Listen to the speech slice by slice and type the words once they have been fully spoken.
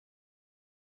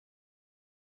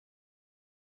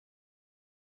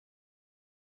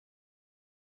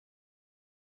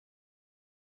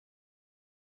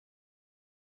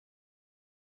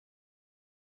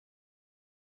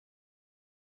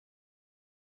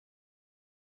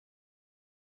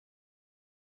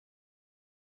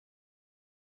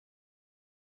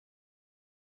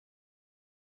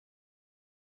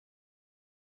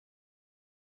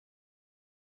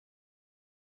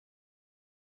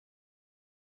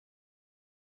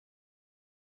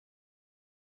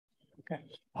Okay.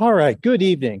 All right. Good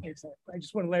evening. I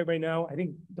just want to let everybody know, I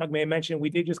think Doug may have mentioned,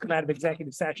 we did just come out of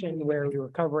executive session where we were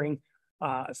covering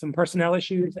some personnel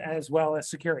issues as well as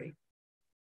security.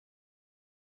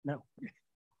 No.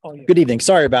 Oh, yeah. Good evening.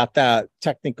 Sorry about that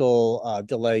technical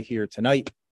delay here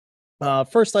tonight.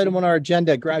 First item on our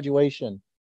agenda, graduation.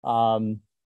 Want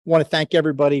to thank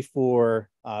everybody for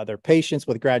their patience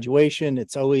with graduation.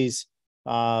 It's always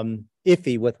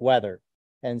iffy with weather.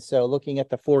 And so looking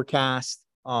at the forecast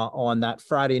on that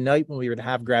Friday night when we were to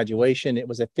have graduation, it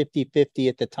was a 50-50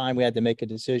 at the time. We had to make a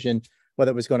decision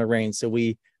whether it was going to rain. So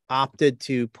we opted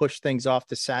to push things off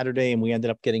to Saturday, and we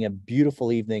ended up getting a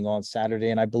beautiful evening on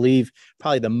Saturday. And I believe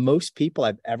probably the most people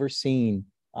I've ever seen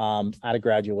out of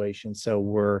graduation. So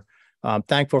we're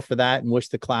thankful for that and wish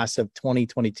the class of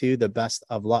 2022 the best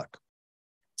of luck.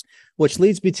 Which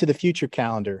leads me to the future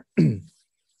calendar.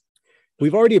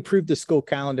 We've already approved the school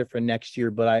calendar for next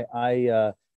year, but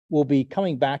I will be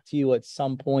coming back to you at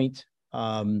some point,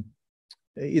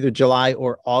 either July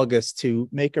or August, to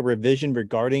make a revision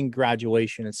regarding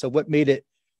graduation. And so what made it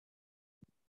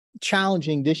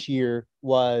challenging this year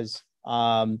was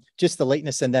just the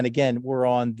lateness. And then again, we're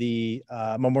on the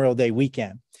Memorial Day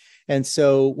weekend. And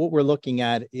so what we're looking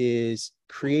at is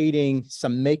creating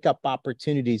some makeup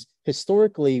opportunities.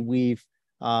 Historically, we've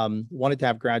wanted to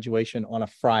have graduation on a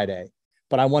Friday,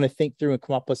 but I want to think through and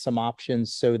come up with some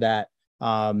options so that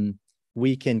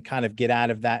we can kind of get out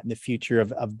of that in the future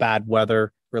of bad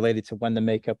weather related to when the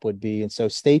makeup would be. And so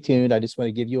stay tuned. I just want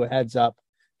to give you a heads up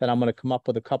that I'm going to come up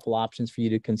with a couple options for you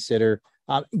to consider,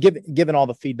 given all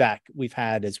the feedback we've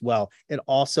had as well. And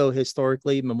also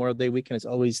historically, Memorial Day weekend is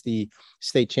always the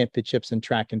state championships in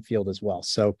track and field as well.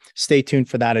 So stay tuned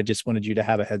for that. I just wanted you to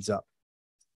have a heads up.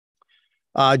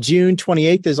 June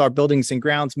 28th is our buildings and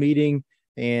grounds meeting.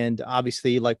 And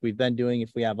obviously, like we've been doing,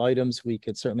 if we have items, we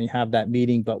could certainly have that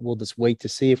meeting, but we'll just wait to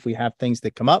see if we have things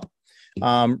that come up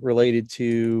related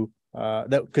to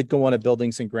that could go on a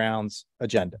buildings and grounds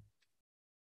agenda.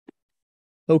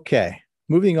 Okay,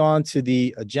 moving on to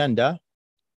the agenda.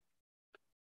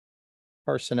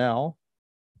 Personnel.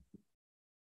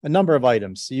 A number of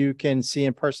items. You can see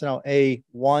in personnel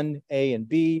A1, A, and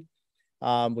B.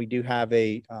 We do have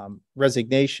a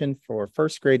resignation for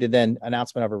first grade and then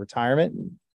announcement of a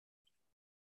retirement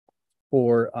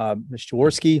for Ms.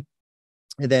 Jaworski.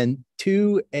 And then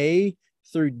 2A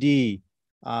through D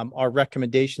are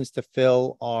recommendations to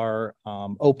fill our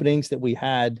openings that we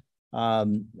had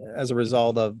as a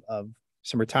result of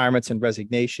some retirements and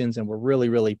resignations. And we're really,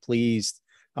 really pleased.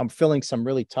 Filling some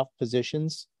really tough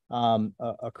positions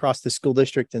across the school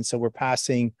district. And so we're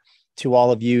passing to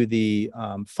all of you the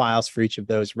files for each of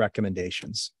those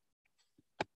recommendations.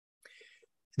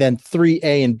 Then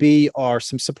 3A and B are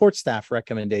some support staff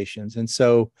recommendations. And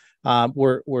so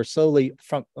we're slowly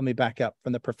from, let me back up,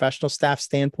 from the professional staff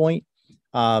standpoint,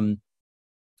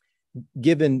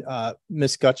 given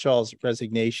Ms. Gutschall's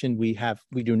resignation, we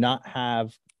do not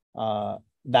have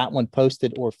that one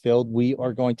posted or filled. We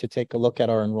are going to take a look at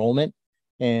our enrollment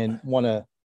and want to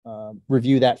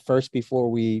review that first before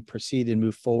we proceed and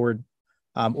move forward,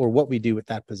 or what we do with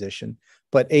that position.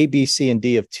 But A, B, C, and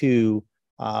D of 2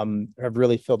 have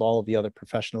really filled all of the other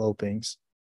professional openings.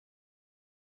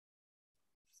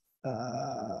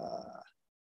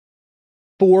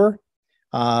 4,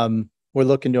 we're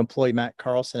looking to employ Matt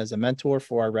Carlson as a mentor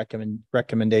for our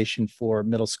recommendation for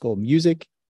middle school music.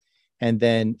 And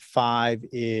then 5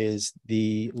 is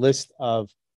the list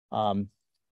of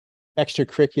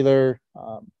extracurricular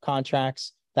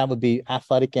contracts. That would be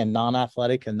athletic and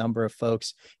non-athletic, a number of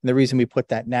folks. And the reason we put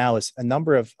that now is a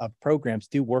number of programs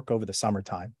do work over the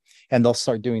summertime, and they'll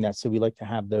start doing that. So we like to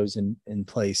have those in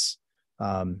place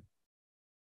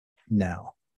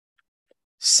now.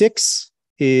 6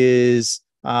 is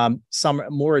some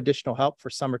more additional help for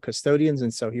summer custodians.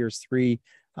 And so here's 3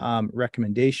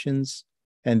 recommendations.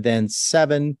 And then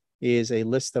 7 is a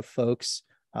list of folks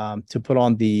to put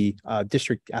on the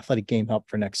district athletic game help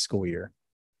for next school year.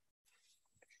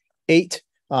 8,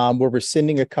 we're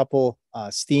rescinding a couple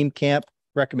STEAM camp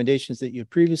recommendations that you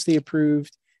previously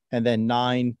approved. And then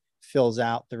 9 fills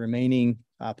out the remaining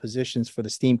positions for the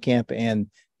STEAM camp and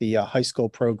the high school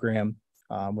program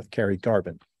with Carrie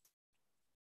Garvin.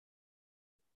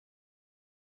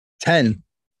 10,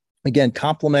 again,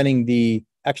 complementing the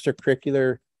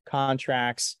extracurricular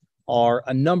contracts are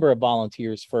a number of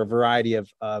volunteers for a variety of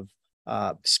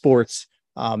sports.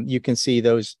 You can see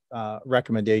those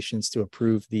recommendations to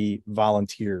approve the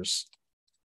volunteers.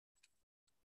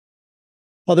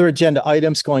 Other agenda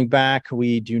items going back,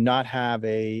 we do not have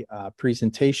a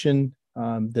presentation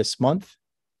this month.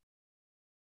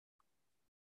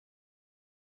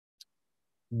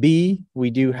 B, we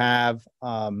do have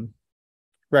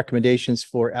recommendations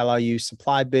for LIU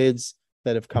supply bids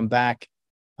that have come back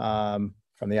from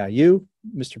the IU.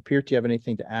 Mr. Peart, do you have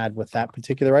anything to add with that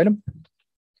particular item?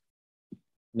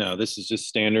 No, this is just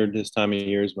standard this time of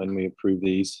year is when we approve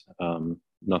these.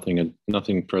 Nothing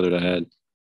further to add.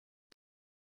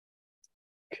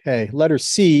 Okay, letter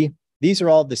C, these are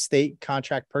all the state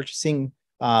contract purchasing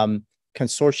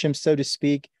consortium, so to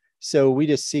speak. So we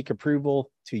just seek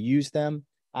approval to use them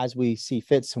as we see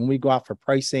fit. So when we go out for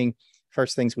pricing,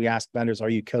 first things we ask vendors, are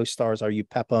you CoStars? Are you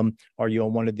PEPM? Are you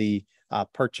on one of the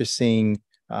purchasing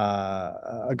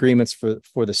agreements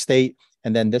for the state?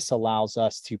 And then this allows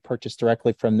us to purchase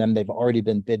directly from them. They've already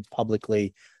been bid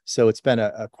publicly. So it's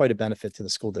been quite a benefit to the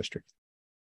school district.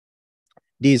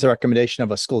 D is a recommendation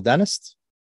of a school dentist.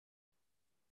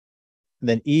 And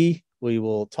then E, we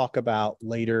will talk about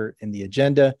later in the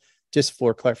agenda. Just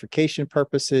for clarification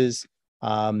purposes,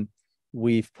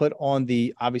 we've put on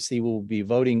obviously we'll be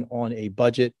voting on a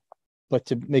budget, but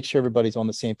to make sure everybody's on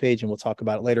the same page, and we'll talk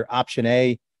about it later. Option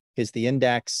A is the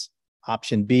index,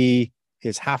 option B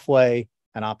is halfway,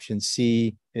 and option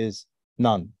C is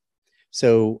none.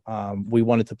 So we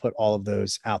wanted to put all of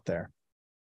those out there.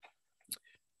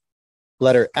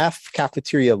 Letter F,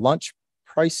 cafeteria lunch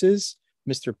prices.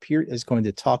 Mr. Peart is going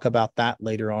to talk about that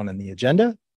later on in the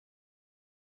agenda.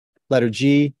 Letter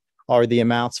G are the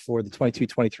amounts for the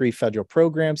 22-23 federal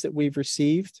programs that we've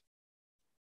received.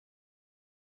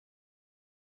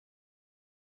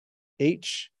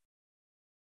 H,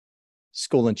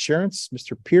 school insurance.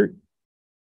 Mr. Peart.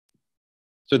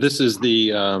 So this is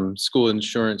the school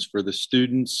insurance for the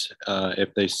students,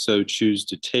 if they so choose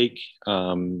to take.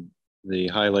 The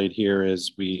highlight here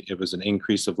is it was an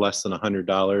increase of less than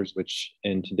 $100, which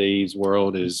in today's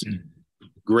world is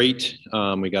great.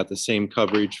 We got the same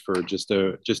coverage for just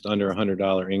under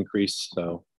 $100 increase.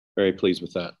 So very pleased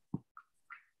with that.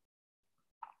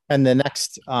 And the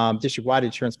next district-wide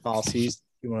insurance policies,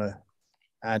 you want to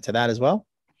add to that as well?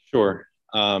 Sure.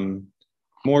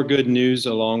 More good news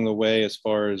along the way as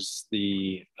far as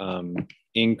the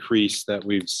increase that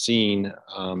we've seen.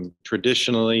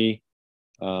 Traditionally,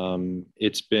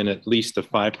 it's been at least a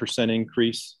 5%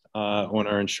 increase on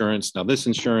our insurance. Now, this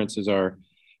insurance is our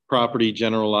property,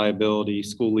 general liability,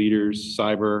 school leaders,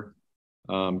 cyber,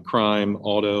 crime,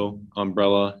 auto,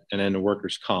 umbrella, and then the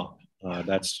workers' comp.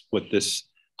 That's what this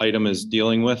item is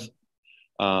dealing with.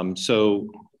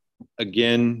 So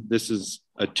again, this is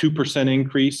a 2%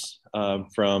 increase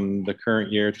from the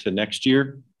current year to next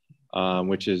year,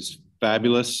 which is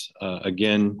fabulous.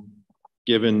 Again,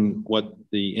 given what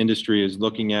the industry is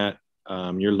looking at,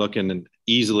 you're looking at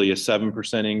easily a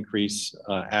 7% increase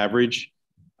average.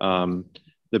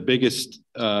 The biggest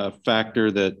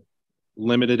factor that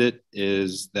limited it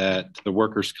is that the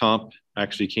workers' comp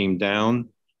actually came down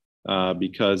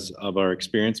because of our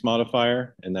experience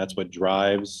modifier, and that's what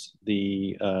drives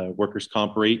the workers'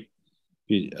 comp rate.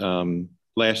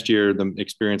 Last year, the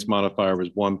experience modifier was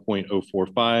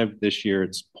 1.045. This year,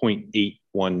 it's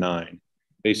 0.819.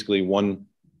 Basically, one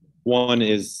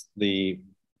is the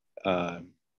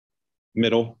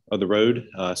middle of the road.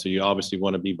 So you obviously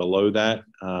want to be below that.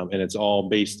 And it's all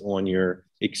based on your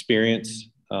experience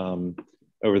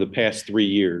over the past 3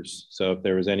 years. So if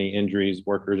there was any injuries,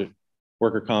 worker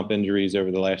comp injuries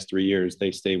over the last 3 years,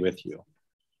 they stay with you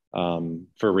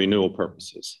for renewal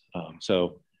purposes.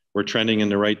 So we're trending in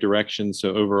the right direction.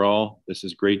 So overall, this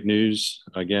is great news.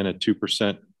 Again, a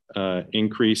 2%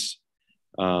 increase.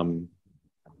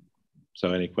 So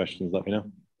any questions, let me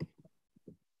know.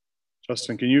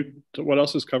 Justin, what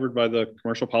else is covered by the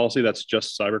commercial policy that's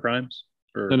just cyber crimes?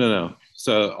 Or? No.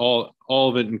 So all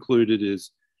of it included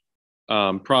is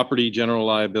property, general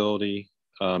liability,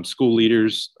 school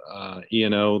leaders,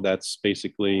 E&O. That's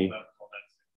basically,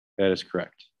 that is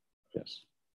correct. Yes.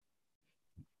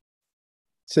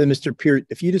 So Mr. Peart,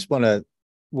 if you just want to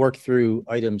work through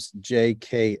items J,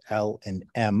 K, L, and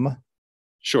M.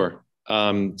 Sure.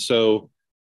 So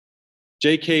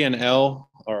J, K, and L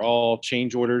are all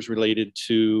change orders related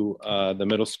to the new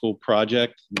middle school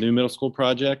project.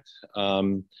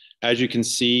 As you can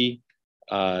see,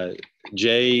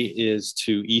 J is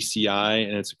to ECI,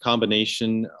 and it's a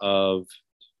combination of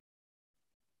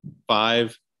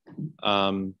 5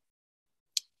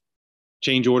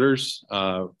 change orders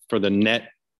for the net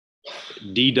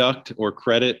deduct or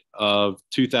credit of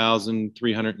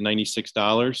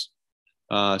 $2,396.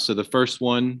 So the first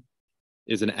one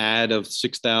is an add of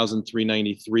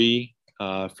 $6,393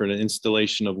 for the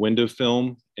installation of window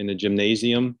film in the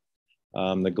gymnasium.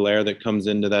 The glare that comes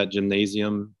into that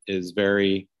gymnasium is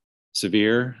very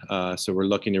severe, so we're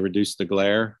looking to reduce the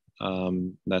glare.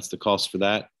 That's the cost for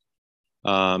that.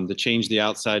 To change the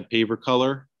outside paver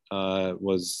color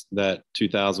was that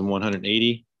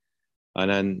 2,180. And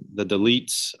then the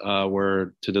deletes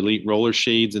were to delete roller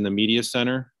shades in the media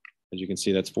center. As you can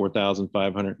see, that's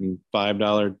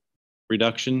 $4,505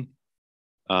 reduction.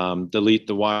 Delete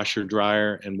the washer,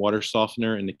 dryer, and water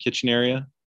softener in the kitchen area.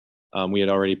 We had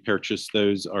already purchased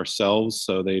those ourselves,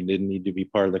 so they didn't need to be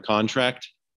part of the contract.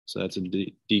 So that's a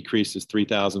decrease is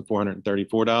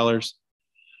 $3,434.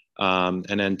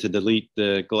 And then to delete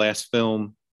the glass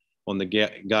film on the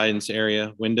guidance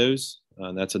area windows,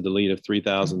 that's a delete of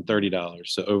 $3,030.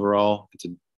 So overall, it's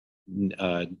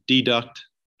a deduct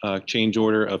change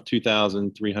order of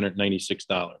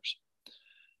 $2,396.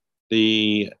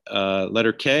 The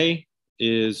letter K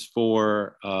is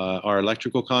for our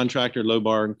electrical contractor, Low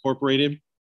Bar Incorporated.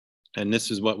 And this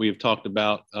is what we've talked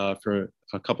about for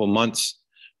a couple months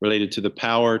related to the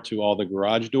power to all the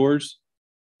garage doors.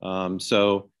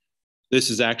 So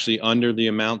this is actually under the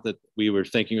amount that we were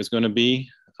thinking was going to be.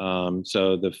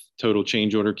 So the total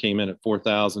change order came in at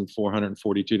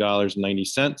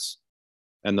 $4,442.90.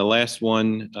 And the last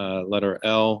one, letter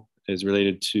L, is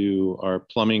related to our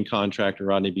plumbing contractor,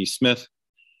 Rodney B. Smith.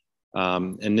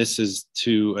 And this is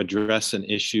to address an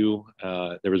issue.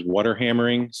 There was water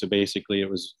hammering. So basically it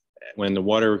was when the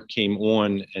water came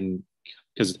on, and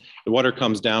because the water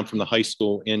comes down from the high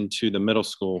school into the middle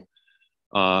school,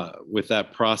 with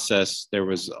that process, there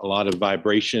was a lot of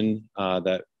vibration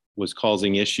that was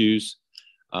causing issues.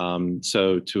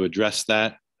 So to address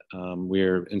that,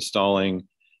 we're installing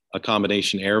a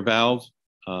combination air valve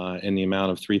in the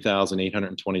amount of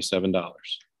 $3,827.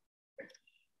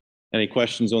 Any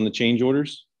questions on the change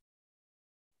orders?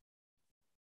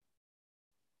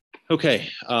 Okay,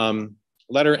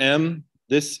 letter M,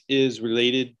 this is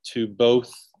related to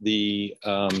both the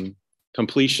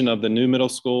completion of the new middle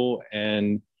school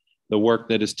and the work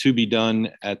that is to be done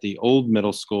at the old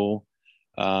middle school.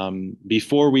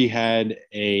 Before we had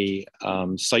a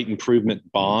site improvement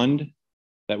bond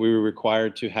that we were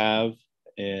required to have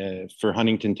for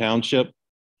Huntington Township.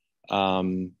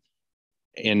 And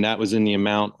that was in the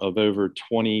amount of over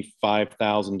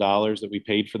 $25,000 that we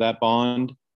paid for that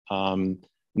bond.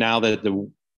 Now that the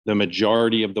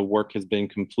majority of the work has been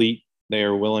complete, they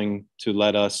are willing to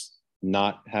let us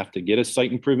not have to get a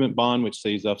site improvement bond, which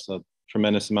saves us a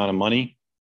tremendous amount of money,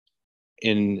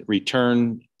 in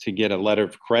return to get a letter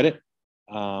of credit,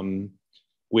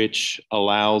 which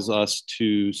allows us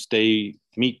to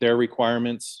meet their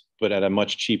requirements, but at a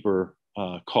much cheaper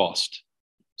cost.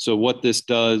 So what this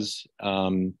does,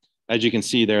 as you can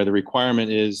see there, the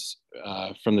requirement is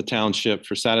from the township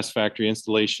for satisfactory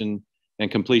installation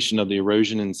and completion of the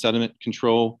erosion and sediment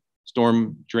control,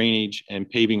 storm drainage, and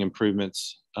paving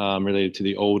improvements related to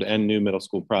the old and new middle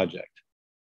school project.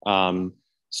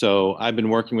 So I've been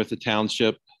working with the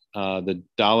township. The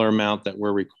dollar amount that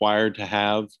we're required to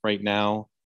have right now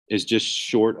is just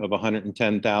short of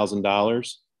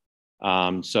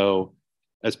 $110,000. So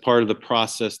as part of the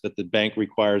process that the bank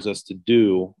requires us to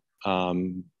do,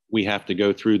 we have to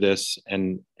go through this,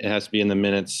 and it has to be in the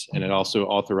minutes, and it also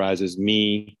authorizes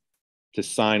me to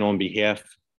sign on behalf,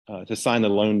 to sign the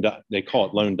loan, they call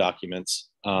it loan documents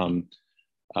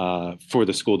for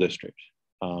the school district.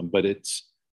 But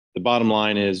the bottom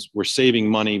line is we're saving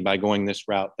money by going this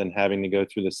route than having to go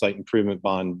through the site improvement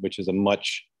bond, which is a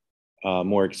much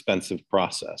more expensive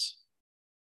process.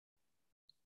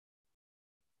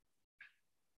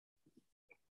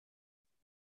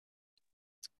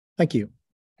 Thank you.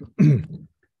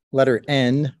 Letter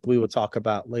N, we will talk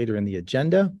about later in the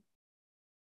agenda.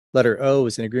 Letter O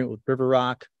is an agreement with River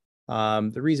Rock.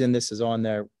 The reason this is on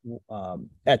there,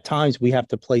 at times we have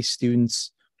to place students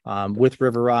with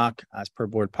River Rock as per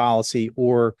board policy,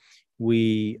 or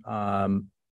River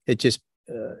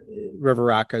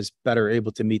Rock is better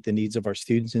able to meet the needs of our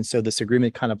students. And so this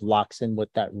agreement kind of locks in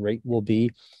what that rate will be.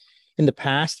 In the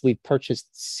past, we've purchased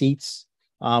seats.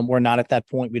 We're not at that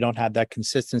point. We don't have that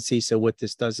consistency. So what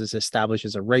this does is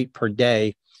establishes a rate per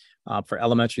day for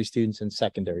elementary students and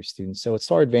secondary students. So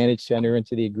it's our advantage to enter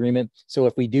into the agreement. So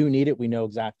if we do need it, we know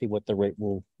exactly what the rate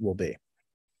will be.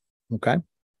 Okay.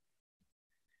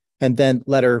 And then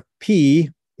letter P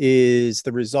is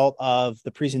the result of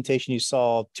the presentation you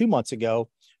saw 2 months ago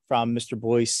from Mr.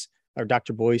 Boyce, or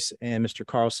Dr. Boyce, and Mr.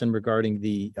 Carlson regarding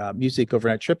the music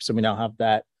overnight trip. So we now have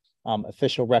that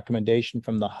official recommendation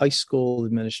from the high school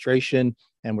administration,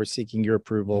 and we're seeking your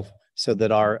approval so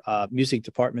that our music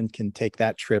department can take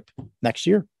that trip next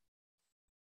year.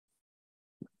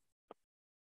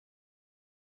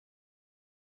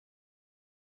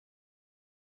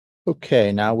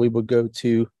 Okay, now we will go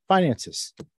to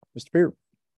finances. Mr. Beard.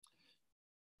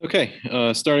 Okay,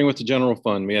 starting with the general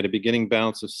fund, we had a beginning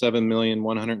balance of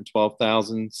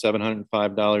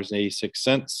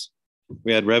 $7,112,705.86.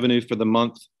 We had revenue for the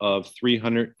month of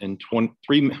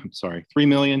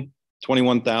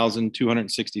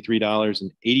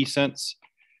 $3,021,263.80.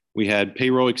 We had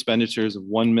payroll expenditures of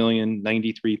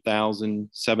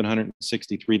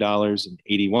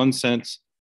 $1,093,763.81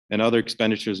 and other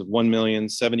expenditures of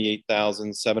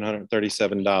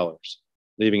 $1,078,737,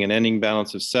 leaving an ending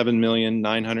balance of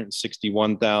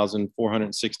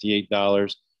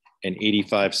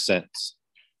 $7,961,468.85.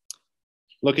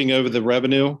 Looking over the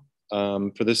revenue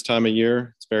for this time of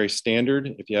year, it's very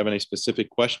standard. If you have any specific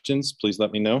questions, please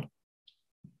let me know.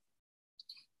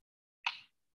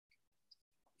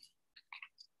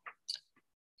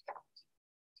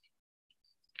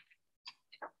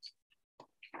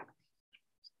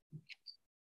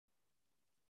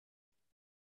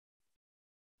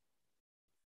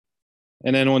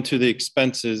 And then on to the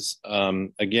expenses.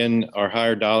 Again, our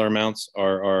higher dollar amounts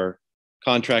are our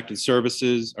contracted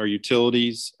services, our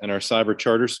utilities, and our cyber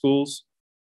charter schools.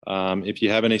 If you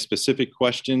have any specific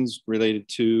questions related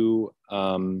to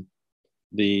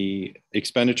the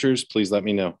expenditures, please let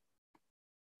me know.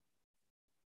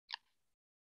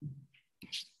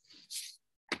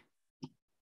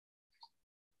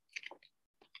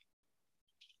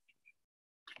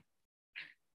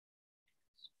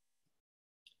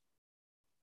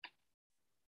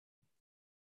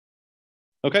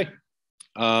 Okay,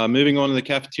 moving on to the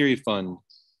cafeteria fund.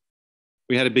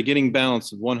 We had a beginning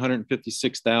balance of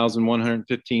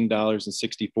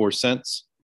 $156,115.64.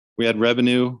 We had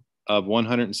revenue of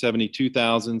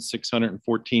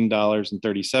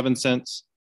 $172,614.37.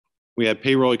 We had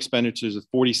payroll expenditures of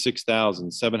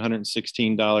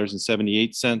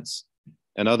 $46,716.78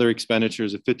 and other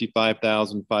expenditures of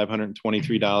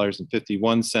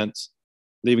 $55,523.51,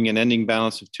 leaving an ending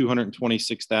balance of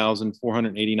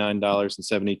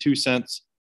 $226,489.72.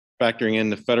 Factoring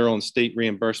in the federal and state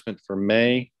reimbursement for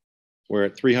May, we're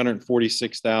at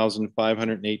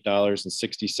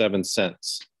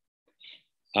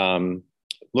 $346,508.67.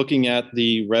 Looking at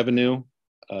the revenue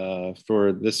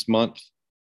for this month,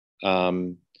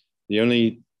 the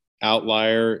only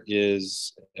outlier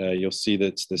is you'll see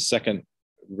that's the second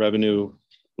revenue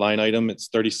line item. It's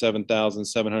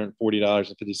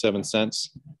 $37,740.57.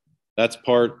 That's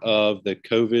part of the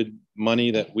COVID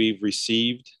money that we've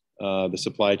received, the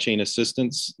supply chain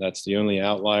assistance. That's the only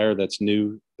outlier that's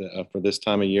new for this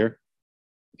time of year.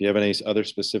 If you have any other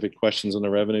specific questions on the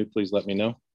revenue, please let me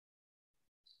know.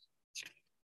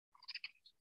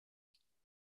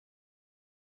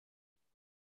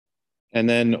 And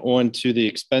then on to the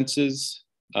expenses.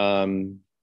 Again,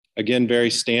 very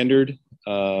standard.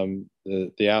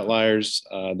 The outliers,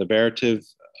 the Veritiv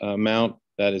amount,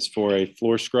 that is for a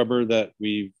floor scrubber that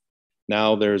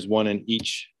there's one in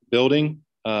each building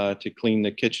to clean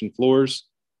the kitchen floors.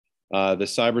 The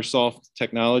CyberSoft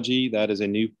technology, that is a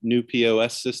new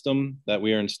POS system that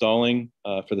we are installing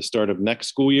for the start of next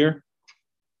school year.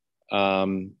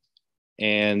 And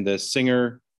the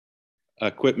Singer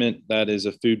equipment, that is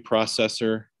a food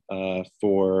processor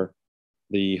for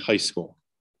the high school.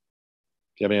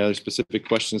 If you have any other specific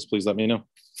questions, please let me know.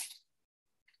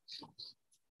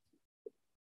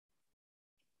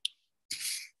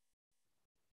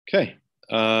 Okay,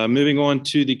 moving on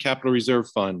to the capital reserve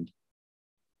fund.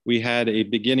 We had a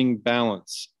beginning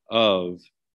balance of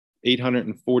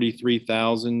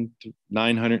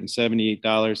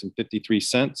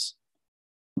 $843,978.53.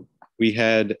 We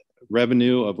had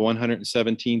revenue of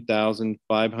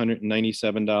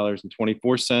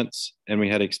 $117,597.24, and we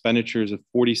had expenditures of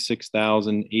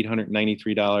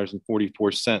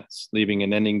 $46,893.44, leaving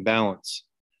an ending balance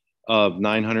of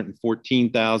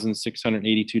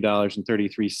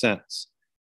 $914,682.33.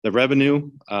 The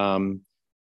revenue,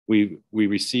 we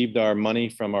received our money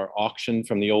from our auction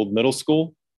from the old middle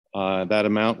school. That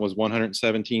amount was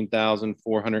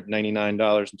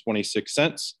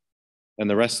 $117,499.26. And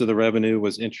the rest of the revenue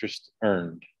was interest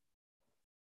earned.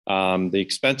 The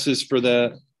expenses for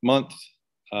the month,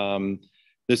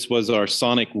 this was our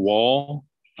sonic wall.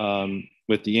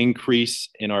 With the increase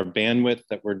in our bandwidth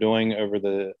that we're doing over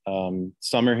the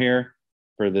summer here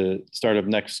for the start of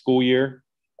next school year,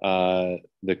 the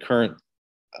current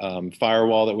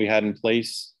firewall that we had in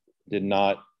place we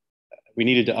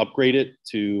needed to upgrade it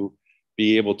to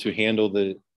be able to handle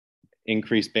the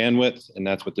increased bandwidth, and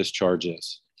that's what this charge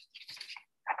is.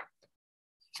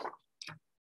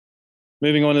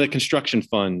 Moving on to the construction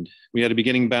fund, we had a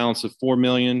beginning balance of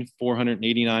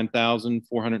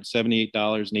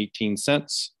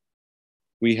 $4,489,478.18.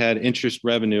 We had interest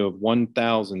revenue of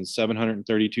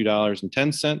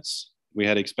 $1,732.10. we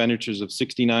had expenditures of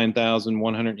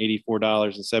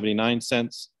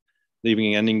 $69,184.79,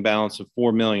 leaving an ending balance of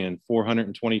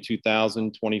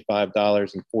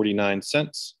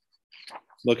 $4,422,025.49.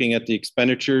 Looking at the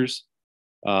expenditures,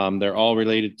 they're all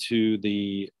related to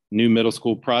the new middle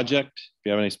school project. If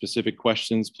you have any specific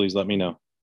questions, please let me know.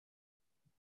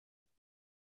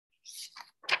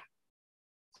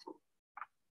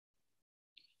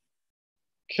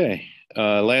 Okay,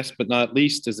 last but not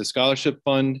least is the scholarship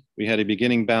fund. We had a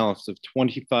beginning balance of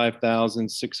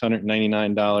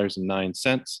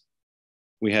 $25,699.09.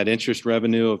 We had interest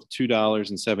revenue of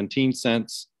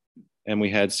 $2.17, and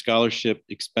we had scholarship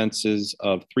expenses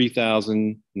of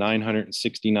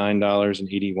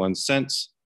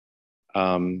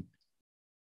 $3,969.81,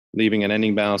 leaving an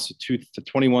ending balance of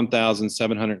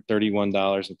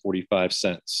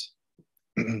 $21,731.45.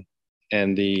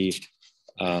 And the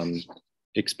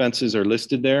expenses are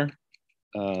listed there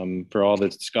for all the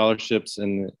scholarships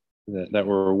and that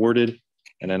were awarded.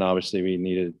 And then obviously we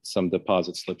needed some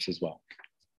deposit slips as well.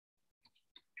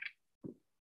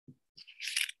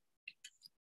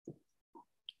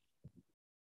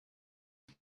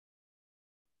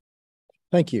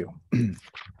 Thank you.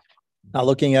 Now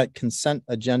looking at consent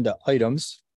agenda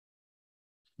items,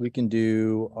 we can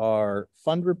do our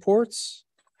fund reports.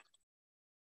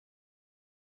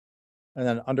 And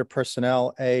then under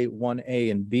personnel, A,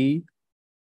 1A and B.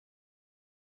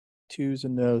 2 is a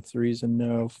no, 3 is a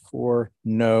no, 4,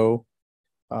 no.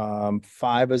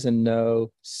 5 is a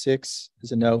no, 6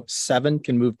 is a no, 7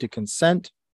 can move to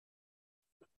consent.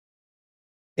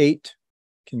 8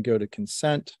 can go to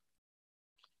consent.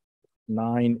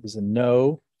 9 is a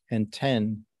no, and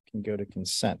 10 can go to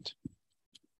consent.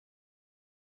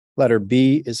 Letter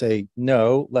B is a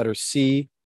no. Letter C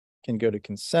can go to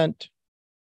consent.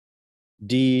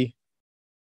 D,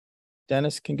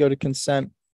 Dennis can go to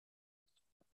consent.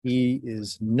 E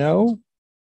is no.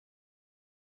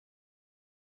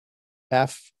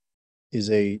 F is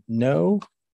a no.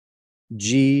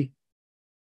 G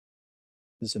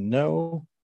is a no.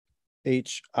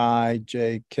 H, I,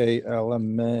 J, K, L,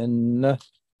 M, N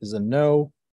is a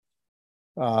no.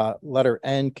 Letter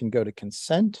N can go to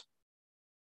consent.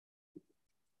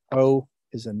 O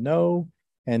is a no.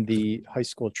 And the high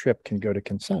school trip can go to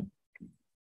consent.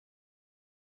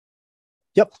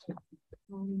 Yep.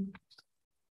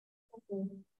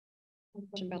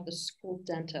 About the school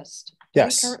dentist.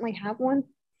 Yes. Do we currently have one?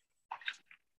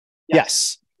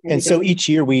 Yes. And so each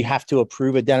year we have to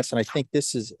approve a dentist. And I think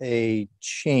this is a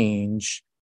change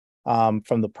from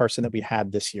the person that we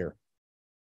had this year.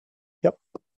 Yep.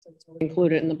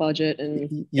 Include it in the budget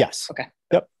and. Yes. Okay.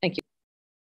 Yep. Thank you.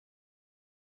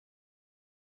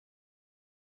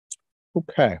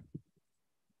 Okay.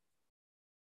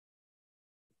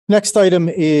 Next item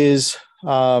is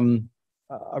a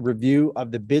review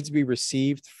of the bids we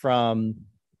received from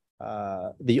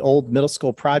the old middle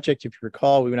school project. If you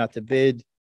recall, we went out to bid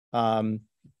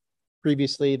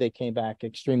previously. They came back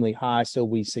extremely high, so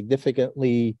we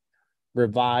significantly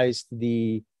revised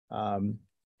the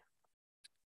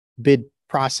bid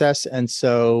process. And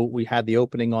so we had the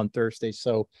opening on Thursday.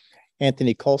 So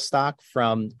Anthony Colstock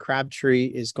from Crabtree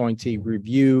is going to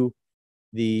review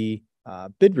the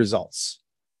bid results.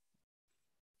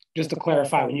 Just to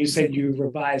clarify, when you said you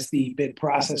revised the bid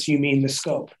process, you mean the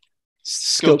scope?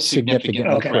 Scope significant.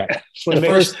 Okay. Correct.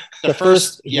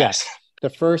 Yes. The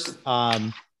first,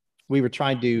 we were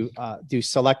trying to do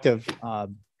selective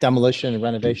demolition and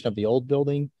renovation of the old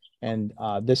building. And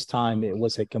this time it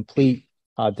was a complete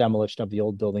demolition of the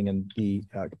old building and the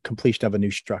completion of a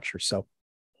new structure. So,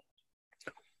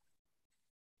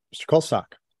 Mr.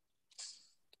 Colstock.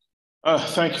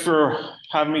 Thank you for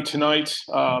having me tonight.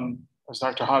 As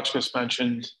Dr. Hotchkiss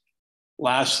mentioned,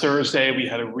 last Thursday, we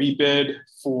had a rebid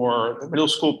for the middle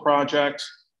school project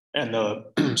and the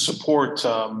support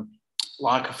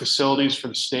lack of facilities for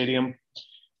the stadium.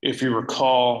 If you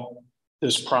recall,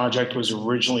 this project was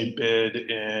originally bid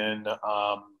in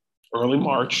early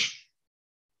March,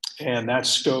 and that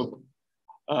scope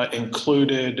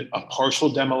included a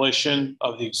partial demolition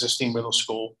of the existing middle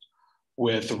school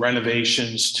with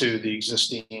renovations to the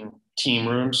existing team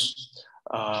rooms.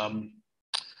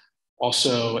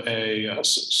 Also a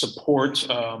support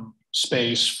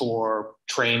space for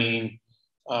training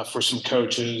for some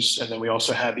coaches. And then we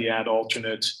also had the ad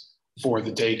alternate for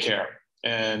the daycare.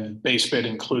 And base bid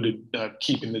included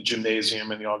keeping the gymnasium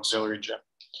and the auxiliary gym.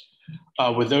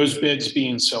 With those bids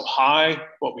being so high,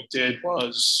 what we did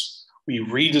was we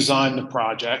redesigned the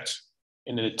project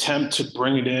in an attempt to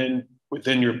bring it in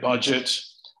within your budget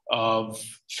of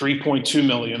 $3.2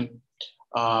 million.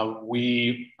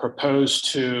 We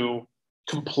proposed to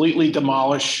completely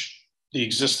demolish the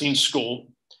existing school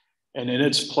and in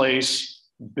its place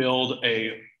build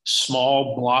a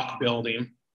small block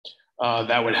building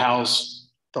that would house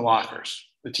the lockers,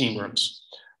 the team rooms.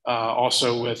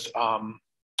 Also with an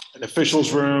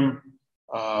officials room,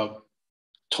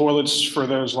 toilets for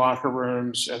those locker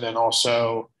rooms, and then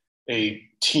also a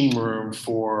team room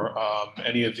for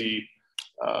any of the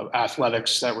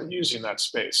athletics that were using that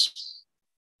space.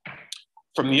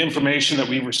 From the information that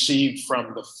we received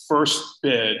from the first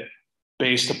bid,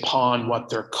 based upon what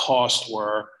their costs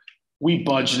were, we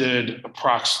budgeted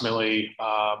approximately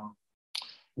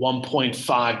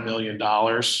 $1.5 million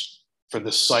for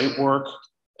the site work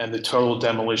and the total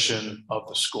demolition of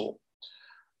the school.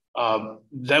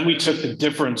 Then we took the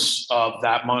difference of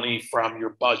that money from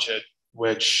your budget,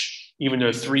 which even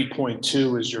though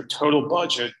 3.2 is your total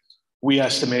budget, we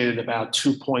estimated about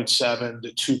 2.7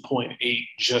 to 2.8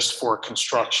 just for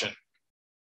construction.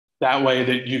 That way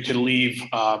that you could leave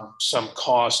some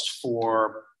cost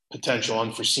for potential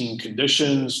unforeseen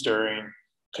conditions during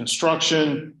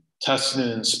construction, testing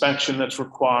and inspection that's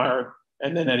required,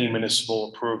 and then any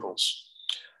municipal approvals.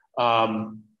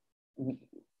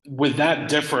 With that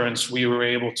difference, we were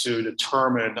able to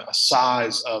determine a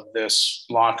size of this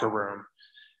locker room,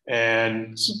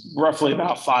 and it's roughly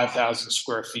about 5,000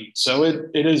 square feet. So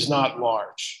it is not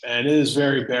large, and it is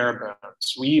very bare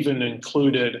bones. We even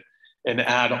included an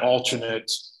add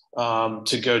alternate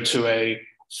to go to a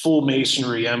full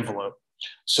masonry envelope.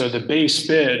 So the base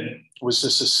bid was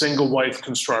just a single white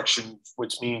construction,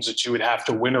 which means that you would have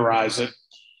to winterize it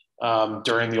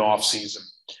during the off season.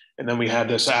 And then we had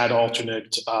this add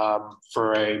alternate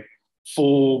for a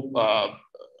full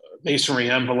masonry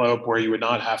envelope where you would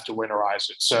not have to winterize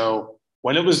it. So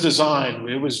when it was designed,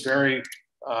 it was very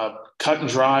cut and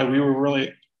dry. We were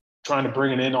really trying to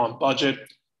bring it in on budget.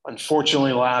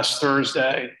 Unfortunately, last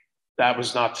Thursday, that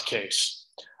was not the case.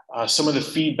 Some of the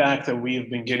feedback that we have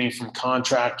been getting from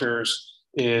contractors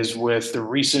is with the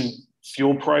recent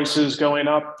fuel prices going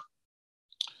up.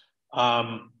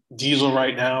 Diesel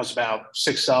right now is about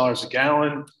 $6 a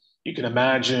gallon. You can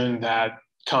imagine that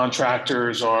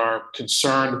contractors are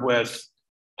concerned with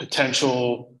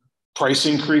potential price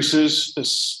increases.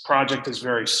 This project is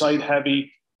very site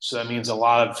heavy, so that means a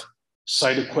lot of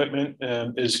site equipment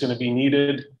is going to be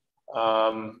needed.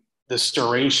 This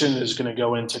duration is going to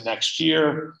go into next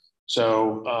year.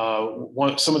 So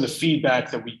some of the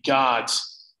feedback that we got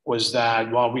was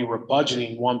that while we were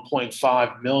budgeting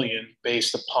 1.5 million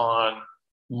based upon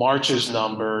March's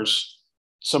numbers,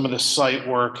 some of the site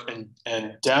work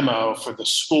and demo for the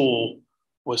school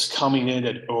was coming in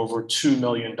at over $2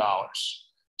 million.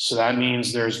 So that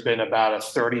means there's been about a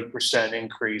 30%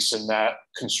 increase in that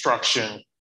construction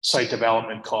site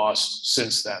development cost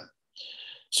since then.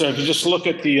 So if you just look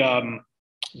at the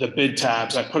bid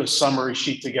tabs, I put a summary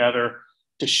sheet together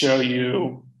to show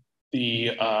you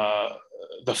the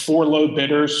 4 low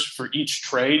bidders for each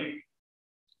trade.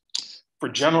 For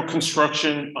general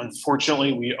construction,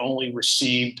 unfortunately, we only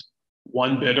received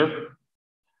 1 bidder.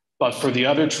 But for the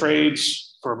other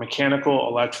trades, for mechanical,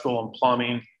 electrical, and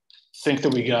plumbing, I think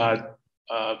that we got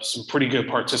some pretty good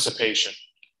participation.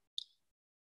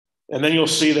 And then you'll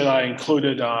see that I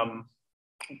included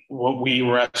what we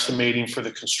were estimating for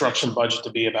the construction budget to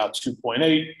be about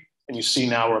 2.8, and you see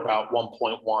now we're about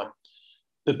 1.1.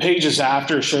 The pages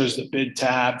after shows the bid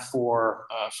tab for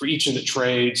each of the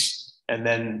trades, and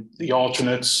then the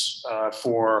alternates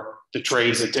for the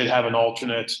trades that did have an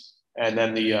alternate, and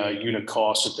then the unit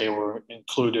costs that they were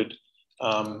included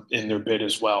in their bid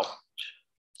as well.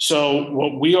 So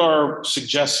what we are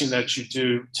suggesting that you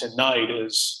do tonight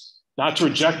is not to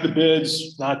reject the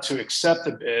bids, not to accept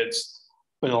the bids,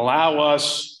 but allow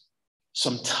us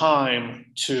some time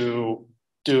to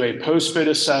do a post-bid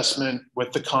assessment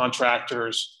with the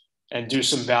contractors and do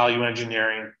some value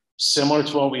engineering, similar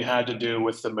to what we had to do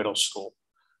with the middle school.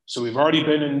 So we've already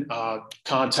been in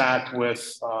contact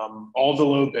with all the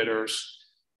low bidders.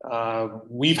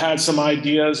 We've had some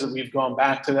ideas and we've gone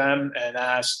back to them and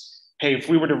asked, hey, if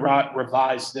we were to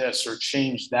revise this or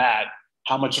change that,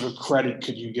 how much of a credit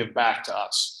could you give back to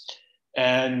us?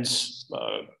 And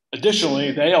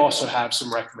additionally, they also have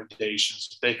some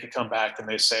recommendations. They could come back and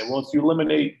they say, well, if you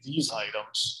eliminate these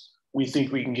items, we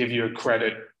think we can give you a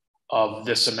credit of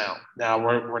this amount. Now,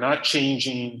 we're not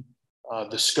changing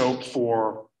the scope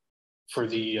for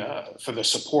the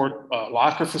support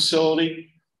locker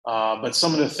facility, but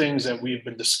some of the things that we've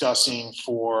been discussing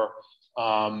for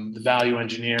the value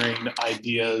engineering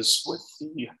ideas with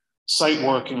the site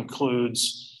work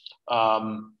includes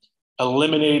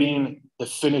eliminating the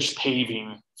finished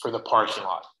paving for the parking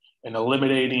lot and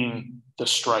eliminating the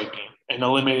striping and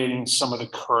eliminating some of the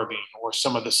curbing or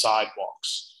some of the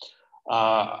sidewalks.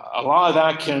 A lot of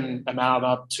that can amount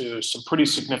up to some pretty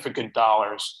significant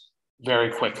dollars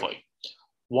very quickly.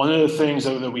 One of the things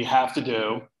that we have to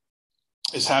do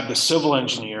is have the civil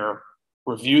engineer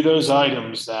review those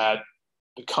items that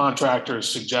the contractor is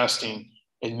suggesting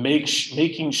and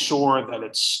making sure that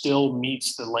it still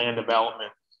meets the land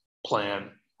development plan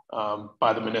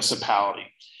by the municipality.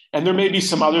 And there may be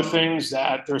some other things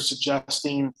that they're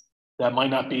suggesting that might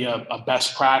not be a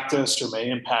best practice or may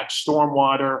impact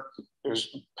stormwater.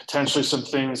 There's potentially some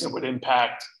things that would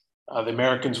impact the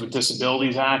Americans with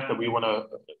Disabilities Act that we want to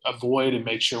avoid and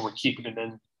make sure we're keeping it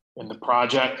in the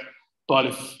project. But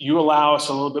if you allow us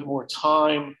a little bit more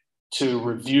time to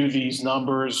review these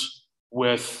numbers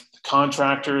with the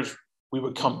contractors, we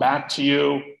would come back to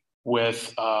you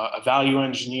with a value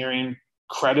engineering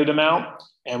credit amount,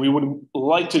 and we would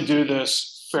like to do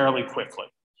this fairly quickly.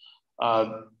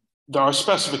 Our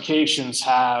specifications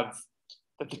have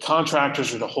that the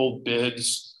contractors are to hold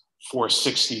bids for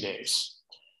 60 days.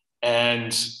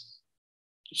 And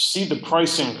you see the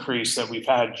price increase that we've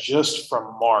had just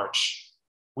from March.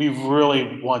 We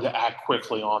really want to act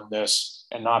quickly on this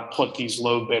and not put these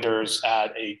low bidders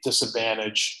at a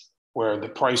disadvantage where the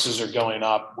prices are going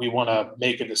up. We want to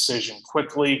make a decision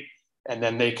quickly, and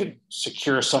then they could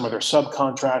secure some of their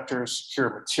subcontractors,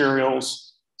 secure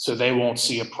materials, so they won't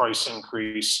see a price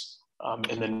increase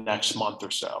in the next month or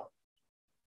so.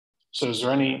 So is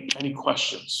there any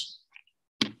questions?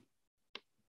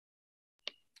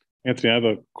 Anthony, I have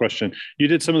a question. You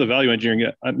did some of the value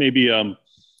engineering.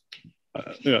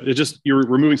 It's just you're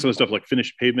removing some of the stuff like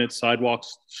finished pavement,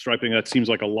 sidewalks, striping. That seems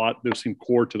like a lot. Those seem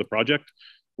core to the project.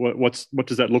 What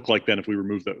does that look like then if we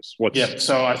remove those?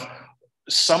 So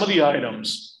some of the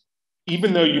items,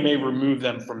 even though you may remove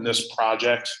them from this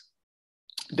project,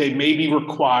 they may be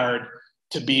required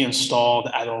to be installed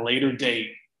at a later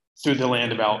date through the land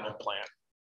development plan.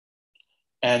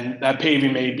 And that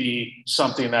paving may be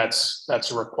something that's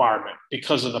a requirement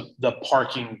because of the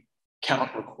parking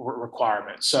count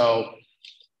requirement. So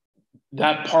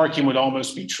that parking would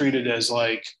almost be treated as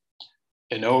like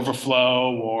an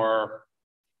overflow or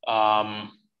a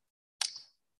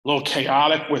little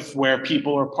chaotic with where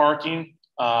people are parking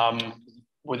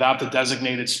without the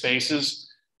designated spaces.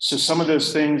 So some of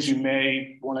those things you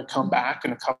may want to come back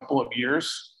in a couple of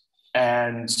years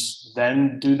and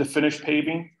then do the finished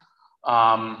paving.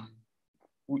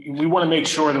 We want to make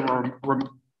sure that we're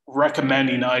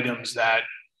recommending items that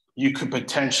you could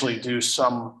potentially do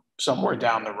somewhere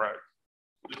down the road.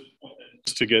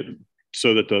 To get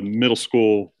so that the middle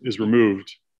school is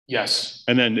removed. Yes.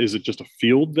 And then is it just a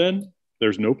field then?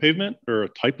 There's no pavement or a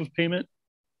type of pavement?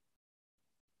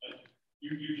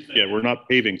 Yeah, we're not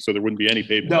paving, so there wouldn't be any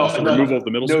pavement. No, the removal of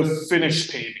the middle school? No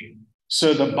finished paving.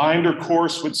 So the binder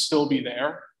course would still be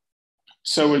there.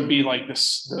 So it would be like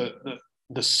this,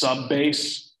 the sub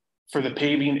base for the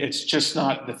paving. It's just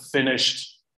not the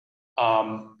finished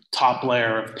top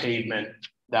layer of pavement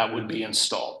that would be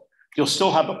installed. You'll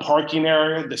still have a parking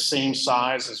area the same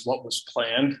size as what was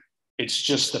planned. It's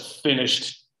just the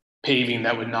finished paving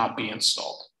that would not be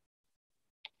installed.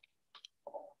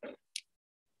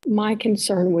 My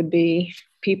concern would be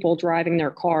people driving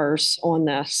their cars on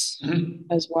this,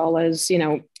 as well as,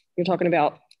 you're talking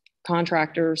about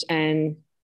contractors and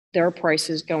their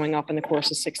prices going up in the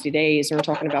course of 60 days. And we're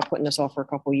talking about putting this off for a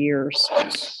couple of years.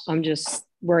 I'm just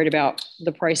worried about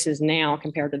the prices now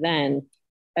compared to then,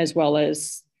 as well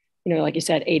as, like you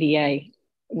said, ADA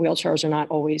wheelchairs are not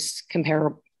always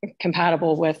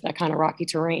compatible with that kind of rocky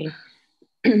terrain.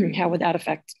 How would that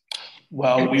affect?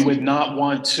 Well, we would not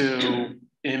want to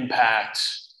impact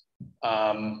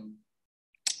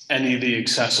any of the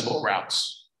accessible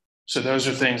routes. So those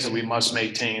are things that we must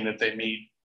maintain that they meet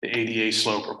the ADA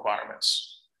slope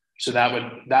requirements. So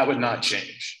that would not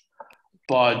change.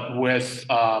 But with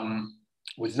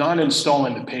not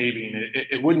installing the paving,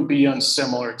 it wouldn't be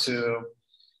unsimilar to,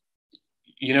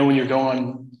 when you're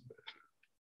going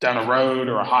down a road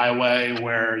or a highway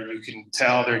where you can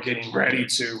tell they're getting ready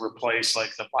to replace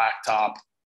like the blacktop,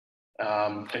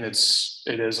 and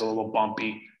it is a little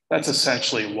bumpy. That's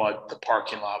essentially what the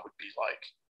parking lot would be like.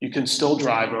 You can still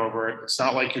drive over it. It's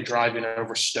not like you're driving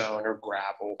over stone or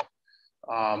gravel.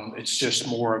 It's just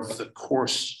more of the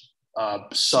coarse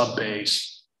sub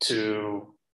base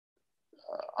to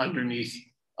underneath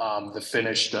the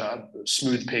finished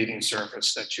smooth paving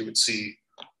surface that you would see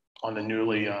on the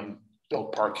newly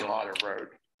built parking lot or road.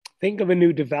 Think of a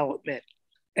new development,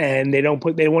 and they don't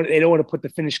want to put the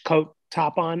finished coat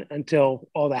top on until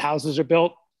all the houses are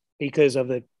built because of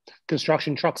the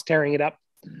construction trucks tearing it up.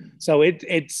 So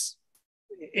it's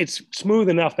it's smooth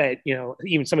enough that, you know,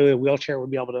 even somebody with a wheelchair would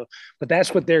be able to, but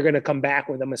that's what they're going to come back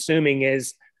with. I'm assuming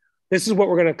is this is what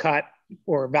we're going to cut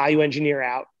or value engineer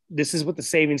out. This is what the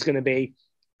savings is going to be.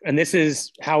 And this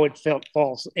is how it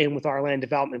falls in with our land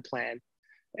development plan,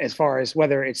 as far as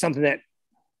whether it's something that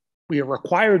we are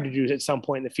required to do at some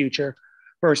point in the future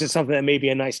versus something that may be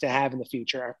a nice to have in the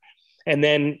future. And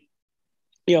then,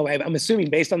 you know, I'm assuming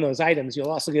based on those items,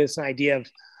 you'll also give us an idea of,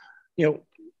 you know,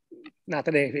 not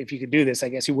that if you could do this, I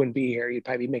guess you wouldn't be here. You'd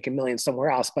probably be making millions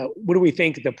somewhere else. But what do we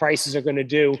think the prices are going to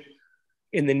do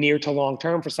in the near to long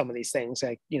term for some of these things?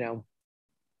 Like, you know,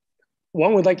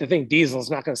 one would like to think diesel is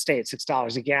not going to stay at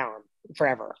 $6 a gallon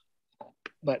forever,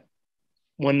 but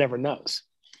one never knows.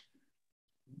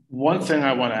 One thing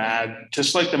I want to add,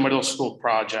 just like the middle school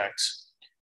project,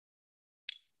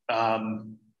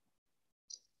 even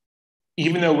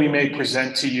though we may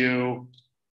present to you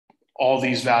all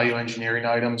these value engineering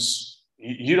items,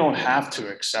 you don't have to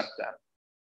accept them.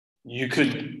 You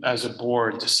could, as a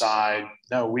board, decide,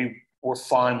 no, we're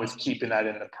fine with keeping that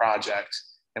in the project,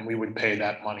 and we would pay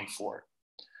that money for it.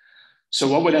 So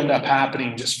what would end up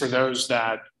happening, just for those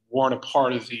that weren't a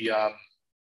part of the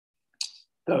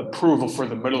approval for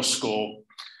the middle school,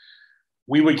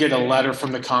 we would get a letter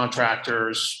from the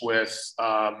contractors with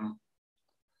some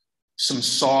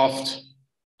soft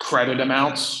credit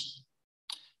amounts,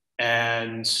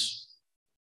 and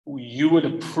you would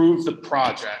approve the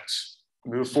project,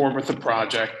 move forward with the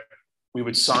project. We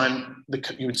would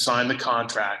you would sign the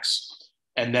contracts,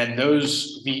 and then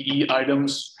those VE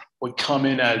items would come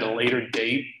in at a later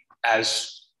date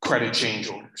as credit change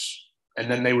orders. And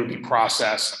then they would be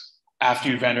processed after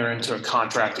you've entered into a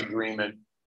contract agreement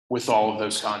with all of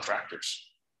those contractors.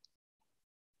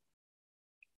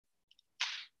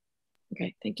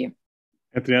 Okay, thank you.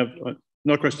 Anthony, I have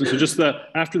no question. So just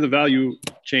after the value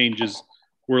changes,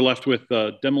 we're left with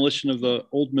demolition of the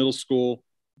old middle school,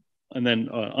 and then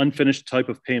unfinished type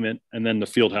of payment, and then the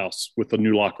field house with the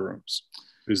new locker rooms.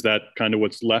 Is that kind of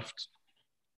what's left?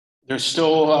 There's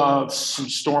still some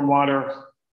stormwater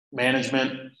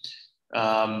management.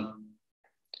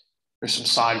 There's some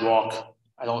sidewalk.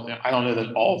 I don't know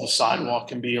that all the sidewalk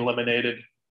can be eliminated,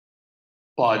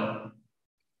 but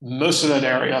most of that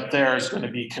area up there is going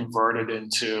to be converted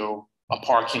into a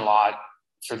parking lot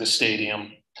for the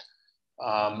stadium.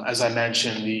 As I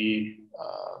mentioned, the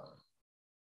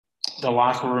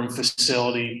locker room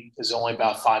facility is only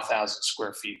about 5,000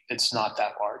 square feet. It's not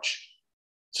that large.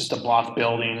 It's just a block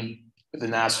building with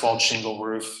an asphalt shingle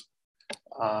roof.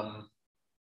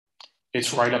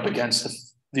 It's right up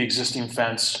against the existing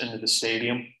fence into the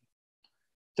stadium.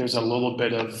 There's a little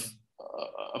bit of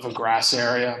a grass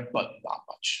area, but not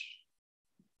much.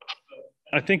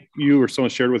 I think you or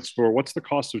someone shared with us before, what's the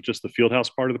cost of just the field house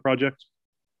part of the project?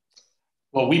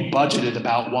 Well, we budgeted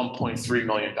about $1.3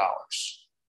 million,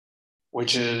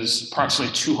 which is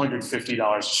approximately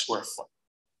 $250 a square foot.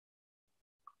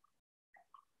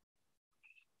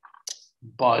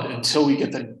 But until we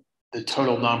get the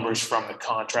total numbers from the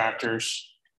contractors,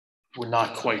 we're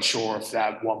not quite sure if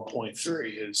that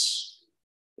 1.3 is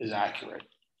accurate.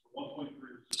 1.3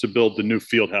 to build the new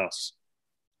field house.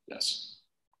 Yes.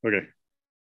 Okay.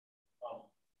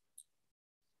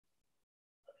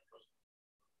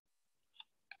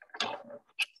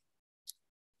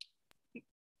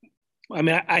 I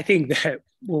mean, I think that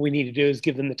what we need to do is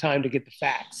give them the time to get the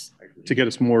facts. To get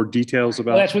us more details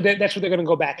about. Well, that's what they're going to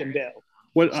go back and do.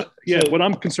 What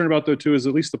I'm concerned about though too is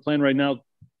at least the plan right now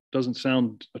doesn't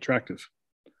sound attractive.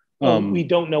 Well, we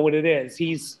don't know what it is.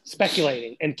 He's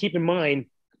speculating, and keep in mind,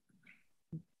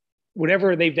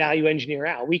 whatever they value engineer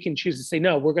out, we can choose to say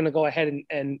no. We're going to go ahead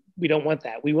and we don't want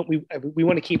that. We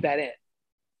want to keep that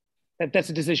in. That's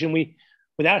a decision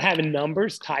without having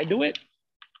numbers tied to it,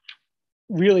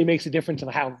 really makes a difference of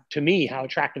how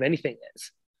attractive anything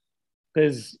is.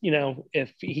 Because, you know,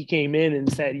 if he came in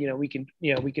and said, we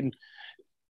can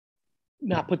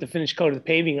not put the finished coat of the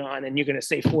paving on and you're going to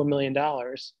save $4 million.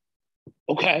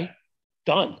 Okay,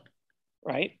 done.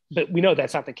 Right. But we know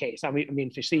that's not the case. I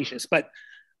mean, facetious, but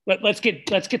let's get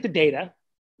the data,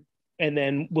 and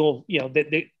then we'll,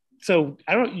 so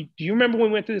I don't, do you remember when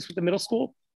we went through this with the middle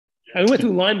school? We went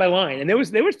through line by line, and there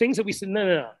were things that we said,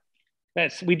 no.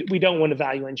 We don't want to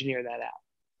value engineer that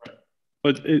out.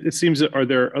 But it seems that, are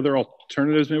there other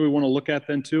alternatives maybe we want to look at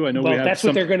then too? I know we have that's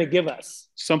what they're going to give us.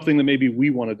 Something that maybe we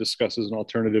want to discuss as an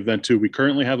alternative then too. We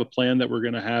currently have a plan that we're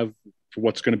going to have for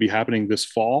what's going to be happening this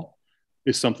fall.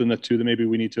 Is something that too that maybe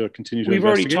we need to continue to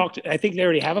investigate? Already talked. I think they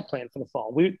already have a plan for the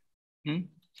fall. We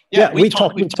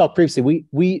talked previously.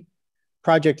 We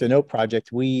project or no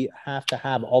project, we have to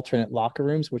have alternate locker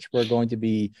rooms, which we're going to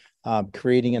be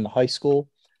creating in the high school.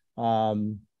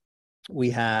 We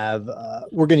have,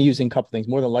 we're going to use a couple things.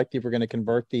 More than likely, we're going to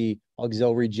convert the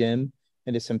auxiliary gym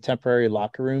into some temporary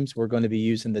locker rooms. We're going to be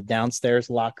using the downstairs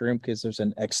locker room because there's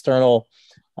an external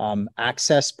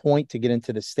access point to get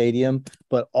into the stadium.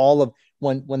 But all of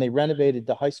when they renovated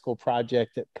the high school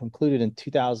project that concluded in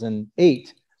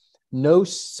 2008, no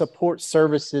support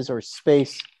services or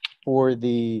space for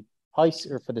the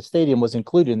for the stadium was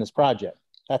included in this project.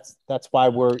 That's why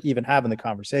we're even having the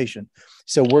conversation.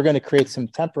 So we're going to create some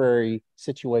temporary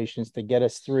situations to get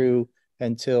us through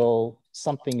until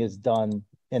something is done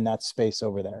in that space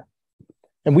over there.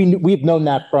 And we've known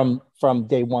that from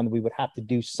day one, we would have to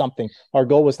do something. Our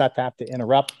goal was not to have to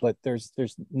interrupt, but there's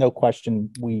no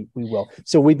question we will.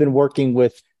 So we've been working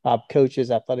with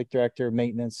coaches, athletic director,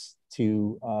 maintenance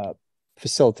to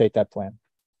facilitate that plan.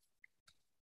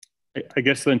 I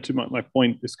guess then to my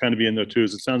point is kind of being there too,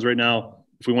 is it sounds right now,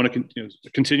 if we want to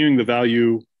continuing the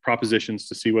value propositions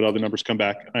to see what other numbers come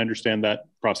back, I understand that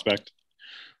prospect.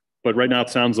 But right now it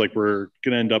sounds like we're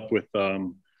going to end up with, I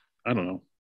don't know,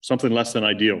 something less than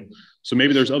ideal. So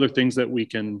maybe there's other things that we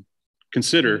can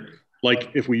consider, like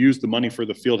if we use the money for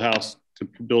the field house to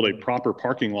build a proper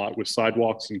parking lot with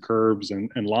sidewalks and curbs and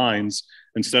lines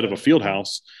instead of a field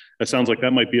house, it sounds like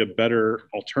that might be a better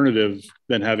alternative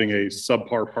than having a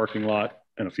subpar parking lot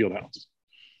and a field house.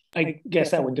 I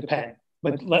guess that would depend,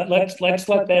 but let's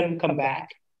let them come back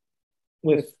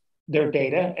with their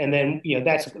data, and then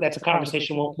that's a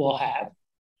conversation we'll have.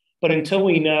 But until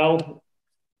we know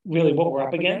really what we're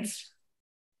up against,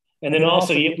 and then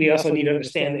also we also need to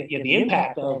understand that the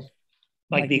impact of,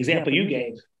 like the example you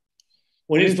gave,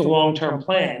 what is the long-term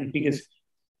plan? Because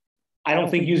I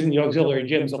don't think using the auxiliary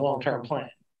gym is a long-term plan,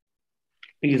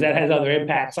 because that has other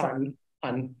impacts on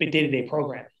day-to-day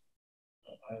programming.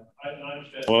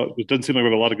 Well, it doesn't seem like we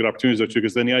have a lot of good opportunities though too,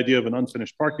 because then the idea of an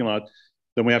unfinished parking lot,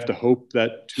 then we have to hope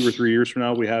that 2 or 3 years from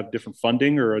now we have different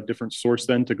funding or a different source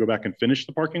then to go back and finish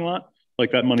the parking lot.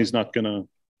 Like that money's not going to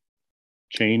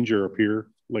change or appear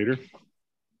later.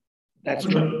 That's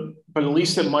true. But at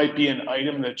least it might be an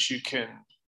item that you can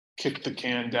kick the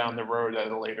can down the road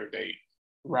at a later date,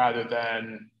 rather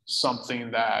than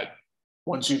something that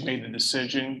once you've made the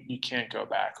decision, you can't go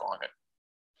back on it.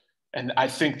 And I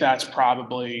think that's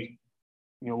probably,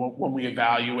 when we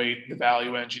evaluate the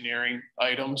value engineering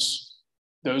items,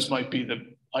 those might be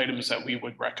the items that we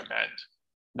would recommend,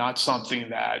 not something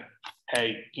that,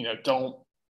 hey, don't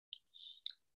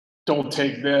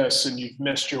take this and you've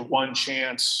missed your one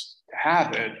chance to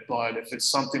have it. But if it's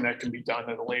something that can be done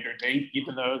at a later date,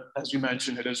 even though, as you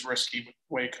mentioned, it is risky with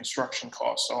the way construction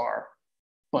costs are,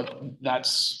 but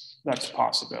that's a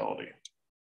possibility.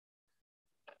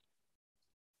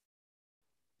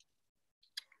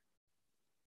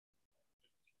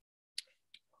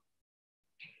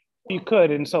 You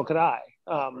could, and so could I.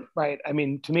 Right? I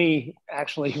mean, to me,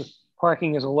 actually,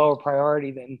 parking is a lower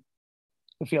priority than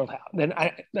the field house, than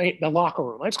the locker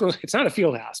room. It's not a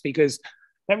field house, because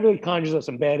that really conjures up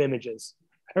some bad images.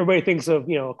 Everybody thinks of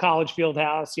a college field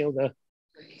house, the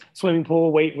swimming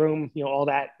pool, weight room, all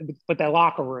that. But that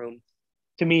locker room,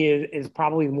 to me, is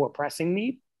probably the more pressing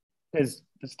need, because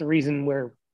that's the reason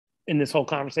we're in this whole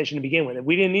conversation to begin with. If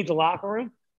we didn't need the locker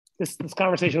room, this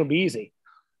conversation would be easy,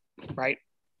 right?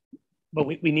 But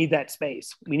we need that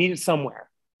space. We need it somewhere.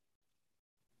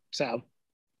 So,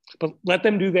 but let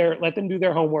them do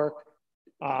their homework,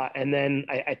 and then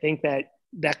I think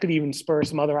that could even spur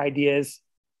some other ideas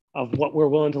of what we're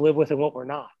willing to live with and what we're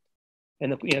not.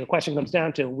 And the question comes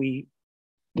down to, we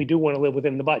do want to live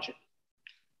within the budget.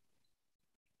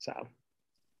 So.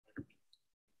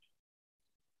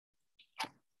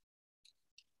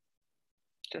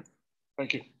 Okay.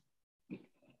 Thank you.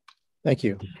 Thank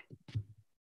you.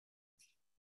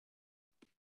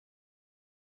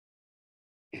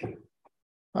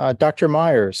 Dr.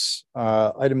 Myers,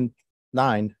 item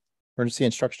 9, emergency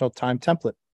instructional time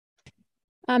template.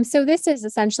 So this is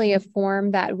essentially a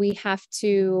form that we have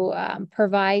to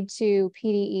provide to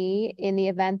PDE in the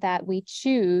event that we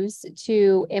choose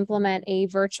to implement a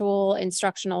virtual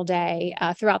instructional day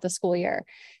throughout the school year.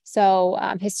 So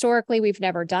historically, we've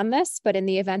never done this, but in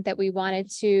the event that we wanted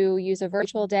to use a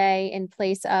virtual day in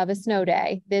place of a snow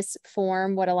day, this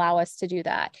form would allow us to do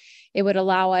that. It would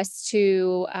allow us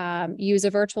to use a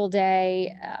virtual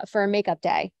day for a makeup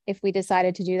day if we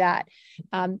decided to do that.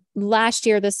 Last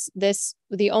year,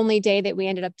 the only day that we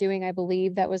ended up doing, I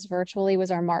believe, that was virtually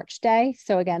was our March day.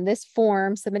 So again,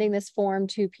 submitting this form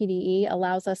to PDE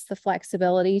allows us the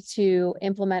flexibility to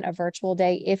implement a virtual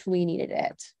day if we needed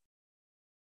it.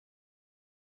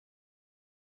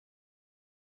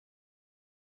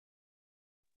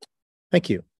 Thank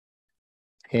you.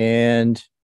 And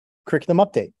curriculum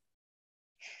update.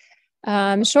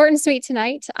 Short and sweet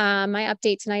tonight. My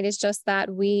update tonight is just that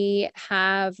we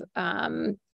have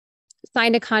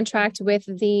signed a contract with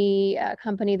the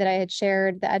company that I had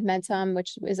shared, the Edmentum,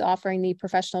 which is offering the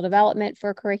professional development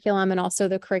for curriculum and also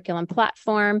the curriculum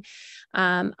platform.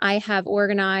 I have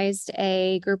organized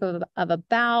a group of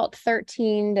about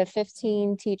 13 to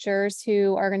 15 teachers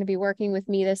who are going to be working with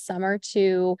me this summer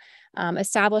to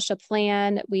establish a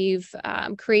plan. We've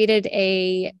created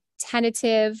a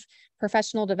tentative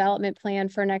professional development plan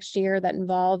for next year that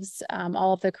involves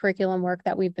all of the curriculum work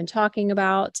that we've been talking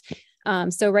about.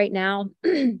 So right now,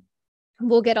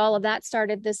 we'll get all of that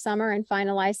started this summer and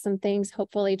finalize some things.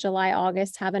 Hopefully July,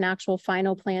 August, have an actual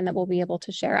final plan that we'll be able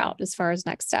to share out as far as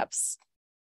next steps.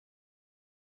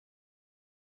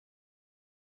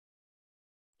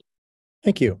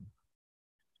 Thank you.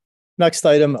 Next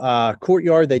item,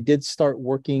 courtyard. They did start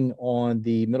working on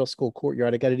the middle school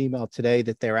courtyard. I got an email today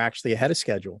that they're actually ahead of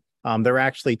schedule. They're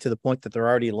actually to the point that they're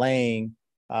already laying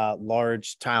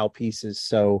large tile pieces.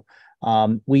 So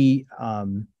we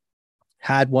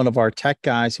had one of our tech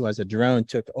guys who has a drone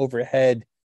took overhead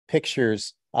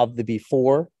pictures of the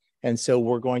before. And so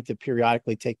we're going to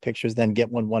periodically take pictures, then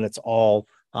get one when it's all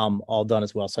done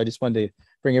as well. So I just wanted to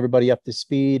bring everybody up to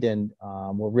speed, and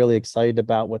we're really excited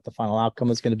about what the final outcome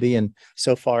is going to be. And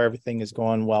so far, everything is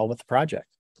going well with the project.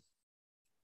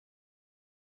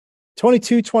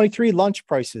 22-23 lunch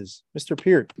prices, Mr.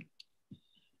 Peart.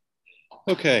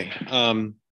 Okay.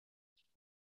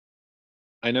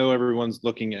 I know everyone's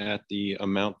looking at the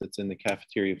amount that's in the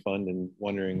cafeteria fund and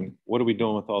wondering, what are we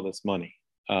doing with all this money?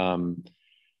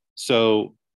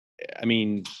 So, I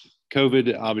mean,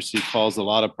 COVID obviously caused a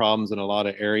lot of problems in a lot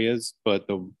of areas, but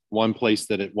the one place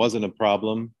that it wasn't a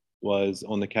problem was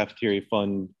on the cafeteria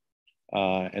fund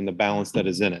and the balance that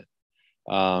is in it.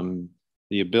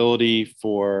 The ability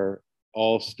for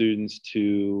all students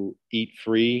to eat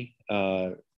free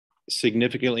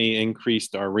significantly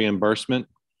increased our reimbursement.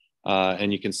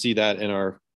 And you can see that in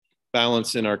our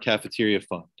balance in our cafeteria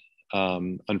fund.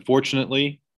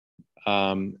 Unfortunately,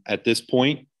 at this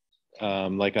point,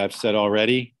 like I've said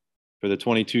already, for the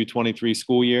 22-23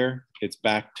 school year, it's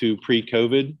back to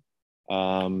pre-COVID,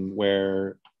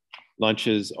 where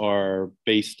lunches are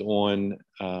based on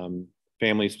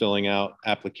families filling out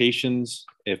applications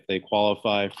if they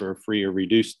qualify for free or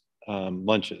reduced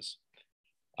lunches.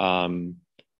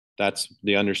 That's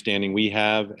the understanding we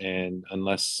have, and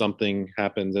unless something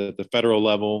happens at the federal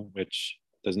level, which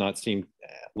does not seem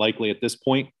likely at this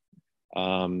point,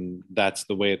 that's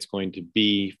the way it's going to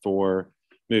be for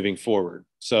moving forward.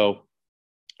 So,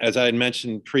 as I had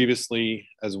mentioned previously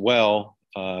as well,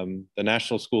 the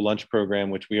National School Lunch Program,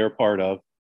 which we are part of,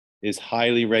 is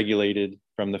highly regulated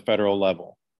from the federal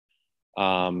level.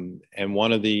 And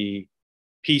one of the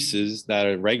pieces that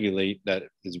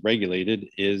is regulated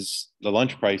is the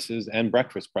lunch prices and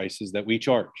breakfast prices that we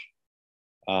charge.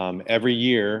 Every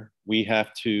year we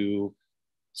have to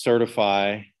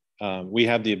certify, we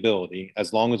have the ability,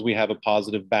 as long as we have a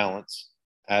positive balance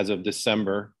as of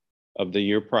December of the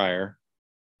year prior,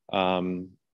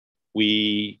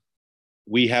 we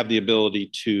have the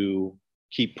ability to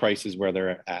keep prices where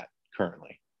they're at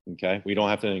currently. Okay, we don't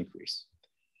have to increase.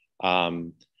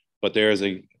 But there is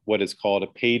what is called a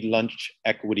paid lunch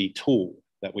equity tool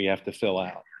that we have to fill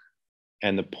out.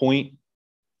 And the point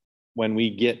when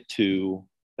we get to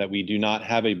that we do not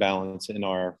have a balance in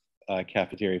our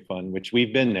cafeteria fund, which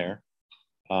we've been there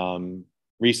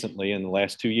recently in the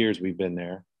last 2 years, we've been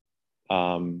there.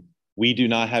 We do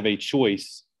not have a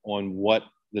choice on what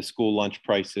the school lunch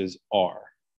prices are.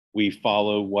 We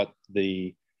follow what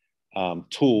the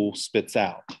tool spits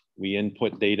out. We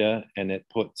input data and it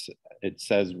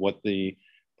says what the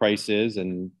price is,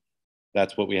 and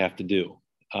that's what we have to do.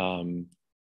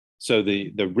 So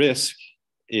the risk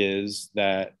is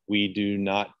that we do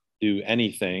not do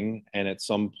anything, and at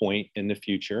some point in the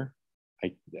future,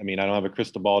 I mean, I don't have a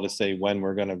crystal ball to say when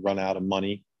we're going to run out of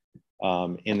money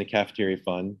in the cafeteria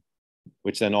fund,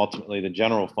 which then ultimately the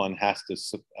general fund has to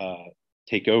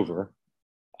take over.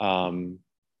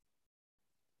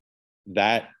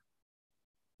 That's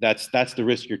the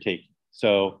risk you're taking.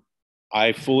 So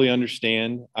I fully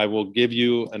understand. I will give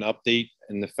you an update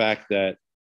in the fact that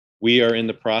we are in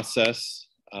the process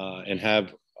and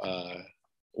have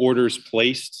orders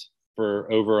placed for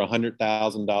over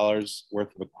 $100,000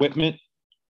 worth of equipment,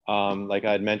 like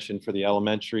I had mentioned, for the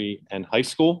elementary and high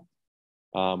school.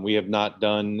 We have not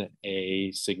done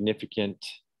a significant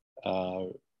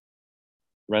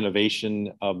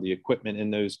renovation of the equipment in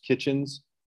those kitchens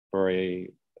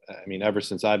ever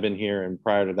since I've been here, and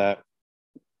prior to that,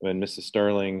 and Mrs.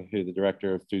 Sterling, who the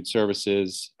director of food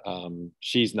services,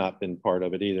 she's not been part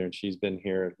of it either. And she's been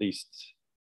here at least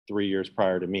 3 years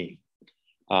prior to me.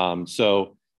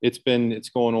 So it's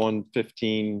going on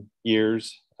 15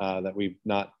 years that we've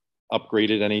not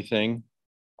upgraded anything.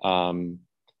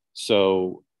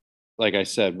 So like I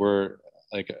said, we're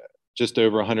like just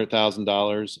over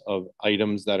 $100,000 of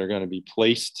items that are going to be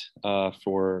placed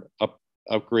for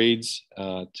upgrades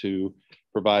to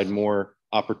provide more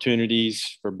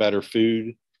opportunities for better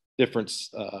food, different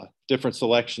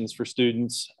selections for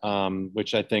students,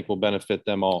 which I think will benefit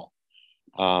them all.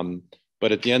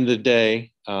 But at the end of the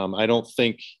day, I don't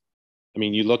think, I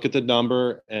mean, you look at the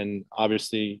number and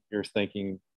obviously you're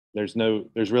thinking there's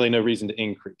really no reason to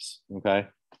increase. Okay.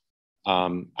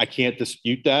 I can't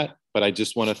dispute that, but I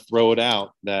just want to throw it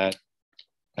out that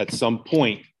at some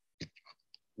point,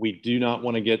 we do not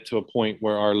want to get to a point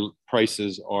where our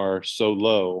prices are so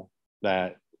low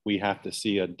that we have to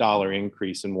see $1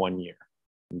 increase in 1 year.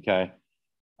 Okay.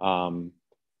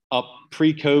 Up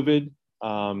pre-COVID,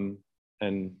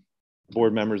 and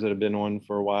board members that have been on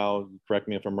for a while, correct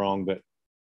me if I'm wrong, but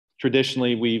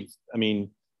traditionally we've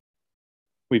been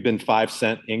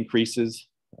 5-cent increases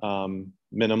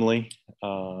minimally.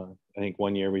 I think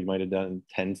 1 year we might've done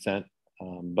 10 cent,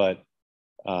 but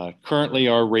currently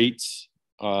our rates,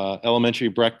 elementary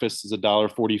breakfast is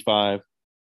 $1.45.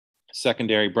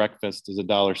 Secondary breakfast is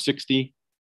 $1.60.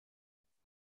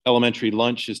 Elementary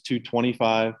lunch is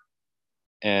 $2.25,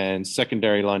 and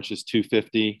secondary lunch is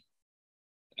 $2.50.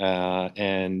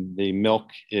 And the milk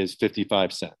is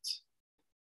 55 cents.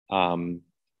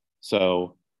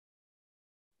 So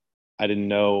I didn't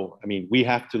know. I mean, we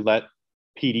have to let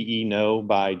PDE know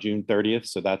by June 30th.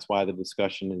 So that's why the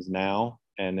discussion is now.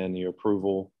 And then the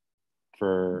approval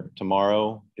for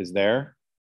tomorrow is there.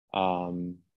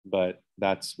 But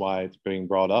that's why it's being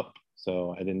brought up.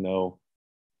 So I didn't know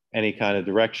any kind of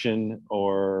direction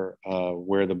or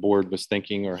where the board was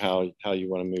thinking or how you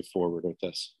want to move forward with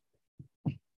this.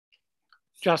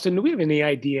 Justin, do we have any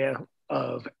idea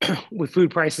of with food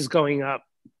prices going up,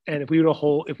 and if we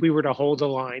were to hold the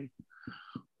line,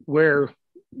 where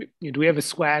do we have a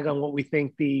swag on what we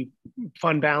think the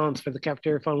fund balance for the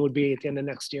cafeteria fund would be at the end of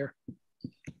next year?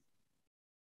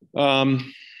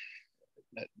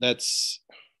 That's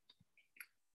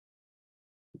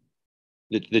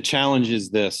the challenge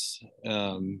is this,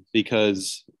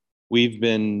 because we've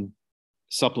been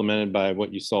supplemented by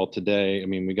what you saw today. I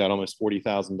mean, we got almost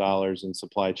 $40,000 in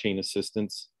supply chain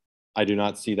assistance. I do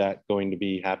not see that going to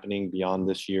be happening beyond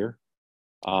this year.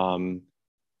 So,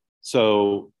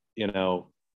 you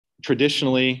know,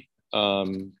 traditionally,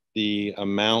 the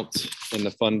amount in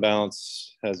the fund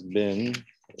balance has been,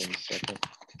 one second.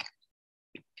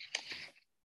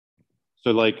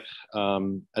 So like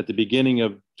at the beginning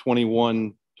of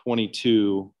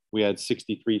 21-22, we had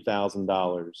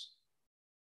 $63,000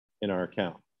 in our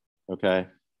account. Okay.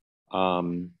 I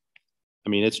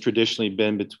mean, it's traditionally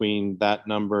been between that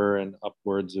number and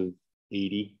upwards of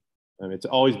 80. I mean, it's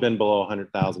always been below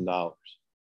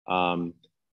 $100,000.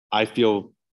 I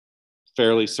feel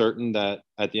fairly certain that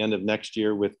at the end of next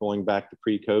year, with going back to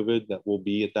pre-COVID, that we'll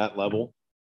be at that level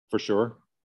for sure.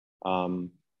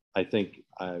 I think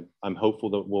I'm hopeful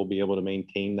that we'll be able to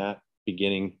maintain that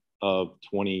beginning of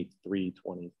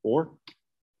 23-24.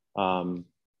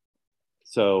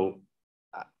 So,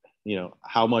 you know,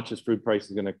 how much is food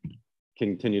prices going to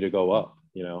continue to go up?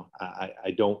 You know,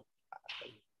 I don't,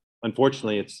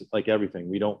 unfortunately, it's like everything,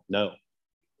 we don't know.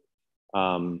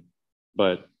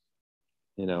 But,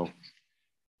 you know,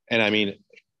 and I mean,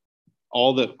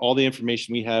 all the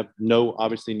information we have,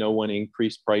 obviously no one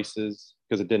increased prices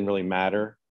because it didn't really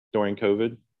matter during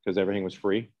COVID because everything was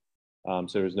free. So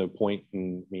there was no point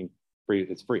in, I mean, free,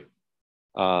 it's free.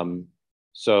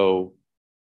 So,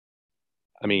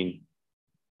 I mean,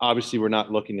 obviously we're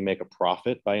not looking to make a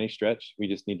profit by any stretch. We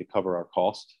just need to cover our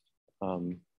cost.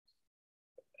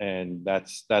 And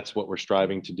that's what we're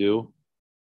striving to do.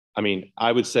 I mean,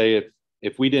 I would say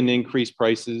if we didn't increase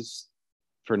prices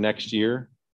for next year,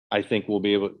 I think we'll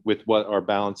be able, with what our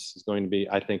balance is going to be,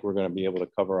 I think we're going to be able to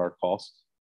cover our costs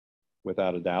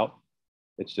without a doubt.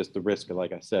 It's just the risk,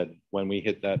 like I said, when we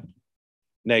hit that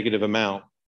negative amount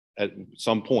at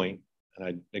some point,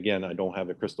 and I don't have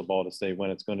a crystal ball to say when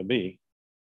it's going to be,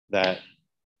 that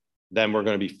then we're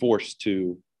going to be forced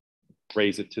to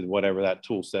raise it to whatever that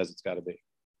tool says it's got to be.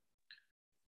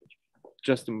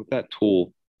 Justin, with that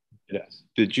tool, yes.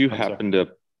 Did you happen to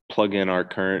plug in our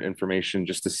current information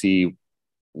just to see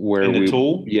where in the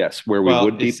tool? Yes, where we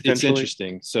would be potentially? It's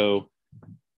interesting. So,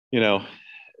 you know,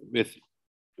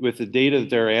 with the data that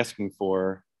they're asking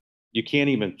for, you can't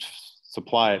even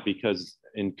supply it because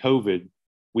in COVID,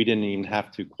 we didn't even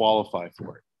have to qualify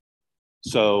for it.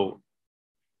 So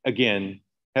again,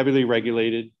 heavily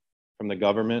regulated from the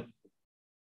government,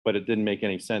 but it didn't make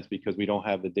any sense because we don't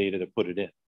have the data to put it in,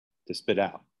 to spit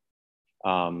out.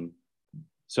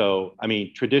 So, I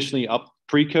mean, traditionally up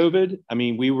pre-COVID, I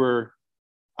mean, we were,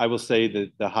 I will say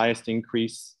that the highest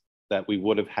increase that we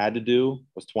would have had to do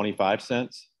was 25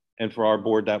 cents. And for our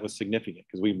board, that was significant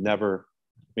because we've never,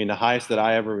 I mean, the highest that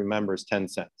I ever remember is 10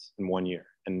 cents in 1 year.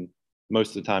 And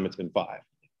most of the time it's been 5.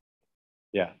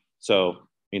 Yeah. So, I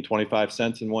mean, 25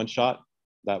 cents in one shot,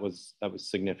 that was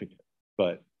significant.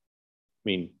 But I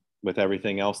mean, with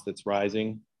everything else that's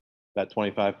rising, that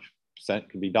 25%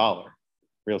 could be dollar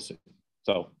real soon.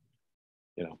 So,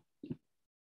 you know,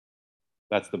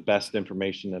 that's the best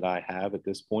information that I have at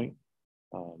this point.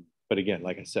 But again,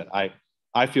 like I said,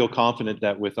 I feel confident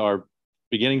that with our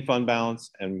beginning fund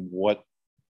balance and what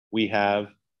we have,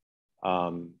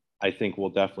 I think we'll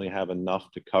definitely have enough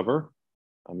to cover.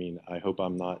 I mean, I hope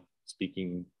I'm not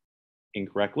speaking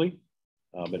incorrectly,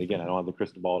 but again, I don't have the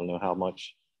crystal ball to know how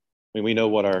much. I mean, we know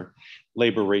what our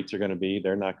labor rates are going to be.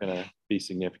 They're not going to be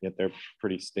significant. They're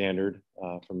pretty standard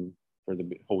for the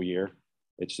whole year.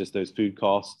 It's just those food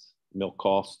costs, milk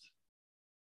costs,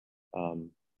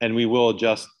 and we will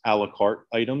adjust a la carte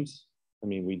items. I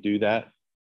mean, we do that.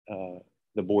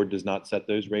 The board does not set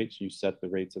those rates. You set the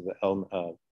rates of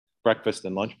the breakfast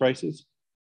and lunch prices,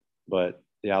 but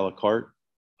the a la carte,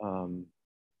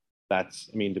 that's,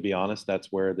 I mean, to be honest,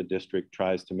 that's where the district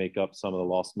tries to make up some of the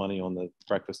lost money on the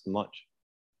breakfast and lunch.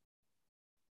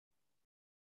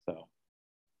 So.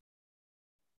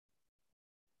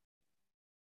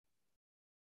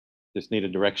 Just need a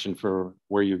direction for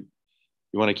where you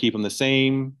want to keep them the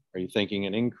same. Are you thinking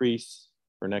an increase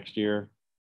for next year?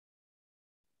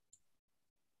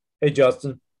 Hey,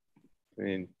 Justin. I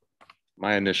mean,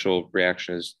 my initial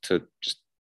reaction is to just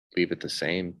leave it the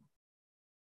same.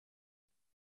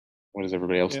 What does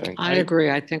everybody else think? I agree.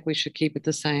 I think we should keep it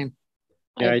the same.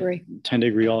 I agree. I tend to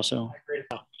agree also.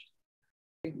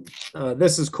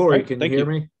 This is Corey. Right, can you hear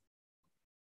me?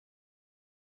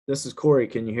 This is Corey.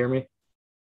 Can you hear me?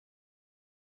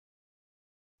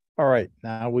 All right,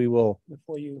 now we will.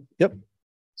 Before you. Yep.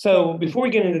 So before we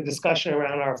get into discussion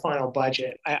around our final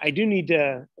budget, I do need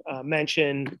to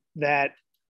mention that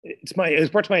it was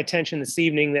brought to my attention this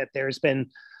evening that there's been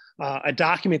a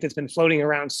document that's been floating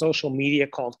around social media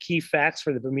called Key Facts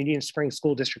for the Bermudian Springs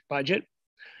School District Budget.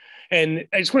 And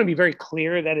I just want to be very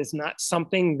clear, that is not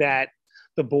something that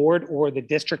the board or the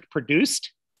district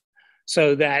produced.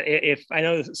 So that if I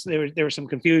know there was some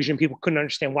confusion, people couldn't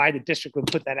understand why the district would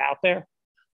put that out there.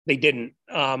 They didn't.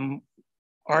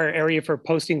 Our area for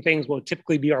posting things will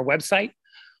typically be our website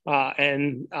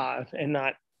and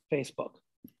not Facebook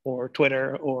or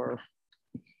Twitter or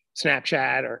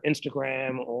Snapchat or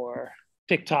Instagram or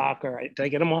TikTok. Or did I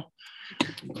get them all?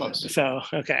 Close. So,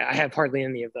 okay, I have hardly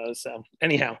any of those. So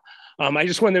anyhow, I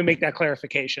just wanted to make that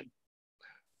clarification.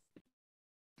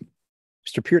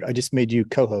 Mr. Peart, I just made you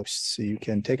co-host, so you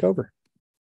can take over.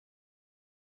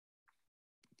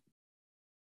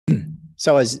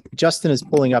 So as Justin is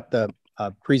pulling up the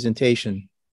presentation,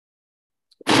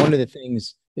 one of the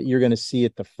things that you're going to see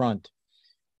at the front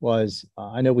was,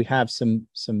 I know we have some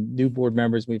new board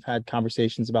members. We've had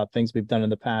conversations about things we've done in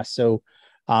the past. So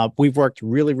we've worked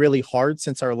really, really hard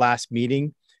since our last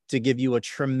meeting to give you a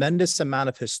tremendous amount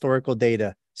of historical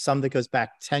data, some that goes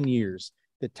back 10 years,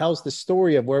 that tells the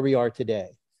story of where we are today.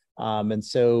 And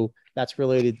so that's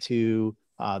related to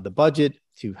the budget,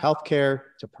 to healthcare,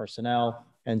 to personnel.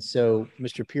 And so,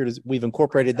 Mr. Peart, we've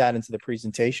incorporated that into the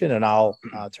presentation, and I'll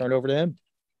turn it over to him.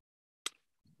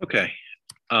 Okay.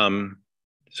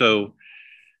 So,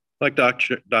 like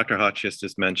Dr. Hotchkiss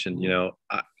just mentioned, you know,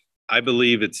 I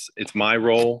believe it's my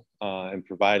role in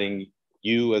providing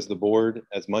you as the board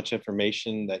as much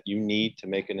information that you need to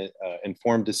make an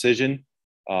informed decision.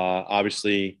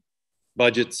 Obviously,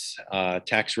 budgets,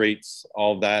 tax rates,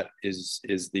 all of that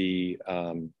is the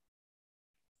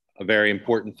a very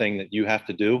important thing that you have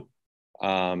to do.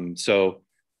 So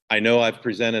I know I've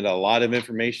presented a lot of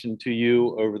information to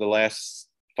you over the last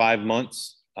 5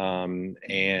 months,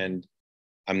 and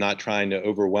I'm not trying to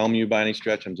overwhelm you by any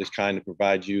stretch. I'm just trying to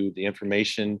provide you the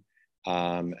information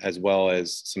as well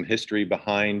as some history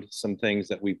behind some things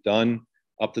that we've done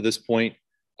up to this point.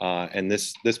 And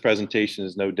this presentation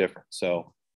is no different.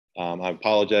 So I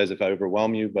apologize if I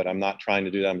overwhelm you, but I'm not trying to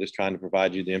do that. I'm just trying to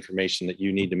provide you the information that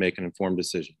you need to make an informed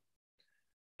decision.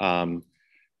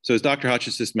 So as Dr.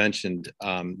 Hotchkiss just mentioned,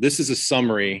 this is a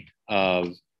summary of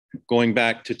going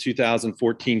back to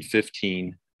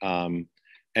 2014-15, and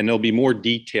there'll be more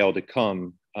detail to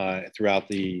come throughout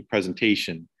the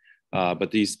presentation.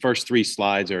 But these first three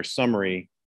slides are a summary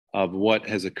of what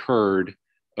has occurred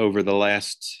over the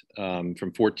last from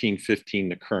 14-15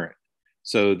 to current.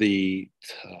 So the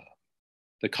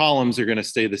columns are going to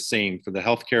stay the same for the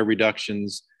healthcare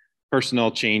reductions,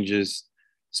 personnel changes,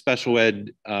 special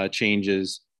ed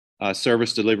changes,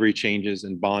 service delivery changes,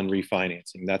 and bond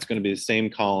refinancing. That's going to be the same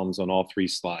columns on all three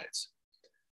slides.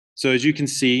 So as you can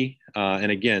see,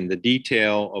 and again, the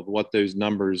detail of what those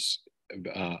numbers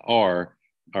are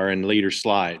in later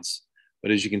slides.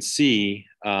 But as you can see,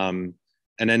 and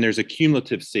then there's a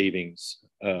cumulative savings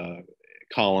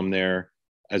column there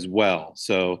as well.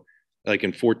 So like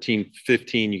in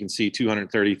 14-15, you can see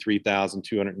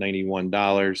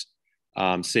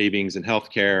 $233,291 savings in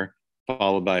healthcare,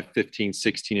 followed by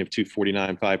 15-16 of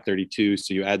 $249,532.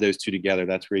 So you add those two together,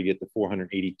 that's where you get the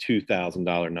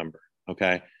 $482,000 number,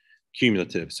 okay?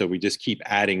 Cumulative. So we just keep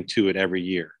adding to it every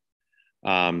year.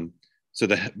 So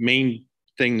the main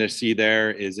thing to see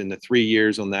there is in the 3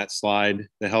 years on that slide,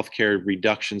 the healthcare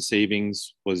reduction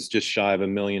savings was just shy of $1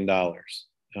 million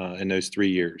in those 3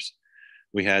 years.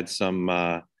 We had some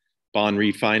bond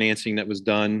refinancing that was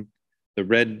done. The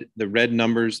red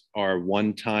numbers are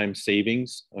one-time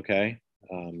savings, okay?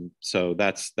 So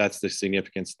that's the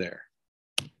significance there.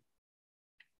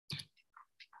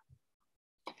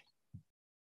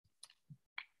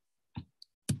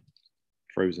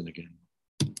 Frozen again.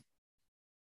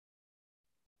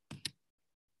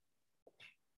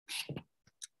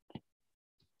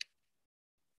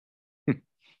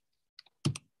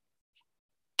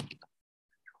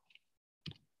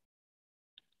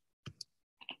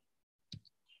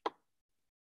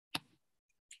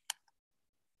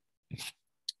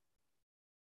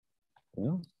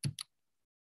 Well,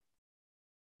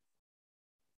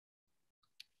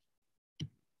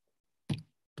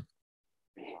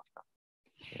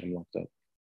 I'm locked up.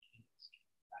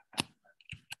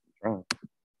 Oh,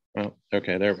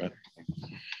 okay, there we go.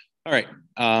 All right,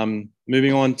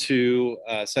 moving on to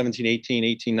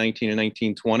 17-18, 18-19, and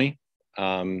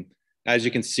 19-20. As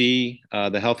you can see,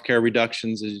 the healthcare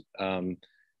reductions is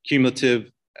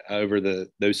cumulative over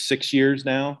those 6 years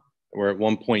now. We're at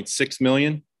 1.6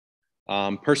 million.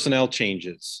 Personnel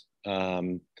changes.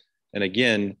 And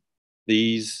again,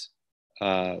 these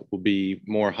will be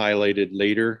more highlighted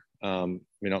later.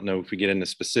 We don't know if we get into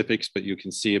specifics, but you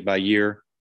can see it by year.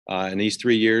 In these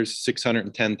 3 years,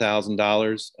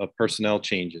 $610,000 of personnel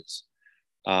changes.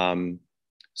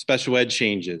 Special ed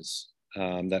changes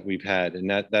that we've had, and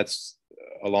that's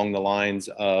along the lines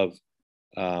of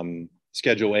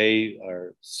Schedule A,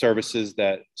 or services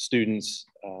that students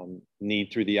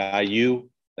need through the IU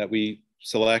that we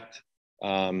select.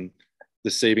 The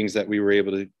savings that we were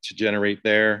able to generate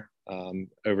there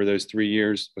over those 3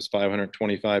 years was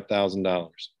 $525,000.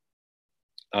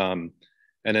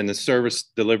 And then the service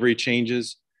delivery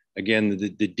changes, again, the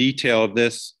detail of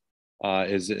this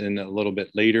is in a little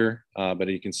bit later, but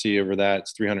you can see over that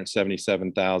it's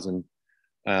 $377,000.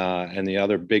 And the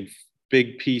other big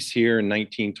piece here in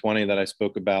 19-20 that I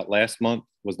spoke about last month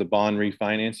was the bond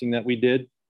refinancing that we did,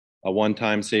 a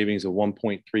one-time savings of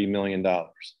 $1.3 million.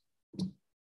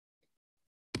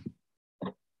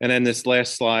 And then this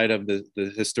last slide of the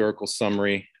historical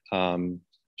summary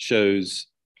shows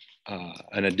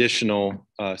an additional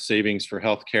savings for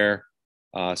healthcare.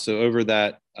 So over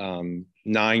that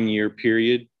 9-year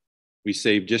period, we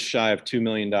saved just shy of $2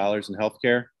 million in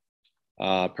healthcare.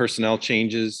 Personnel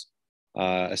changes,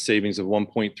 a savings of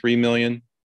 1.3 million.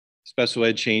 Special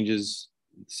ed changes,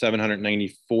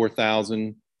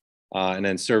 794,000. And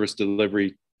then service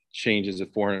delivery changes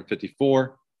of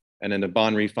 454. And then the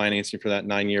bond refinancing for that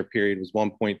 9-year period was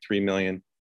 1.3 million.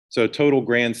 So total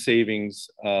grand savings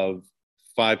of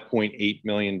 $5.8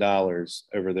 million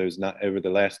over the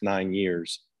last 9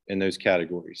 years in those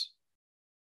categories.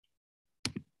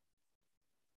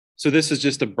 So this is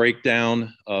just a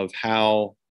breakdown of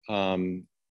how, and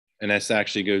this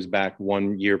actually goes back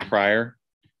 1 year prior,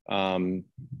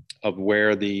 of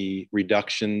where the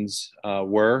reductions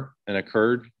were and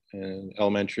occurred in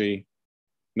elementary,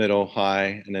 middle,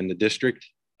 high, and then the district.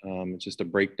 It's just a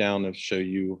breakdown to show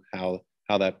you how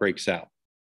that breaks out.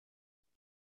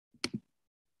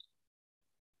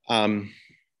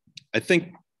 I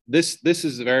think this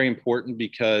is very important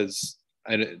because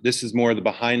this is more of the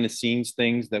behind the scenes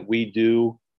things that we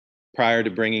do prior to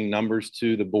bringing numbers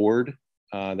to the board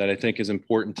that I think is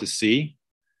important to see.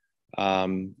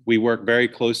 We work very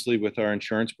closely with our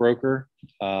insurance broker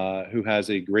who has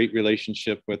a great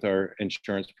relationship with our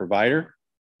insurance provider.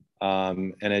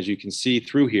 And as you can see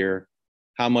through here,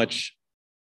 how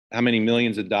many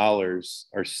millions of dollars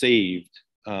are saved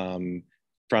from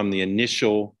the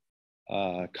initial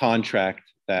contract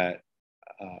that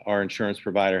our insurance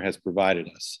provider has provided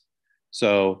us.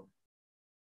 So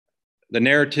the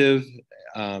narrative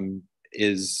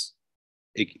is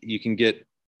you can get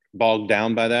bogged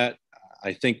down by that.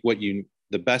 I think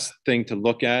the best thing to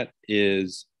look at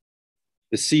is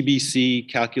the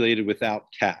CBC calculated without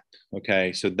cap.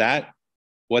 Okay, so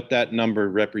what that number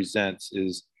represents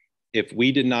is if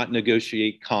we did not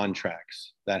negotiate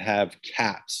contracts that have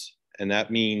caps, and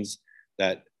that means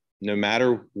that no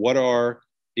matter what our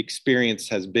experience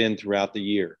has been throughout the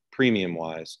year, premium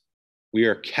wise, we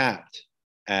are capped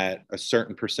at a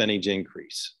certain percentage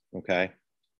increase. Okay,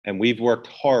 and we've worked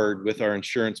hard with our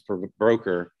insurance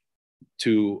broker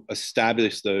to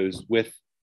establish those with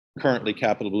currently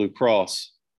Capital Blue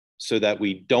Cross so that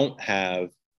we don't have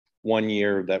 1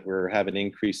 year that we're have an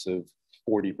increase of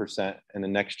 40% and the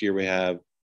next year we have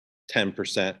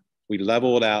 10%. We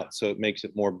level it out so it makes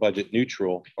it more budget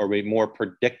neutral or more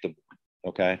predictable.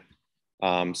 Okay.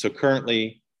 So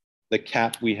currently the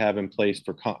cap we have in place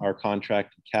for our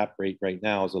contracted cap rate right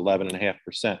now is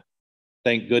 11.5%.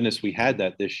 Thank goodness we had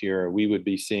that this year. We would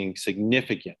be seeing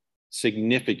significant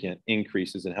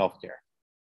increases in healthcare.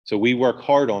 So we work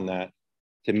hard on that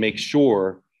to make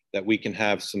sure that we can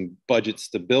have some budget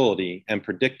stability and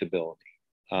predictability.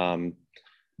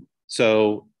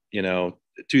 So,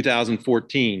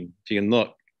 2014, if you can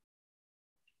look,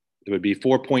 it would be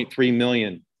 4.3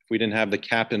 million if we didn't have the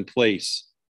cap in place,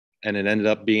 and it ended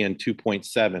up being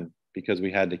 2.7 because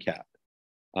we had the cap.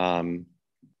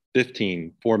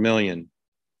 15, 4 million.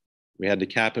 We had the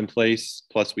cap in place,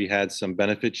 plus we had some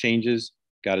benefit changes,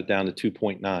 got it down to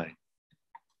 2.9.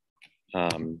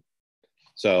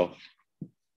 So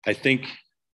I think,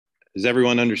 does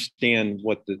everyone understand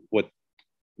what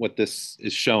this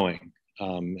is showing,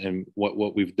 and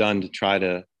what we've done to try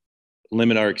to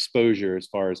limit our exposure as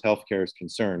far as healthcare is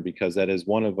concerned, because that is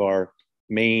one of our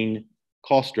main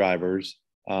cost drivers,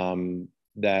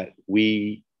 that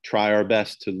we try our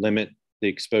best to limit the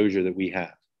exposure that we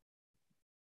have.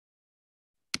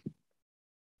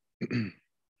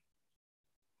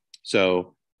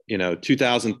 So,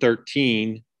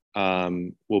 2013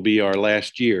 will be our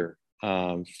last year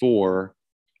for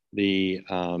the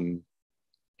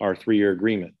our 3-year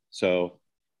agreement. So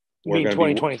we're going to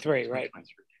 2023, right?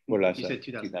 What did I say? You said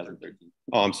 2013.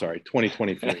 Oh, I'm sorry,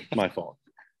 2023. My fault.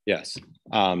 Yes.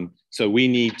 So we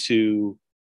need to,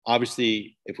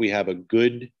 obviously, if we have a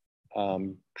good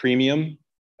premium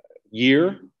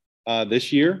year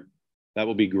this year, that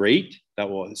will be great. That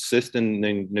will assist in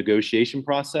the negotiation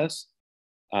process.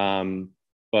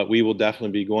 But we will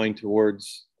definitely be going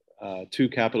towards to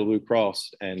Capital Blue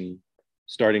Cross and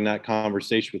starting that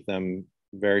conversation with them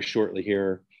very shortly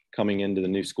here coming into the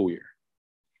new school year,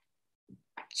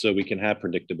 so we can have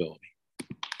predictability.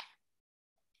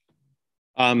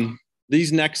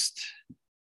 These next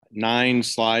 9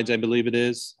 slides, I believe it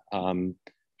is,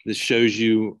 this shows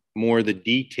you more of the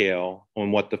detail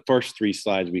on what the first 3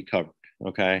 slides we covered,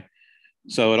 okay?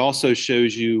 So it also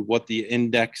shows you what the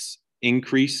index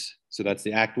increase, so that's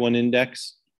the Act 1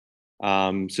 index.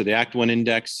 So the Act 1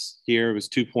 index here was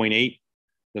 2.8.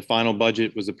 The final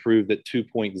budget was approved at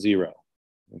 2.0,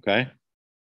 okay?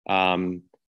 And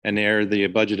there are the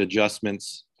budget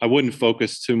adjustments. I wouldn't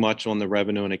focus too much on the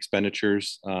revenue and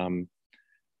expenditures,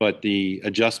 but the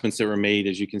adjustments that were made,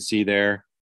 as you can see there,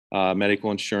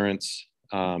 medical insurance,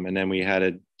 and then we had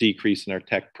a decrease in our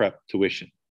tech prep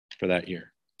tuition for that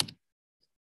year.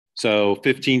 So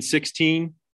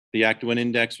 15-16, the Act 1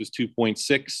 index was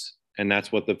 2.6, and that's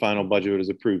what the final budget was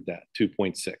approved at,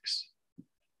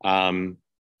 2.6.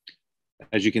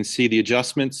 As you can see, the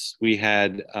adjustments, we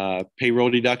had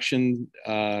payroll deduction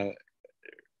that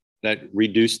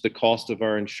reduced the cost of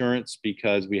our insurance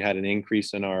because we had an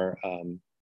increase in our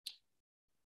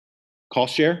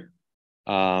cost share,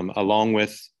 along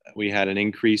with we had an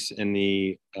increase in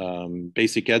the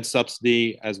basic ed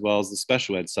subsidy as well as the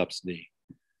special ed subsidy.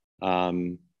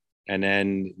 And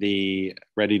then the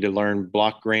Ready to Learn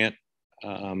block grant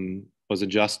was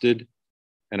adjusted,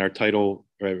 and our title,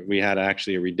 we had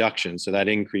actually a reduction. So that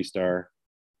increased our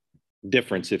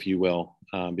difference, if you will,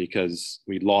 because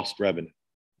we lost revenue.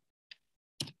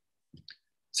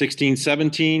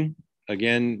 16-17,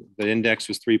 again, the index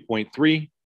was 3.3.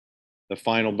 The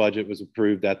final budget was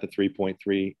approved at the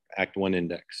 3.3 Act 1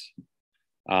 index.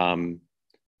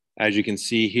 As you can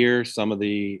see here, some of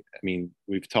the,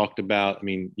 we've talked about,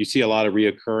 you see a lot of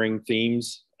reoccurring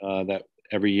themes that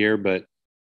every year, but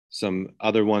some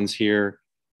other ones here,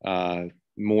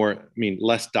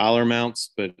 less dollar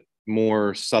amounts, but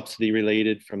more subsidy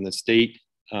related from the state.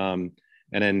 And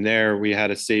then there we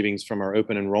had a savings from our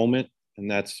open enrollment, and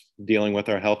that's dealing with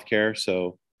our healthcare.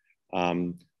 So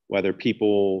Whether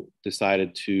people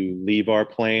decided to leave our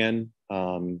plan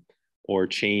or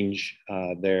change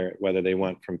whether they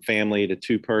went from family to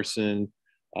two-person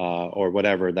or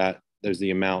whatever, there's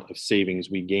the amount of savings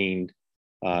we gained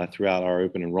throughout our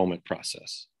open enrollment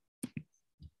process.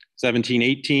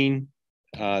 17-18,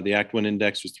 the Act 1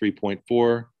 index was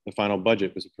 3.4. The final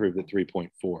budget was approved at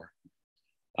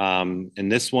 3.4. In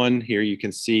this one here, you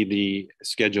can see the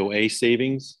Schedule A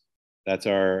savings. That's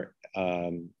our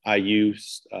IU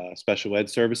special ed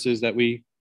services that we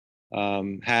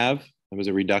have. It was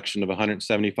a reduction of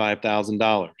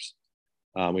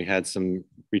 $175,000. We had some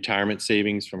retirement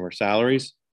savings from our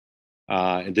salaries.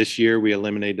 And this year, we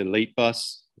eliminated late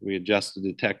bus, we adjusted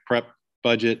the tech prep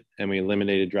budget, and we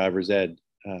eliminated driver's ed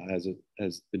as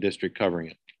the district covering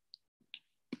it.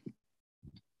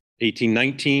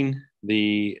 18-19,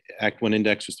 the Act 1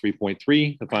 index was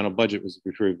 3.3. The final budget was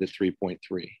approved at 3.3.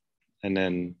 And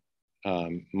then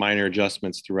minor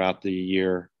adjustments throughout the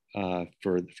year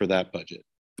for that budget.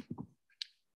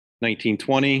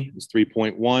 19-20 was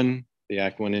 3.1, the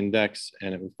Act 1 index,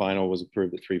 and the final was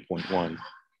approved at 3.1.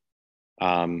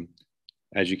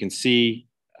 As you can see,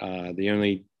 the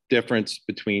only difference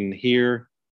between here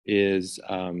is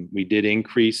we did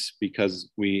increase because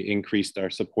we increased our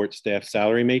support staff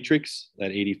salary matrix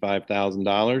at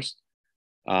 $85,000.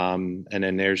 And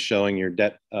then there's showing your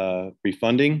debt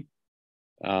refunding,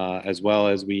 as well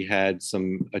as we had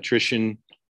some attrition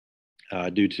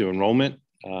due to enrollment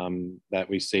that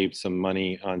we saved some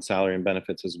money on salary and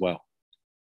benefits as well.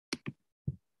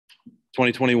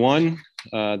 2021,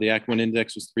 the Act 1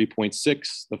 index was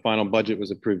 3.6. The final budget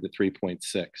was approved at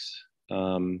 3.6.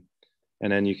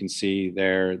 And then you can see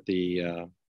there the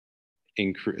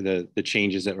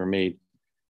changes that were made.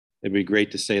 It'd be great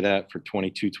to say that for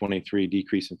 22-23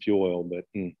 decrease in fuel oil, but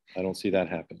I don't see that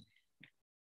happen.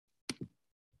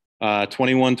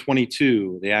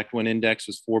 21-22, the Act 1 index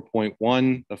was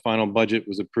 4.1. The final budget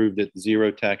was approved at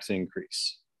 0 tax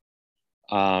increase.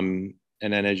 And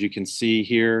then as you can see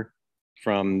here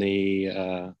from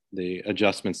the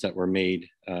adjustments that were made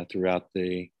throughout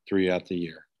the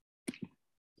year.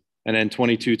 And then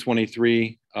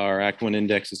 22-23, our Act 1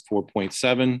 index is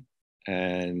 4.7,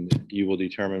 and you will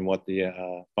determine what the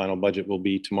final budget will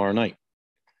be tomorrow night.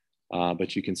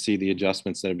 But you can see the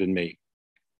adjustments that have been made.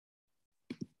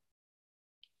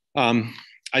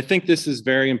 I think this is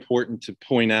very important to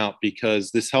point out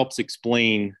because this helps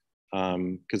explain,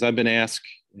 because I've been asked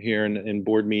here in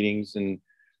board meetings and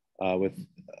with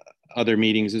other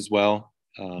meetings as well,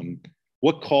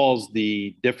 what caused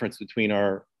the difference between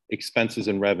our expenses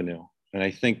and revenue? And I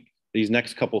think these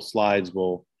next couple slides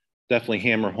will definitely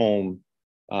hammer home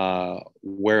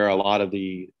where a lot of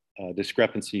the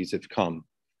discrepancies have come.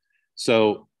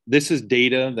 So this is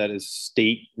data that is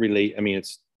state related. I mean,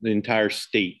 it's the entire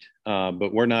state,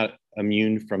 but we're not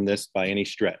immune from this by any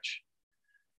stretch.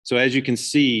 So as you can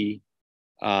see,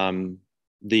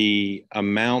 the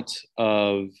amount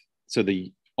of, so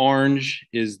the orange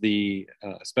is the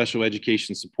special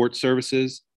education support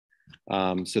services.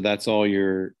 So that's all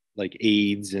your like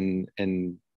aids and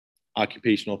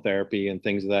occupational therapy and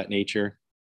things of that nature.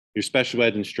 Your special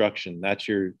ed instruction, that's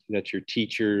your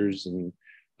teachers and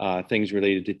things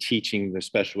related to teaching the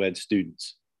special ed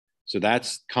students. So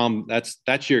that's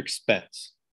your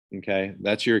expense. Okay,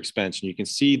 that's your expense, and you can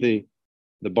see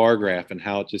the bar graph and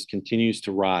how it just continues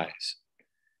to rise.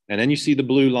 And then you see the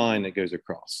blue line that goes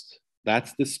across.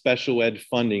 That's the special ed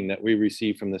funding that we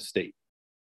receive from the state.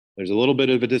 There's a little bit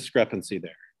of a discrepancy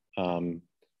there.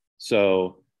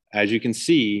 So as you can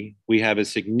see, we have a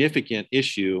significant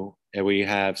issue, and we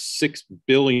have $6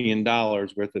 billion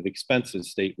worth of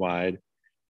expenses statewide,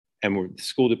 and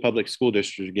the public school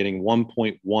districts are getting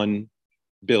 $1.1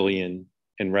 billion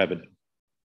in revenue.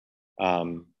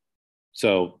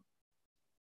 So,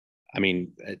 I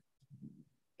mean,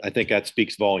 I think that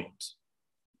speaks volumes.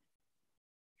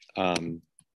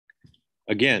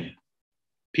 Again,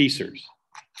 PCERS.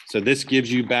 So this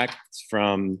gives you back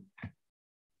from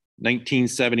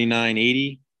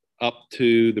 1979-80 up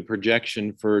to the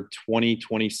projection for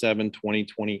 2027,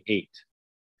 2028.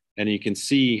 And you can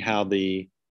see how it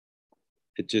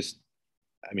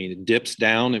dips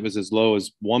down. It was as low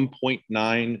as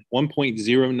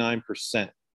 1.09%,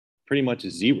 pretty much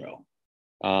zero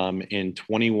in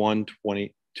 2001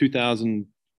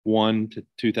 to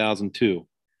 2002.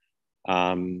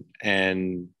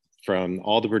 And from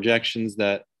all the projections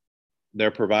that they're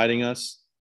providing us,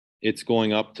 it's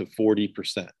going up to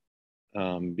 40%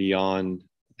 beyond,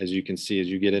 as you can see, as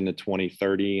you get into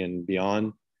 2030 and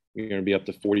beyond, you're going to be up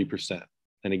to 40%.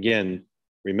 And again,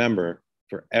 remember,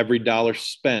 for every dollar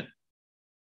spent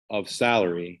of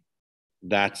salary,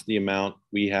 that's the amount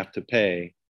we have to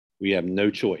pay. We have no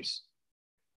choice.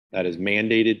 That is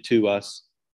mandated to us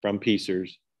from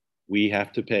PCERS. We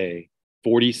have to pay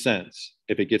 40 cents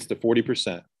if it gets to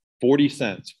 40%, 40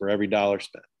 cents for every dollar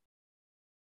spent.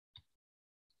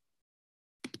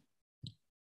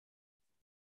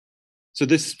 So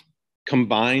this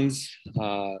combines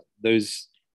those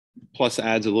plus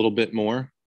adds a little bit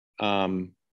more. So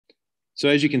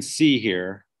as you can see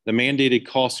here, the mandated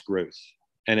cost growth,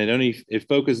 and it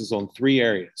focuses on three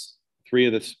areas, three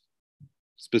of the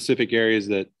specific areas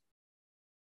that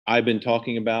I've been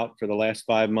talking about for the last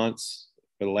 5 months,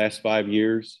 for the last 5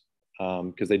 years,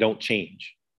 because they don't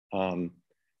change.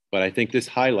 But I think this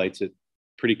highlights it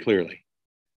pretty clearly.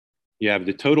 You have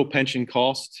the total pension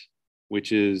cost,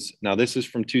 which is, now this is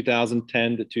from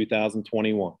 2010 to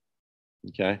 2021,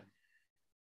 okay?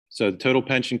 So the total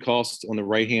pension cost on the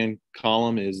right-hand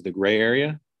column is the gray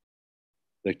area.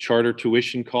 The charter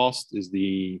tuition cost is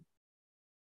the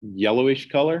yellowish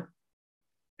color,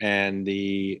 and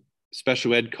the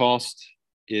special ed cost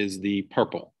is the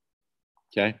purple,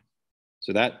 okay?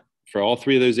 So that, for all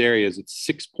three of those areas, it's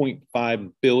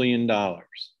 $6.5 billion.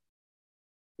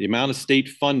 The amount of state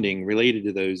funding related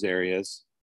to those areas,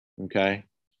 okay,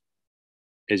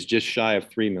 is just shy of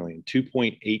 3 million,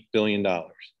 $2.8 billion.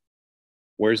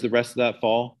 Where's the rest of that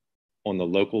fall? On the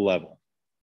local level.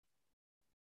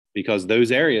 Because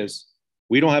those areas,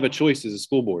 we don't have a choice as a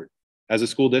school board, as a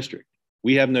school district.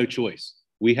 We have no choice.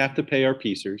 We have to pay our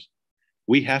PCERS,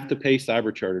 we have to pay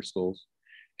cyber charter schools,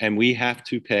 and we have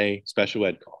to pay special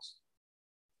ed costs.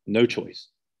 No choice.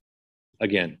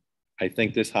 Again, I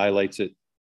think this highlights it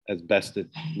as best that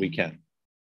we can.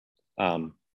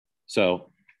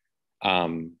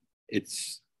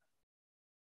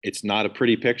 It's not a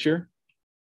pretty picture,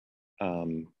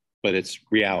 but it's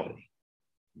reality,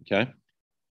 okay?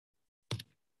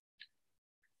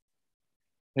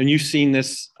 And you've seen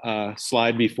this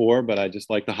slide before, but I just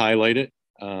like to highlight it.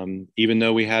 Even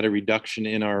though we had a reduction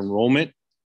in our enrollment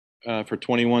for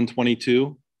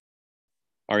 21-22,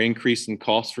 our increase in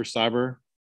costs for cyber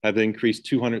have increased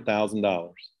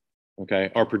 $200,000,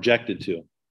 okay, are projected to.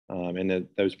 And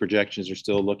those projections are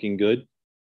still looking good.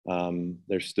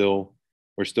 We're still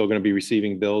going to be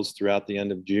receiving bills throughout the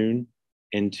end of June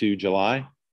into July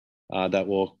that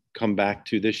will come back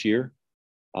to this year,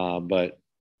 but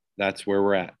that's where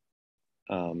we're at.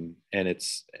 And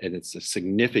it's a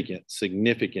significant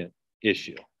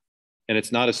issue. And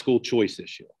it's not a school choice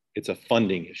issue. It's a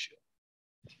funding issue.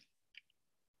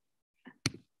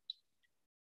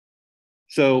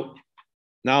 So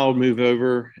now I'll move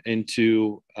over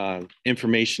into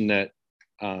information that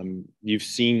you've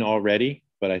seen already,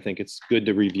 but I think it's good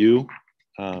to review.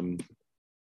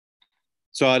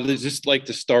 So I'd just like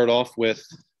to start off with,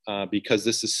 because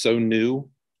this is so new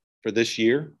for this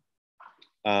year,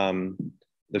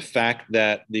 the fact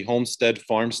that the homestead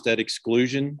farmstead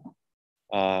exclusion,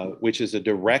 which is a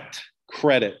direct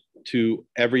credit to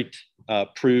every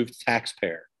approved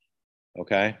taxpayer,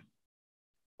 okay?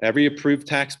 Every approved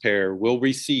taxpayer will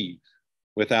receive,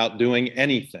 without doing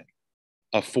anything,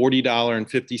 a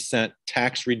 $40.50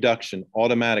 tax reduction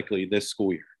automatically this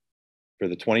school year. For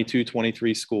the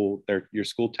 22-23 school, your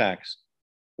school tax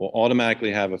will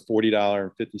automatically have a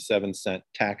 $40.57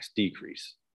 tax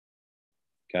decrease.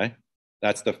 Okay,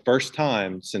 that's the first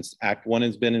time since Act 1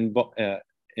 has been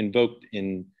invoked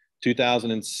in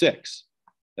 2006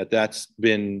 that's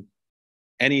been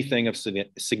anything of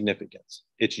significance.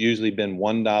 It's usually been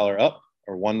 $1 up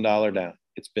or $1 down.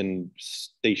 It's been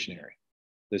stationary.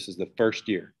 This is the first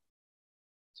year.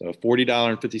 So a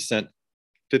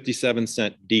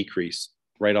 $40.57 decrease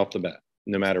right off the bat,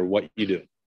 no matter what you do.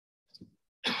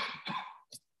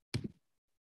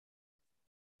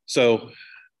 So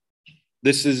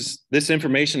this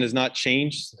information has not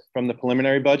changed from the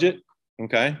preliminary budget,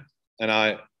 okay? And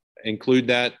I include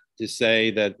that to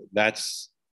say that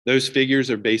those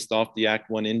figures are based off the Act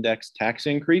 1 index tax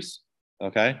increase,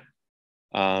 okay?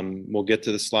 We'll get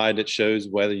to the slide that shows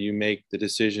whether you make the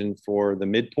decision for the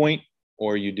midpoint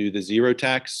or you do the zero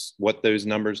tax, what those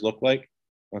numbers look like,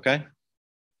 okay?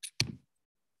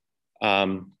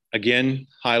 Again,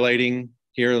 highlighting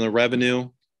here on the revenue,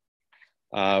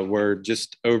 we're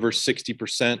just over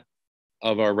 60%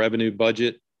 of our revenue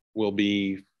budget will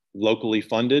be locally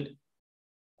funded.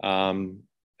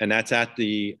 And that's at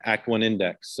the Act 1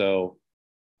 index. So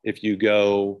if you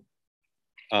go,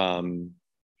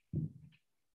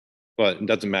 but it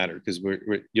doesn't matter because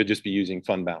you'll just be using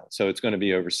fund balance. So it's going to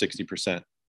be over 60%.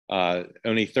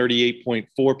 Only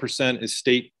 38.4% is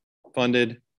state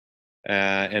funded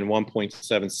and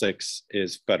 1.76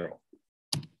 is federal.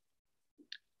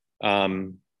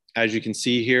 As you can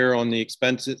see here on the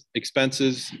expenses,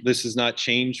 this has not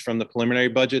changed from the preliminary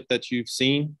budget that you've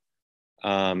seen.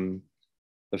 The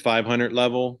 500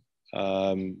 level,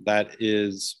 that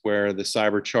is where the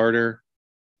cyber charter,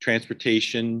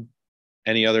 transportation,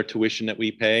 any other tuition that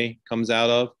we pay comes out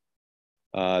of.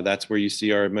 That's where you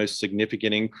see our most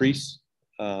significant increase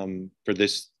for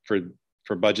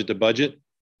budget to budget,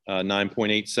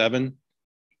 9.87.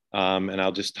 And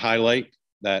I'll just highlight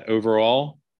that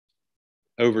overall,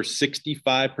 over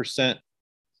 65%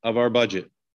 of our budget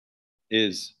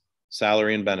is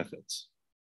salary and benefits.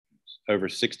 Over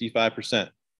 65%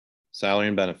 salary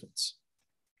and benefits.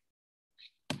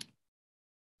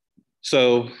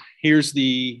 So here's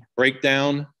the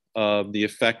breakdown of the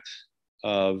effect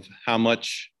of how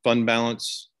much fund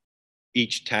balance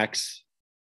each tax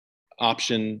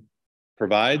option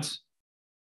provides.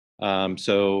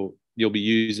 So you'll be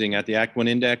using at the Act 1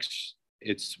 index,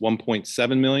 it's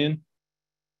 1.7 million.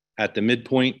 At the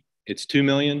midpoint, it's 2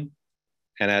 million.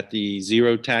 And at the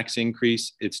zero tax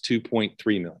increase, it's 2.3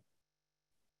 million.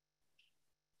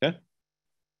 Okay.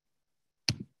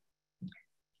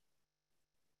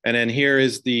 And then here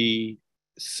is the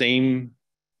same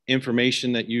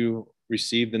information that you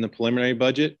received in the preliminary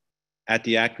budget. At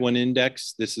the Act 1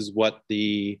 index, this is what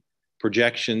the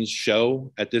projections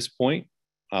show at this point.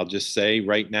 I'll just say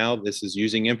right now, this is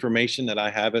using information that I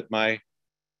have at my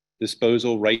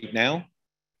disposal right now.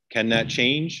 Can that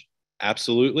change?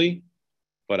 Absolutely.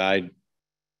 But I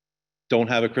don't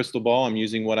have a crystal ball. I'm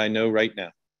using what I know right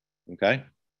now. Okay.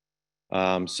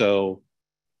 So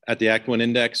at the Act 1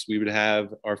 index, we would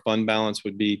have our fund balance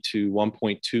would be to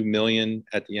 1.2 million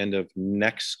at the end of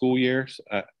next school year,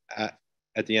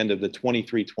 at the end of the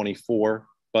 23-24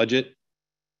 budget.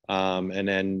 And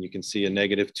then you can see a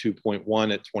negative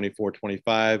 2.1 at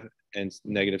 24-25 and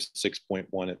negative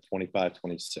 6.1 at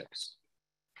 25-26.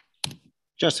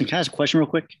 Justin, can I ask a question real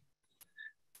quick?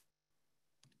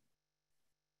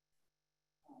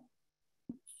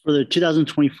 For the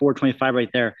 2024-25 right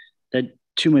there, that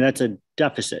 2 million, that's a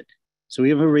deficit. So we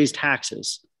haven't raised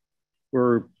taxes.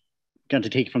 We're going to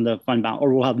take from the fund balance,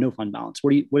 or we'll have no fund balance.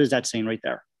 What is that saying right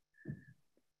there?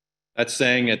 That's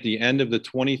saying at the end of the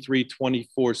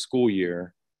 23-24 school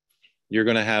year, you're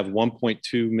going to have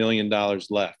 $1.2 million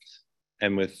left.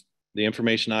 And with the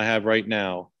information I have right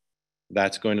now,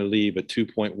 that's going to leave a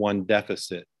 2.1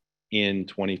 deficit in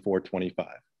 24-25.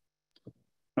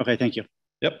 Okay, thank you.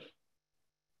 Yep.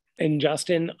 And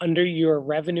Justin, under your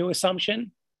revenue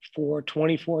assumption for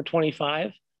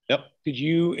 24-25, yep, did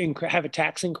you have a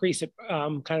tax increase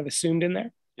kind of assumed in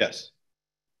there? Yes.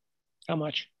 How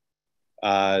much?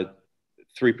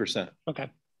 3%. Okay.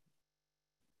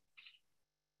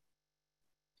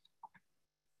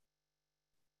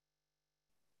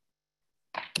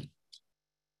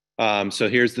 So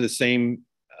here's the same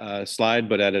slide,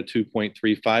 but at a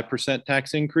 2.35%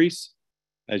 tax increase.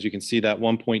 As you can see, that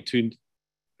 $1.2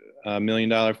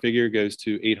 million figure goes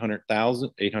to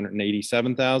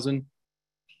 887,000.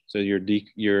 So your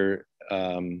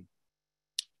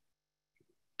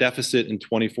deficit in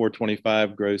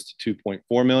 24-25 grows to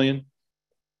 2.4 million.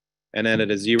 And then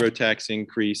at a zero tax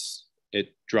increase,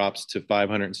 it drops to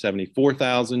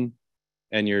 574,000,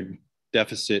 and your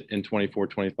deficit in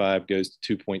 24-25 goes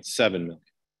to 2.7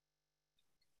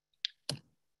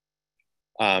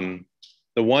 million.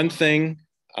 The one thing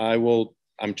I want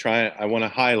to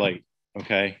highlight,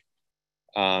 okay?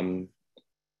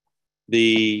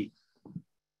 The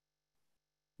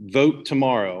vote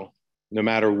tomorrow, no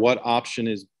matter what option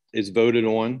is voted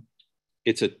on,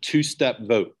 it's a two-step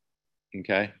vote,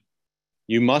 okay?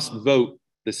 You must vote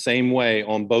the same way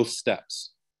on both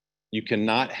steps. You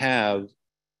cannot have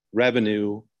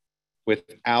revenue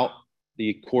without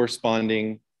the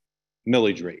corresponding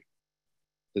millage rate.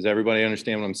 Does everybody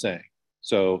understand what I'm saying?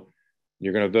 So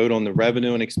you're going to vote on the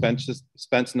revenue and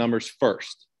expense numbers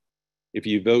first. If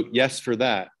you vote yes for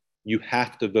that, you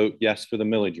have to vote yes for the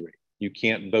millage rate. You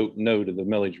can't vote no to the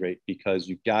millage rate because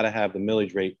you've got to have the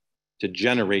millage rate to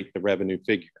generate the revenue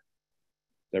figure.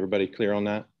 Is everybody clear on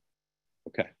that?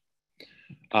 Okay.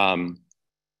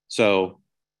 So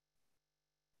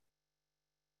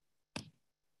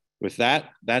with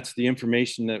that, that's the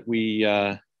information that we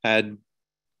had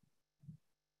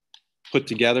put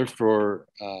together for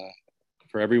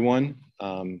everyone.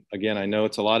 Again, I know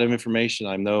it's a lot of information.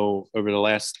 I know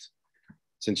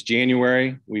since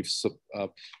January, we've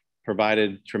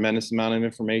provided tremendous amount of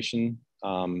information.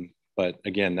 But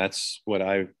again, that's what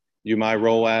I view my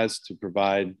role as, to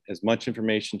provide as much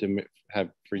information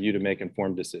for you to make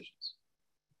informed decisions.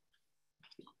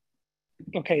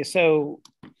 Okay, so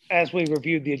as we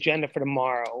reviewed the agenda for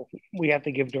tomorrow, we have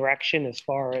to give direction as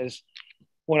far as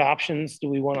what options do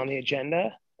we want on the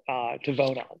agenda to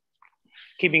vote on?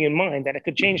 Keeping in mind that it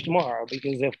could change tomorrow,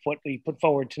 because if what we put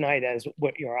forward tonight as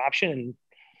what your option and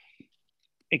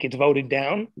it gets voted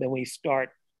down, then we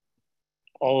start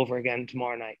all over again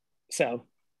tomorrow night. So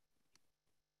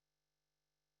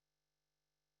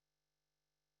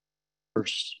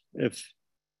first, if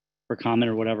for comment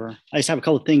or whatever, I just have a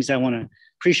couple of things I want to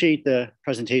appreciate the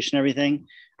presentation and everything.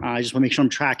 I just want to make sure I'm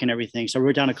tracking everything. So I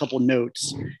wrote down a couple of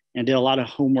notes and did a lot of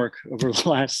homework over the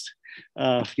last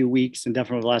few weeks and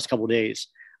definitely the last couple of days.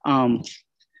 And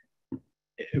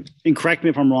correct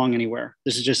me if I'm wrong anywhere.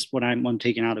 This is just what I'm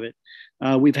taking out of it.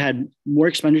 We've had more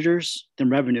expenditures than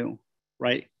revenue,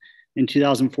 right? In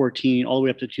 2014, all the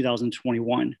way up to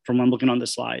 2021, from what I'm looking on the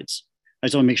slides. I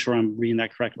just want to make sure I'm reading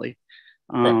that correctly.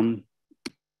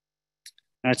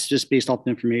 That's just based off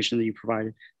the information that you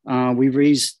provided. We've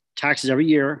raised taxes every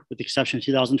year, with the exception of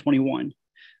 2021,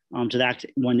 to the Act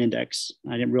 1 index.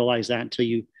 I didn't realize that until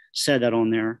you said that on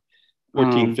there.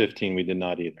 14, 15, we did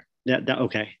not either.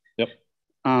 Okay. Yep.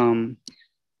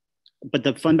 But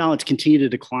the fund balance continued to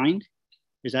decline.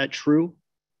 Is that true?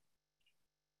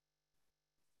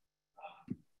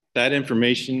 That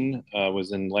information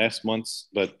was in last month's,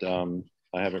 but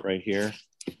I have it right here.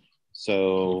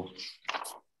 So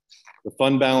the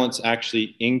fund balance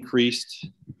actually increased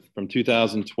from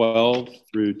 2012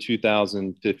 through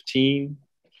 2015.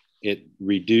 It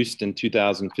reduced in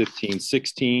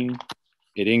 2015-16.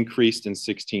 It increased in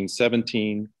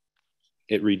 16-17.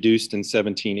 It reduced in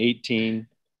 17-18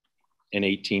 and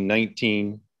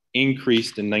 18-19,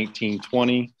 increased in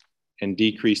 19-20, and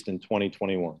decreased in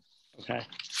 2021. Okay.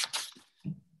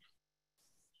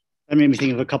 That made me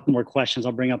think of a couple more questions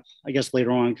I'll bring up, I guess, later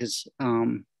on, because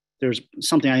there's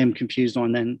something I am confused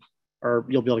on then, or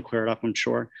you'll be able to clear it up, I'm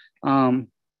sure.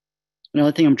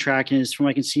 Another thing I'm tracking is, from what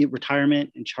I can see,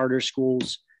 retirement and charter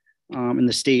schools in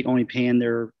the state only paying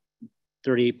their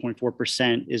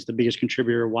 38.4% is the biggest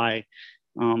contributor why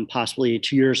possibly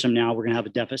 2 years from now we're going to have a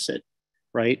deficit,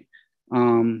 right?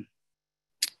 And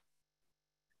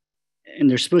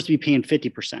they're supposed to be paying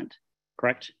 50%,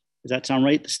 correct? Does that sound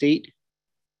right, the state?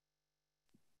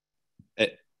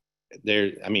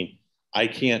 I mean, I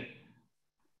can't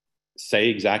say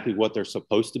exactly what they're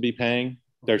supposed to be paying.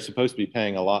 They're supposed to be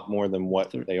paying a lot more than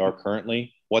what they are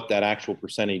currently. What that actual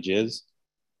percentage is,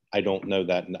 I don't know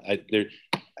that.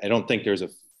 I don't think there's a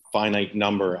finite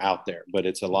number out there, but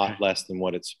it's a lot less than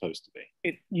what it's supposed to be.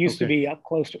 it used to be up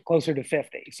closer to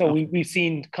 50. So we've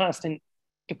seen constant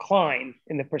decline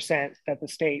in the percent that the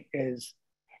state is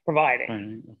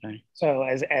providing. Okay. So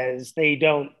as they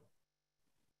don't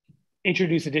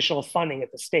introduce additional funding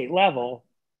at the state level,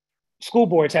 school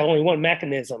boards have only one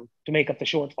mechanism to make up the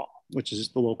shortfall, which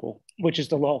is the local.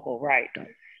 Right.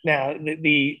 Now,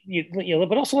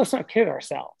 but also let's not kid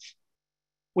ourselves.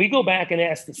 We go back and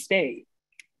ask the state,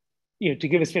 to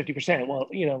give us 50%. Well,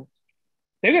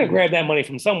 they're going to grab that money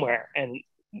from somewhere, and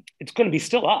it's going to be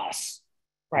still us,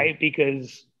 right?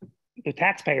 Because the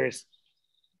taxpayers,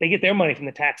 they get their money from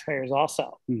the taxpayers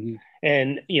also. Mm-hmm.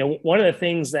 And one of the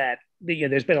things that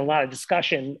there's been a lot of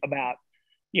discussion about,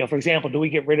 for example, do we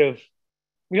get rid of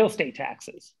real estate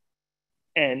taxes?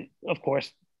 And of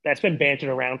course, that's been bantered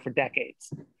around for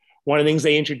decades. One of the things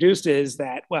they introduced is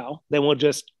that, well, then we'll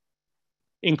just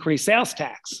increase sales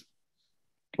tax,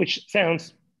 which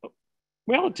sounds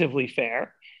relatively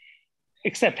fair,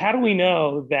 except how do we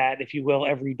know that, if you will,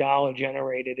 every dollar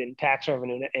generated in tax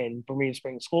revenue in Bermudian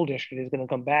Springs School District is going to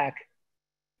come back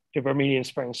to Bermudian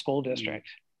Springs School District?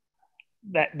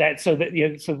 I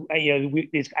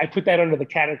put that under the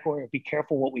category of be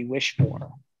careful what we wish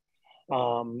for,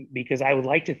 because I would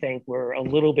like to think we're a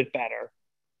little bit better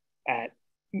at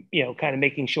kind of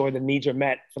making sure the needs are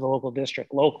met for the local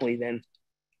district locally than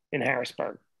in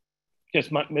Harrisburg.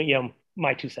 Just my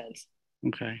 2 cents.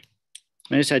 Okay.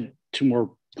 I just had two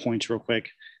more points real quick.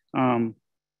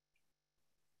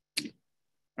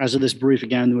 As of this brief,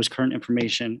 again, there was current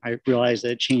information. I realize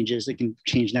that it changes. It can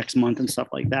change next month and stuff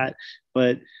like that.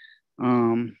 But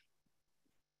our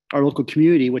local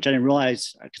community, which I didn't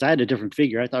realize, because I had a different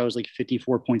figure. I thought it was like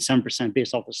 54.7%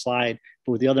 based off the slide.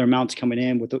 But with the other amounts coming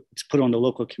in, it's put on the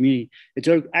local community, it's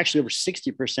actually over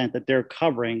 60% that they're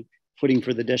covering, putting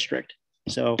for the district.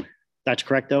 So that's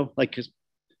correct, though?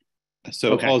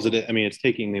 It's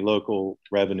taking the local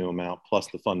revenue amount plus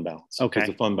the fund balance. Okay.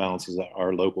 Because the fund balance is at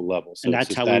our local level. So and it's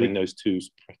that's just adding those two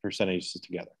percentages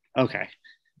together. Okay.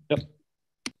 Yep.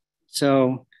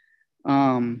 So,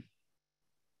 okay.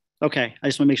 I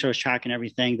just want to make sure I was tracking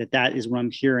everything, that is what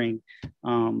I'm hearing.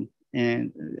 And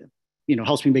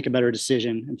helps me make a better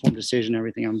informed decision,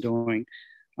 everything I'm doing.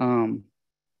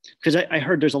 Because I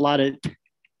heard there's a lot of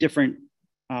different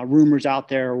rumors out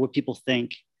there or what people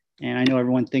think. And I know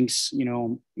everyone thinks, you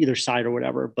know, either side or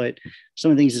whatever, but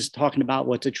some of the things is talking about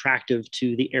what's attractive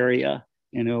to the area,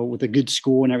 you know, with a good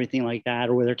school and everything like that,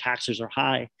 or whether taxes are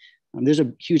high. There's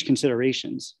a huge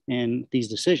considerations in these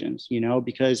decisions, you know,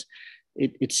 because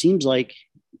it seems like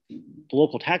the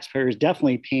local taxpayer is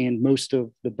definitely paying most of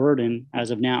the burden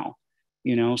as of now,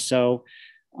 you know, so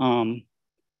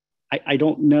I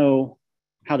don't know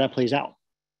how that plays out.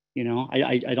 You know,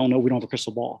 I don't know. We don't have a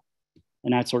crystal ball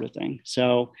and that sort of thing.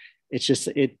 So it's just,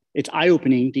 it's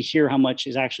eye-opening to hear how much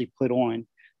is actually put on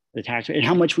the tax and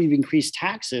how much we've increased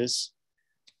taxes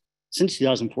since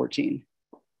 2014.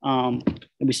 And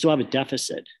we still have a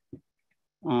deficit.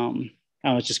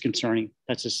 It's just concerning.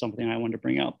 That's just something I wanted to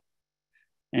bring up.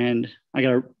 And I got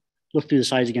to look through the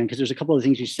slides again, because there's a couple of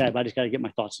things you said, but I just got to get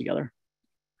my thoughts together.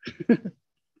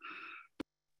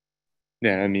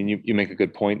 Yeah, I mean, you make a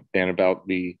good point, Dan, about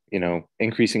the, you know,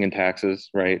 increasing in taxes,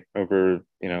 right, over,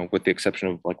 you know, with the exception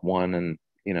of like one and,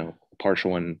 you know, partial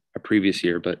one a previous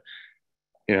year. But,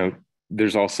 you know,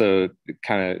 there's also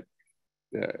kind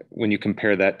of, when you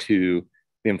compare that to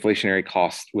the inflationary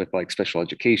costs with like special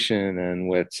education and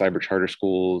with cyber charter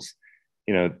schools,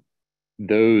 you know,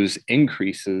 those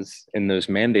increases in those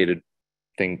mandated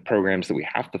programs that we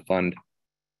have to fund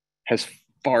has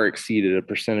far exceeded a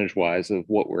percentage wise of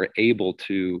what we're able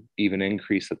to even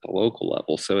increase at the local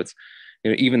level. So it's,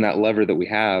 you know, even that lever that we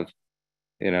have,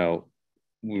 you know,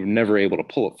 we're never able to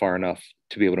pull it far enough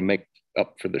to be able to make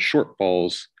up for the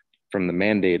shortfalls from the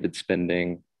mandated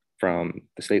spending from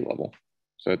the state level.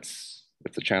 So it's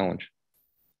a challenge.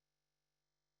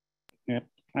 Yeah,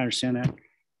 I understand that.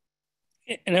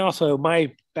 And also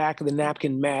my back of the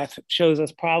napkin math shows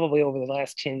us probably over the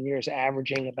last 10 years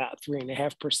averaging about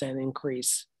 3.5%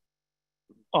 increase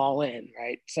all in,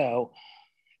 right? So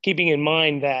keeping in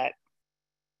mind that,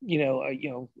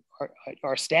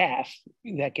 our staff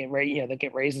that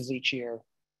get raises each year,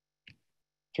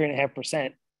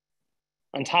 3.5%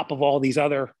 on top of all these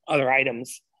other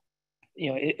items, you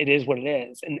know, it is what it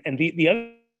is. And the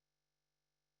other,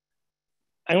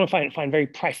 I don't find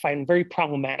very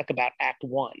problematic about Act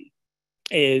One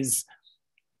is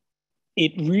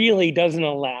it really doesn't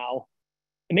allow,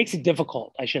 it makes it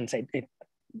difficult. I shouldn't say it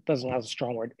doesn't allow is a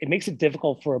strong word. It makes it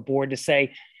difficult for a board to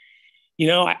say, you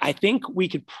know, I think we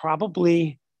could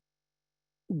probably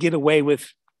get away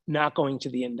with not going to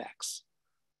the index.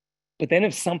 But then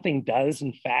if something does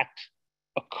in fact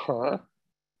occur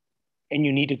and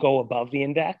you need to go above the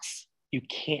index, you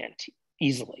can't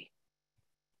easily.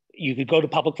 You could go to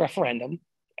public referendum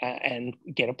and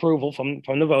get approval from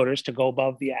the voters to go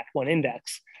above the Act One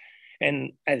index.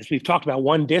 And as we've talked about,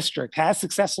 one district has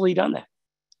successfully done that.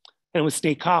 And it was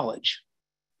State College,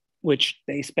 which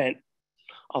they spent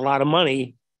a lot of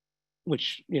money,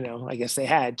 which, you know, I guess they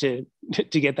had to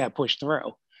get that pushed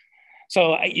through.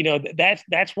 So, you know,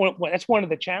 that's one of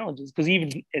the challenges, because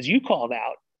even as you called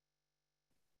out,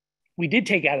 we did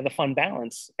take out of the fund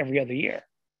balance every other year.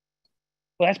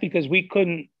 Well, that's because we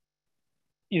couldn't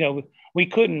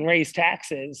raise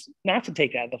taxes not to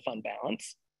take out of the fund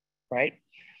balance, right?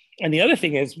 And the other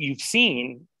thing is, you've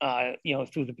seen,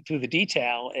 through the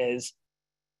detail is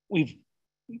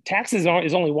taxes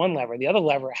is only one lever. The other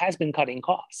lever has been cutting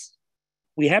costs.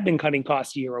 We have been cutting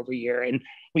costs year over year, and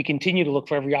we continue to look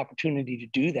for every opportunity to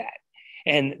do that.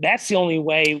 And that's the only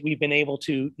way we've been able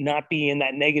to not be in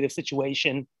that negative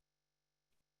situation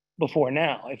before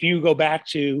now. If you go back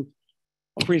to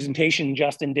a presentation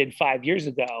Justin did 5 years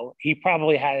ago, he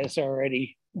probably had us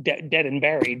already dead and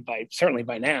buried certainly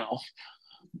by now.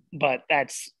 But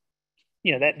that's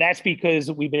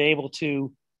because we've been able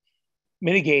to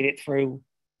mitigate it through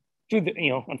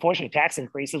the, unfortunately, tax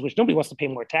increases, which nobody wants to pay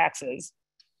more taxes,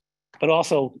 but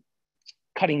also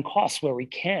cutting costs where we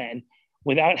can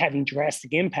without having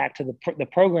drastic impact to the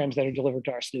programs that are delivered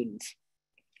to our students.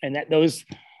 And that those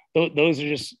are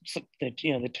just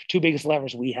the two biggest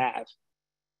levers we have.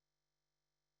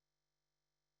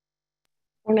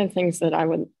 One of the things that I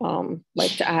would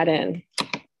like to add in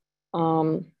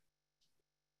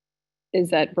is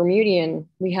that Bermudian,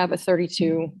 we have a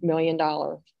 $32 million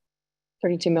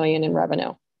in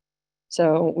revenue.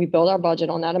 So we build our budget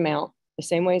on that amount the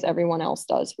same way as everyone else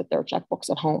does with their checkbooks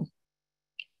at home.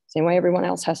 Same way everyone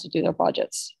else has to do their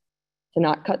budgets. To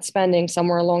not cut spending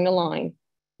somewhere along the line,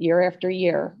 year after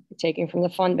year, taking from the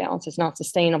fund balance is not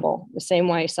sustainable. The same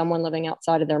way someone living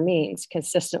outside of their means,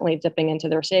 consistently dipping into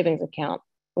their savings account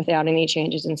without any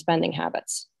changes in spending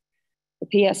habits. The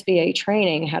PSBA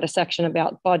training had a section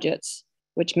about budgets,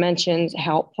 which mentions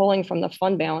how pulling from the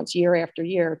fund balance year after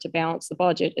year to balance the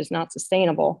budget is not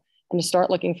sustainable, and to start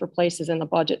looking for places in the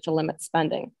budget to limit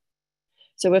spending.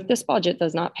 So if this budget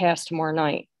does not pass tomorrow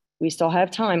night, we still have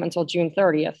time until June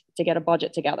 30th to get a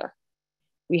budget together.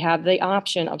 We have the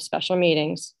option of special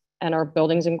meetings and our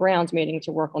buildings and grounds meeting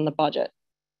to work on the budget.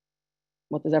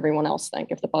 What does everyone else think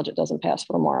if the budget doesn't pass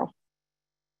for tomorrow?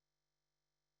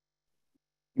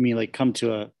 You mean like come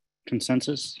to a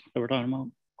consensus that we're talking about?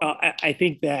 I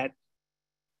think that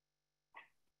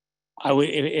I would,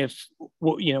 if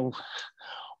you know,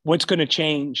 what's going to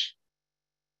change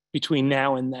between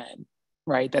now and then,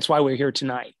 right? That's why we're here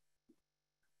tonight.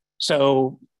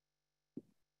 So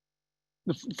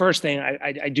the first thing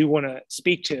I do want to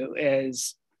speak to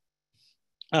is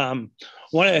one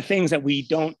of the things that we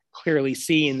don't clearly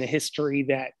see in the history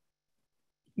that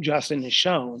Justin has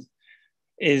shown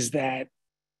is that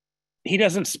he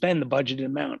doesn't spend the budgeted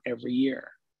amount every year.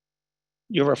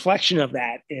 Your reflection of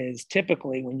that is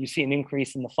typically when you see an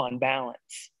increase in the fund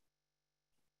balance.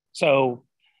 So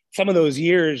some of those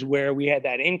years where we had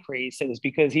that increase, it was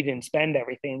because he didn't spend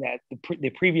everything that the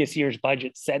previous year's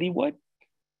budget said he would.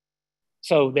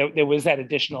 So there was that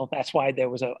additional, that's why there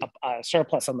was a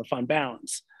surplus on the fund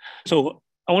balance. So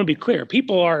I want to be clear,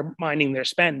 people are minding their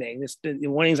spending. The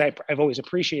one of the things I've always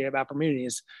appreciated about Bermuda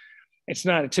is it's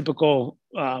not a typical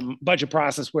budget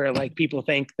process where like people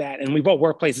think that, and we've all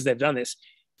workplaces that have done this,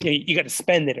 you got to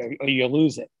spend it or you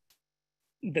lose it.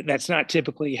 That's not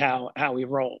typically how we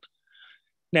rolled.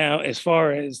 Now, as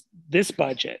far as this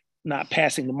budget not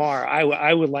passing tomorrow,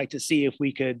 I would like to see if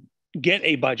we could get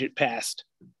a budget passed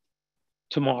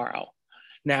tomorrow.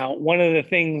 Now, one of the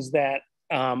things that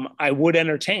I would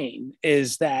entertain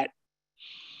is that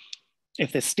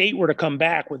if the state were to come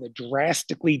back with a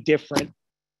drastically different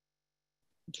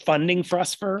funding for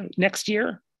us for next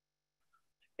year,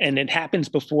 and it happens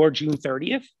before June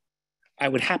 30th, I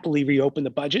would happily reopen the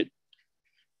budget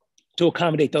to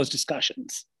accommodate those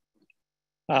discussions.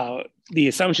 The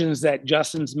assumptions that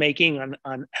Justin's making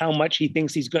on how much he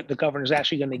thinks the governor's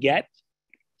actually going to get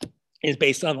is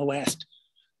based on the last,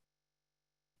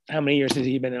 how many years has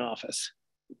he been in office?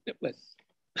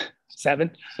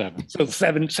 Seven. So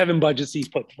seven budgets he's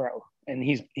put through, and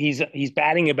he's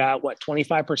batting about what,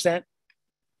 25%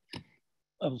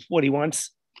 of what he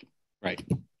wants. Right.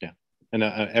 Yeah. And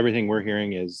everything we're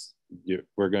hearing is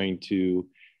we're going to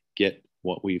get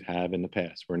what we've had in the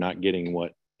past. We're not getting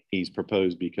what he's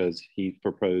proposed because he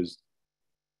proposed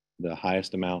the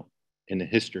highest amount in the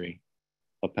history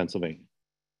of Pennsylvania.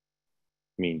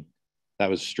 I mean, that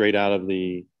was straight out of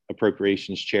the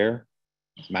appropriations chair's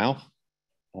mouth.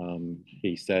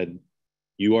 He said,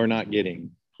 you are not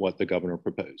getting what the governor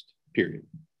proposed, period.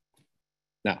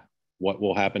 Now, what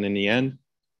will happen in the end?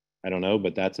 I don't know,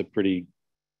 but that's a pretty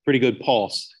good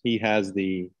pulse. He has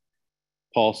the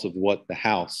pulse of what the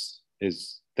House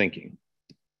is thinking.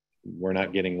 We're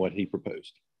not getting what he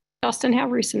proposed. Justin, how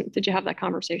recent did you have that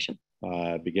conversation?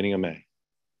 Beginning of May.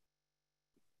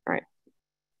 All right.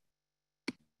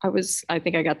 I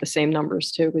think I got the same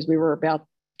numbers too, because we were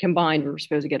combined, we were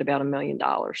supposed to get about $1 million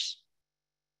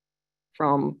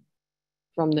from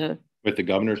the. With the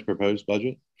governor's proposed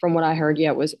budget? From what I heard,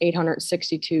 yeah, it was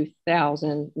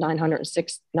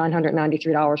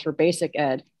 $862,993 for basic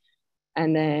ed,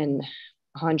 and then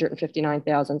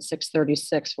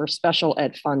 $159,636 for special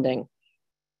ed funding,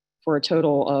 for a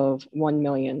total of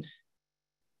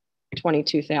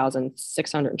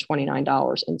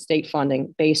 $1,022,629 in state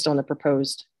funding based on the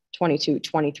proposed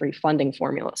 22-23 funding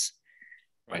formulas.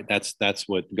 Right. That's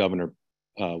what Governor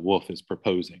Wolf is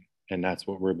proposing, and that's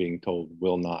what we're being told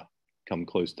will not come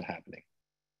close to happening.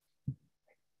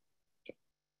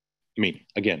 I mean,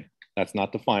 again, that's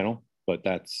not the final, but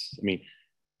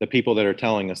the people that are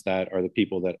telling us that are the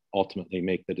people that ultimately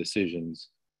make the decisions.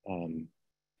 And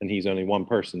he's only one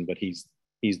person, but he's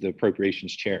the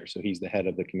appropriations chair. So he's the head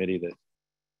of the committee that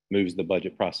moves the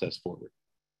budget process forward.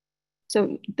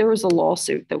 So there was a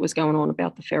lawsuit that was going on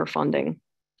about the fair funding.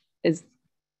 Is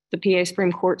the PA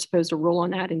Supreme Court supposed to rule on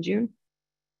that in June?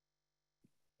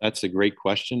 That's a great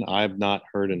question. I've not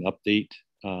heard an update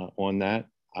on that.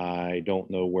 I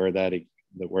don't know where that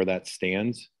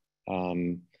stands.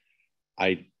 I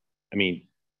mean,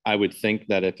 I would think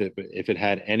that if it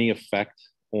had any effect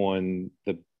on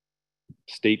the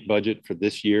state budget for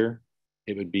this year,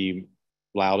 it would be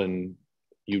loud, and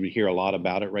you would hear a lot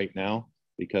about it right now.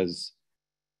 Because,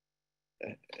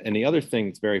 and the other thing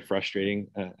that's very frustrating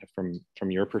from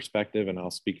your perspective, and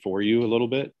I'll speak for you a little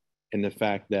bit, in the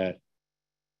fact that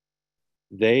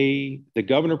the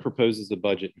governor proposes the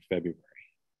budget in February.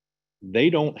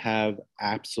 They don't have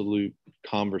absolute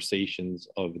conversations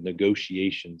of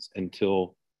negotiations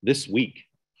until this week.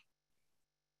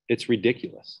 It's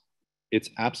ridiculous. It's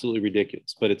absolutely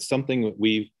ridiculous, but it's something that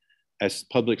we've as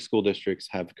public school districts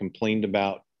have complained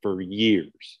about for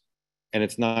years, and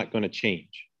it's not going to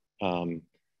change.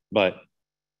 But,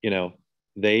 you know,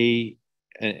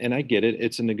 and I get it,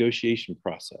 it's a negotiation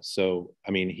process. So,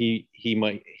 I mean,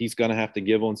 he's going to have to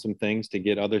give on some things to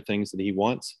get other things that he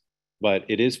wants, but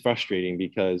it is frustrating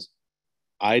because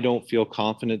I don't feel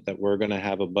confident that we're going to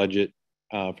have a budget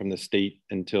from the state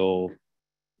until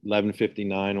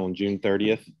 11:59 on June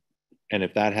 30th. And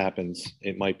if that happens,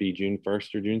 it might be June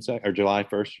 1st or June 2nd or July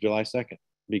 1st or July 2nd,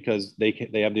 because they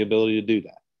have the ability to do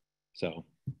that. So,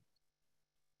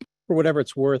 for whatever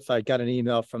it's worth, I got an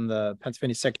email from the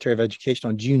Pennsylvania Secretary of Education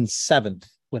on June 7th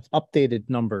with updated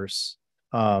numbers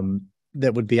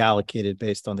that would be allocated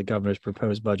based on the governor's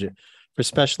proposed budget. For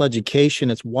special education,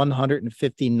 it's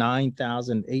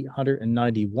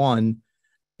 $159,891.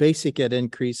 Basic ed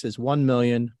increase is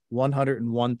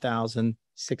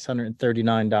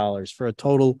 $1,101,639 for a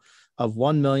total of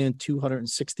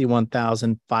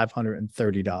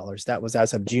 $1,261,530. That was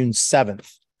as of June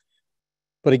 7th.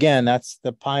 But again, that's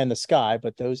the pie in the sky,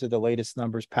 but those are the latest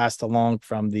numbers passed along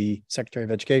from the Secretary of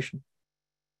Education.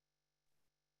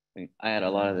 I had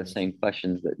a lot of the same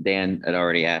questions that Dan had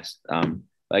already asked.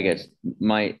 I guess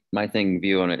my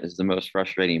view on it is the most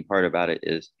frustrating part about it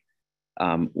is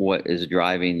what is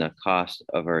driving the cost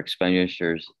of our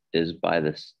expenditures is by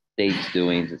the state's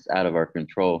doings. It's out of our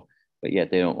control, but yet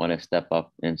they don't want to step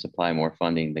up and supply more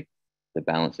funding to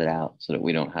balance it out so that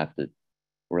we don't have to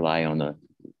rely on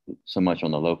so much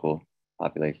on the local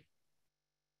population.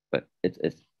 But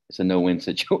it's a no-win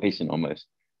situation almost.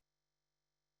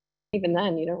 Even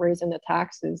then, raising the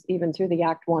taxes, even to the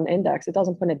Act 1 index, it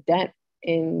doesn't put a dent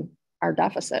in our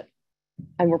deficit.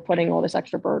 And we're putting all this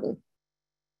extra burden.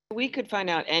 We could find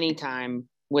out anytime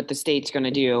what the state's going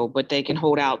to do, but they can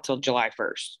hold out till July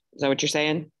 1st. Is that what you're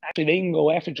saying? Actually, they can go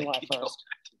after July 1st.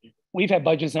 We've had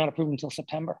budgets not approved until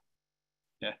September.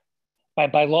 Yeah.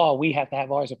 By law, we have to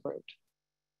have ours approved.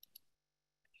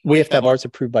 We have to have ours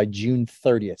approved by June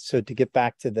 30th. So to get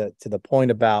back to the point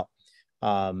about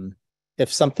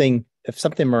if something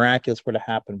miraculous were to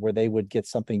happen where they would get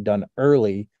something done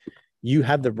early, you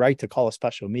have the right to call a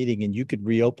special meeting and you could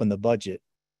reopen the budget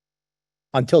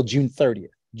until June 30th.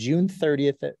 June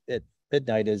 30th at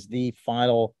midnight is the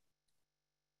final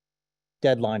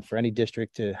deadline for any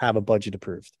district to have a budget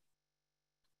approved.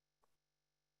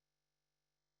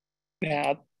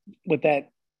 Now, with that,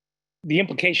 the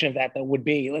implication of that though would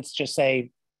be, let's just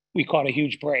say we caught a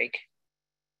huge break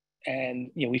and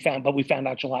we found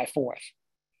out July 4th.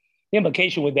 The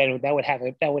implication would be that would have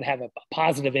a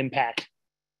positive impact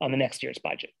on the next year's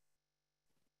budget.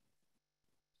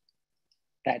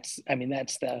 That's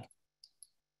the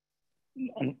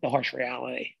harsh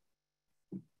reality.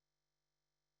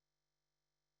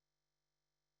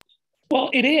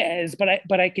 Well, it is,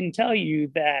 but I can tell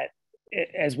you that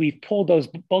as we've pulled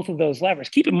both of those levers,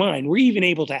 keep in mind, we're even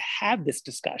able to have this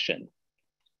discussion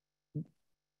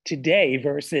today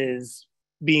versus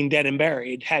being dead and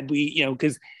buried had we,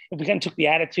 because if we kind of took the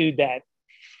attitude that,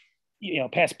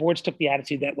 past boards took the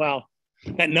attitude that, well,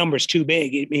 that number's too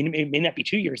big. It may not be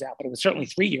 2 years out, but it was certainly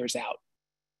 3 years out.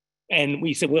 And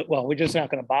we said, well, we're just not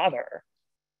going to bother.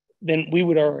 Then we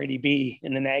would already be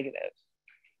in the negative.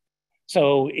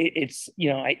 So it's,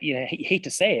 I hate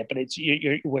to say it, but it's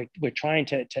we're trying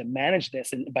to manage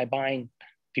this and by buying,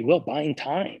 if you will, buying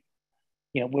time.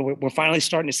 We're finally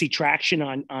starting to see traction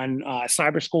on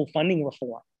cyber school funding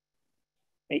reform.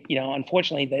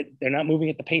 Unfortunately, that they're not moving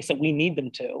at the pace that we need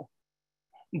them to.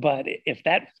 But if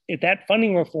that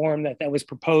funding reform that was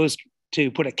proposed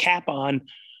to put a cap on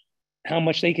how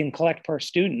much they can collect per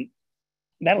student,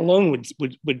 that alone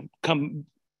would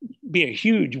be a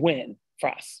huge win for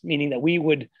us, meaning that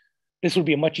this would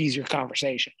be a much easier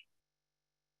conversation.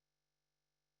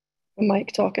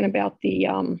 Mike, talking about the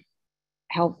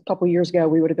how a couple of years ago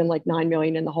we would have been like 9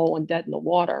 million in the hole and dead in the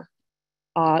water.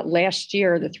 Last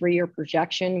year, the 3-year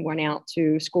projection went out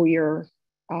to school year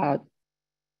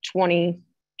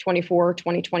 2024,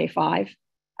 2025.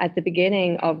 At the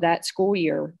beginning of that school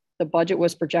year, the budget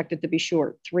was projected to be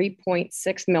short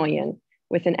 3.6 million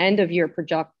with an end of year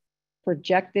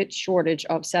projected shortage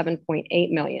of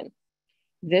 7.8 million.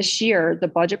 This year, the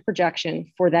budget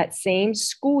projection for that same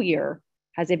school year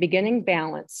has a beginning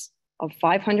balance of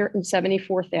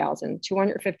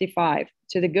 574,255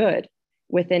 to the good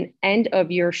with an end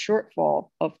of year shortfall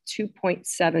of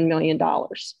 $2.7 million.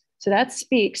 So that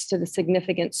speaks to the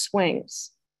significant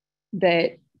swings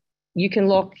that you can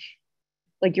look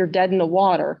like you're dead in the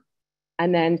water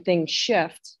and then things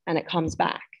shift and it comes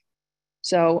back.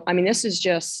 So, this is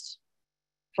just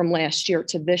from last year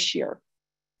to this year.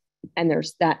 And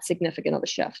there's that significant of a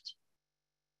shift.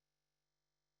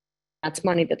 That's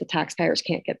money that the taxpayers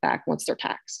can't get back once they're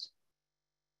taxed.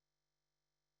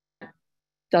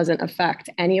 Doesn't affect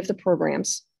any of the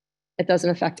programs. It doesn't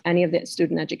affect any of the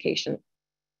student education.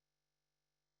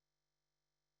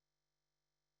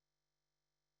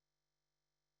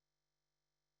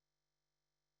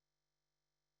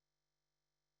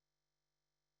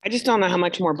 I just don't know how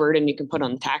much more burden you can put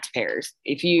on the taxpayers.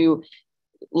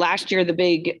 Last year, the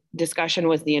big discussion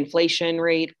was the inflation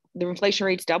rate. The inflation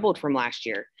rate's doubled from last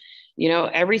year.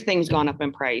 Everything's gone up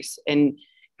in price, and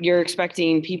you're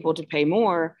expecting people to pay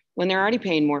more when they're already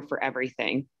paying more for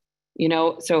everything.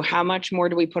 So how much more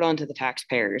do we put onto the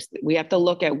taxpayers? We have to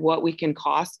look at what we can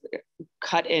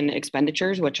cut in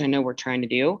expenditures, which I know we're trying to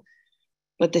do.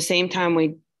 But at the same time,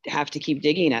 we have to keep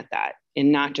digging at that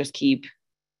and not just keep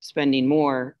spending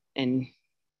more and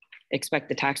expect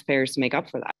the taxpayers to make up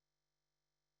for that.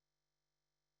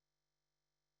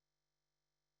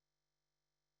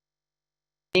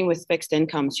 With fixed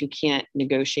incomes who can't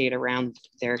negotiate around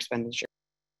their expenditure.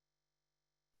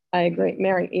 I agree,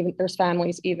 Mary. Even there's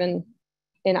families, even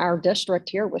in our district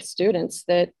here with students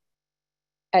that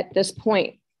at this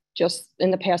point, just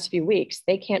in the past few weeks,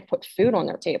 they can't put food on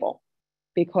their table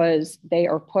because they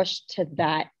are pushed to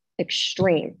that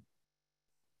extreme.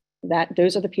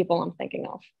 Those are the people I'm thinking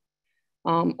of.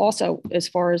 Also, as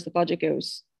far as the budget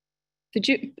goes,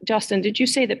 Justin, did you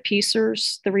say that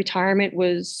PCERS, the retirement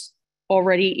was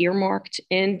already earmarked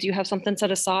in? Do you have something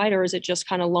set aside, or is it just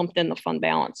kind of lumped in the fund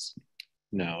balance?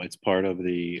 No, it's part of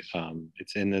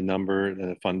it's in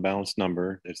the fund balance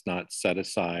number. It's not set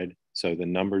aside. So the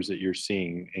numbers that you're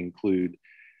seeing include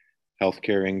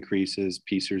healthcare increases,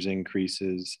 PCERS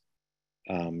increases,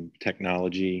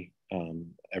 technology,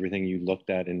 everything you looked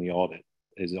at in the audit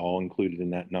is all included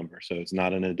in that number. So it's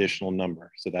not an additional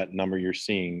number. So that number you're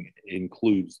seeing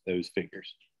includes those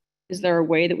figures. Is there a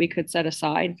way that we could set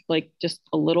aside like just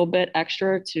a little bit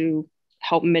extra to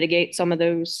help mitigate some of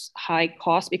those high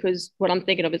costs? Because what I'm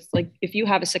thinking of is like, if you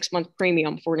have a 6-month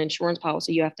premium for an insurance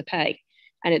policy you have to pay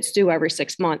and it's due every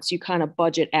 6 months, you kind of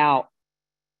budget out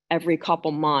every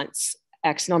couple months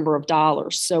X number of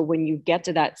dollars. So when you get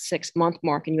to that 6-month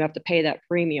mark and you have to pay that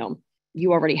premium,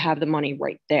 you already have the money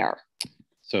right there.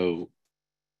 So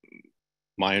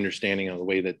my understanding of the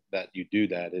way that you do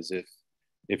that is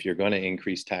if you're going to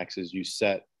increase taxes, you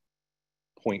set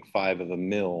 0.5 of a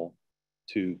mil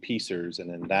to PCERS, and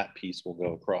then that piece will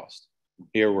go across.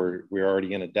 Here we're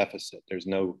already in a deficit. There's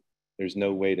no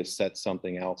way to set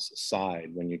something else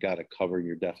aside when you got to cover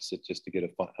your deficit just to get a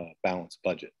balanced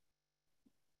budget.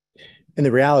 And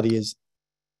the reality is,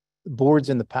 boards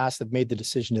in the past have made the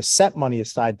decision to set money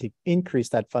aside to increase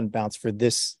that fund balance for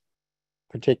this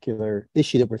particular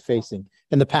issue that we're facing.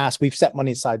 In the past, we've set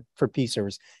money aside for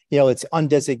PCERS. It's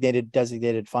undesignated,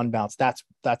 designated fund balance. That's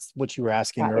what you were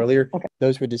asking earlier. Okay.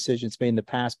 Those were decisions made in the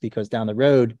past because down the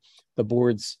road, the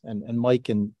boards and Mike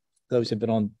and those have been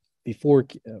on before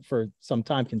for some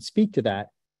time can speak to that.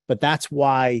 But that's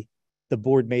why the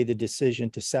board made the decision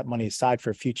to set money aside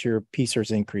for future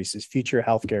PCERS increases, future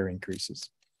healthcare increases.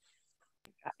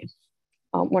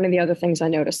 One of the other things I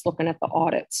noticed looking at the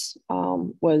audits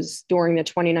was during the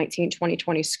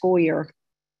 2019-2020 school year,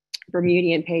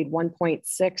 Bermudian paid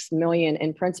 $1.6 million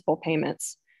in principal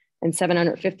payments and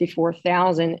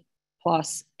 $754,000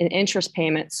 plus in interest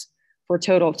payments for a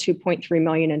total of $2.3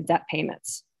 million in debt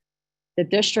payments. The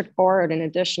district borrowed an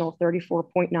additional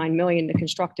 $34.9 million to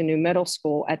construct a new middle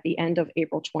school at the end of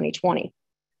April 2020.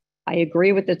 I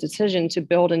agree with the decision to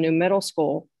build a new middle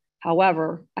school.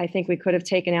 However, I think we could have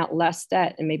taken out less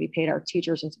debt and maybe paid our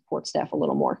teachers and support staff a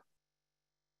little more.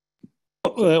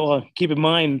 Well, keep in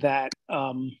mind that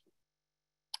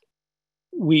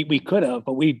we could have,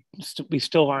 but we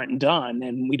still aren't done,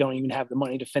 and we don't even have the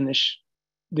money to finish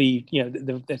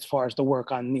as far as the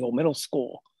work on the old middle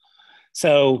school.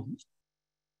 So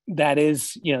that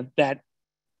is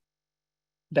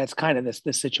that's kind of this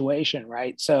situation,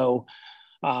 right? So.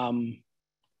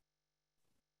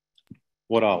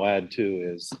 What I'll add too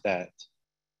is that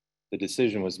the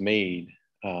decision was made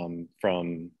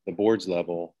from the board's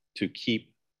level to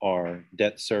keep our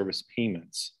debt service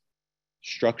payments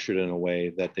structured in a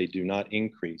way that they do not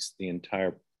increase the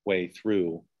entire way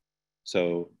through.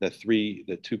 So the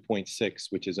 2.6,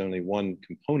 which is only one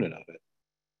component of it,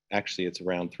 actually it's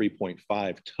around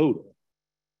 3.5 total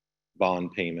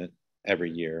bond payment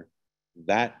every year.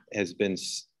 That has been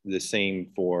the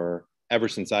same for ever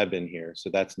since I've been here. So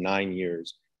that's 9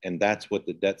 years. And that's what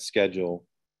the debt schedule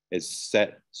is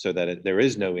set so that there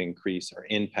is no increase or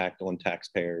impact on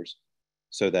taxpayers,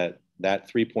 so that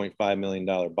 $3.5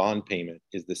 million bond payment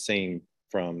is the same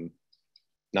from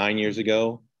 9 years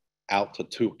ago out to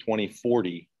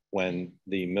 2040 when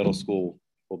the middle school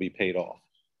will be paid off.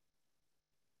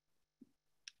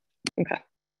 Okay.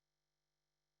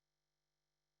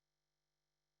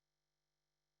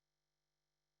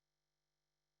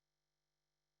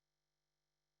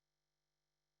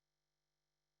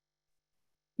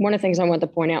 One of the things I wanted to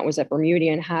point out was that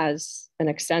Bermudian has an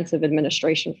extensive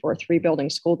administration for a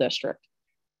 3-building school district,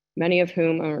 many of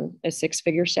whom earn a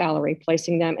 6-figure salary,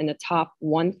 placing them in the top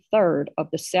 1/3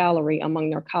 of the salary among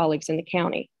their colleagues in the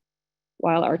county,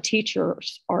 while our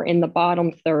teachers are in the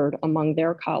bottom third among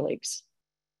their colleagues.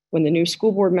 When the new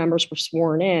school board members were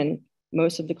sworn in,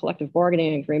 most of the collective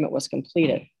bargaining agreement was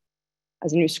completed.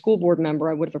 As a new school board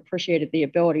member, I would have appreciated the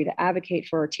ability to advocate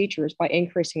for our teachers by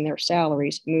increasing their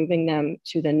salaries, moving them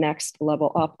to the next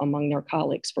level up among their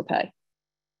colleagues for pay.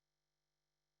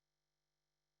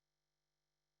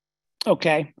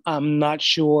 Okay, I'm not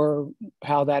sure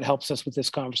how that helps us with this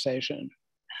conversation.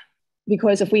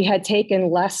 Because if we had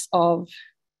taken less of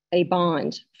a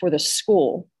bond for the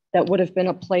school, that would have been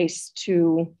a place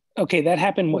to. Okay, that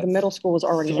happened. Well, the middle school was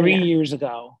already 3 years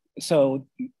ago. So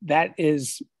that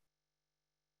is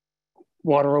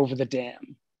water over the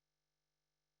dam.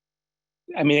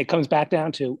 I mean, it comes back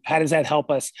down to how does that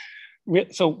help us?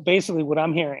 So basically what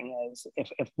I'm hearing is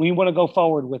if we want to go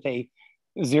forward with a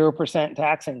 0%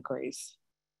 tax increase,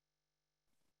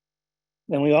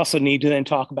 then we also need to then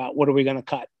talk about what are we going to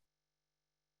cut?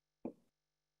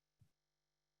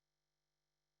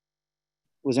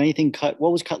 Was anything cut?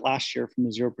 What was cut last year from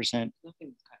the 0%?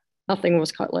 Nothing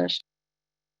was cut last year.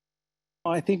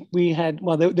 I think we had,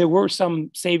 well, there were some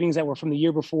savings that were from the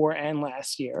year before and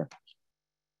last year.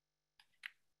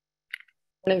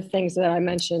 One of the things that I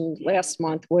mentioned last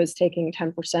month was taking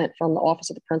 10% from the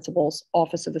Office of the Principals,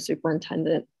 Office of the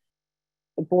Superintendent,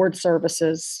 the board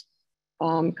services,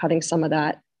 cutting some of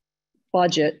that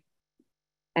budget.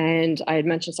 And I had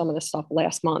mentioned some of this stuff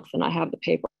last month, and I have the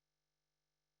paper.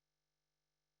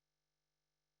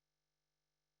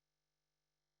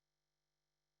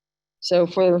 So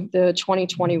for the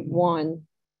 2021,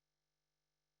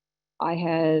 I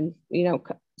had,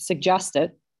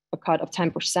 suggested a cut of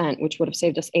 10%, which would have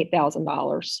saved us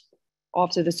 $8,000.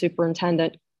 Office of the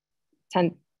Superintendent,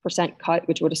 10% cut,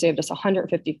 which would have saved us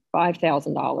 $155,000.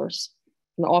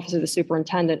 From the Office of the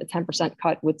Superintendent, a 10%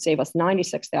 cut would save us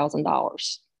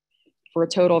 $96,000 for a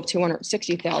total of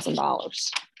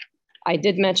 $260,000. I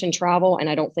did mention travel, and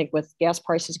I don't think with gas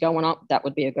prices going up, that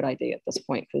would be a good idea at this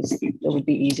point because it would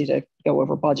be easy to go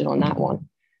over budget on that one.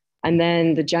 And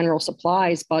then the general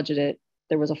supplies budgeted,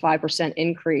 there was a 5%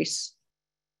 increase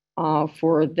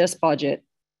for this budget.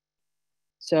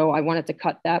 So I wanted to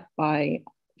cut that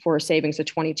for a savings of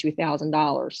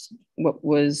 $22,000. What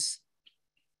was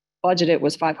budgeted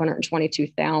was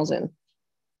 $522,000.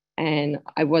 And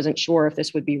I wasn't sure if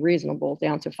this would be reasonable,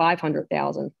 down to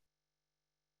 $500,000.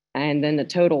 And then the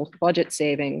total budget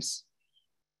savings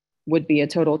would be a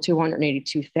total of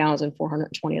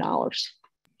 $282,420.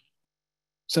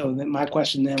 So then my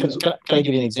question then was, can I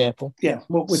give you an example? Yeah,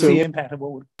 what was the impact of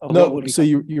what would? So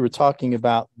you were talking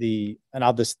about and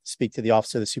I'll just speak to the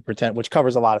Office of the Superintendent, which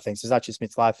covers a lot of things. It's not just me;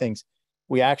 it's a lot of things.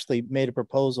 We actually made a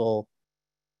proposal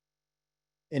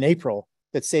in April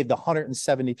that saved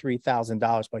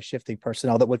 $173,000 by shifting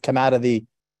personnel that would come out of the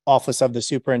Office of the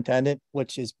Superintendent,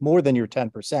 which is more than your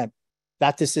 10%.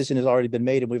 That decision has already been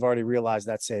made, and we've already realized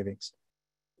that savings.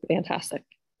 Fantastic.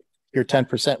 Your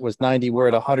 10% was 90. We're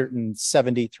at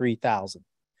 173,000.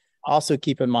 Also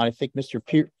keep in mind, I think Mr.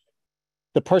 Pierce,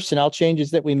 the personnel changes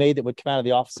that we made that would come out of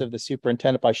the Office of the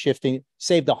Superintendent by shifting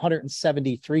saved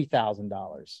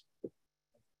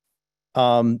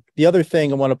 $173,000. The other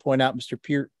thing I want to point out, Mr.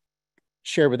 Pierce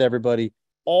shared with everybody,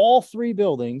 all 3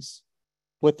 buildings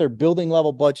with their building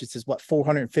level budgets is what,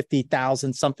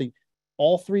 450,000 something.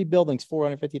 All 3 buildings,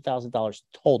 $450,000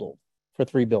 total for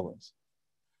 3 buildings.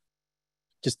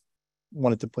 Just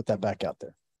wanted to put that back out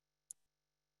there.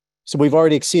 So we've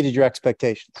already exceeded your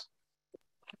expectations.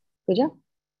 Did you?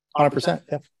 100%.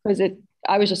 Yeah. Because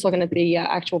I was just looking at the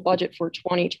actual budget for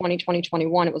 2020,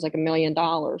 2021. It was like $1 million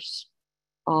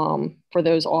for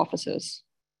those offices.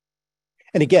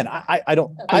 And again, I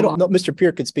don't know. Mr.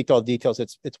 Pierce could speak to all the details.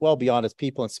 It's well beyond his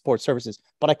people and support services.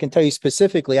 But I can tell you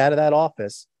specifically out of that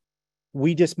office,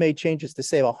 we just made changes to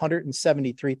save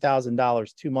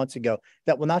 $173,000 2 months ago.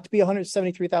 That will not be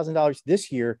 $173,000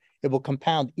 this year. It will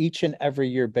compound each and every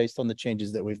year based on the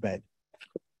changes that we've made.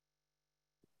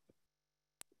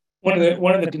 One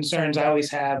of the concerns I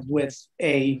always have with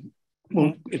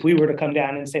if we were to come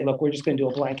down and say, look, we're just going to do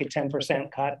a blanket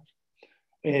 10% cut,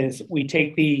 is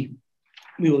we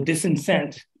will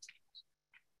disincent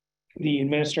the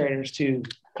administrators to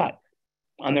cut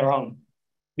on their own,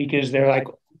 because they're like,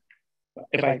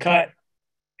 If I cut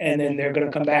and then they're going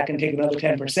to come back and take another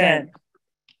 10%,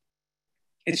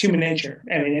 it's human nature.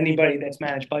 I mean, anybody that's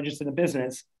managed budgets in a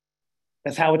business,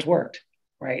 that's how it's worked,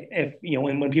 right? If you know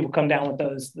when people come down with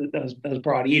those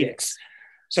broad edicts.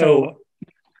 So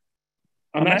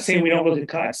I'm not saying we don't look at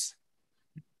cuts,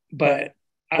 but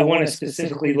I want to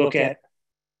specifically look at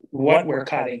what we're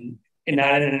cutting and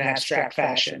not in an abstract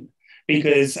fashion,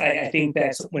 because I think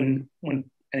that's when and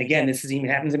again, this is even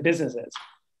happens in businesses.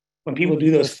 When people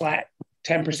do those flat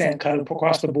 10% cut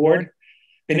across the board,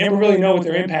 they never really know what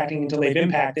they're impacting until they've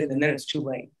impacted, and then it's too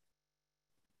late.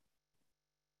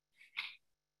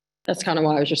 That's kind of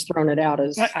why I was just throwing it out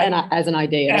as an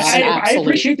idea. I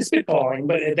appreciate the spitballing,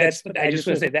 but I just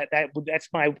want to say that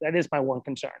is my one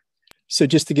concern. So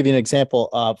just to give you an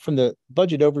example, from the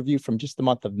budget overview from just the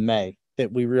month of May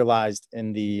that we realized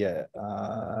in the,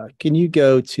 can you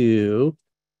go, Justin,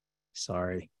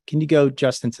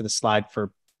 to the slide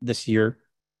for this year?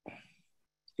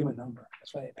 Give a number.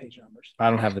 That's why I have page numbers. I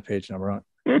don't have the page number on.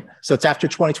 So it's after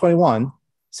 2021.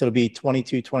 So it'll be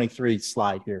 22, 23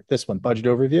 slide here. This one, budget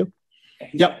overview.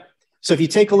 Yep. So if you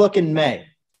take a look in May,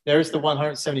 there's the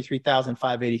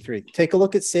 173,583. Take a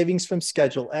look at savings from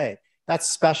Schedule A. That's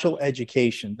special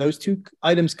education. Those two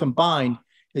items combined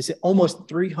is almost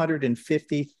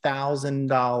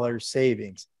 $350,000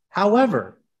 savings.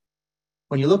 However,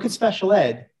 when you look at special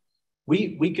ed,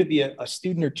 we could be a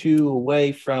student or two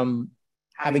away from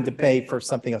having to pay for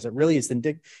something else. It really is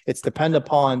it's dependent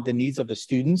upon the needs of the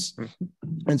students.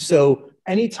 And so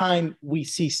anytime we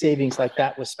see savings like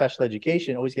that with special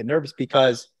education, I always get nervous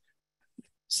because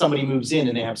somebody moves in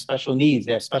and they have special needs,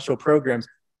 they have special programs.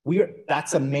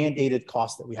 That's a mandated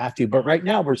cost that we have to. But right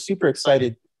now, we're super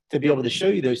excited to be able to show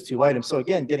you those two items. So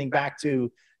again, getting back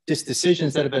to just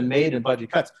decisions that have been made in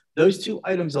budget cuts, those two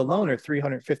items alone are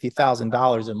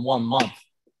 $350,000 in 1 month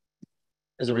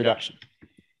as a reduction.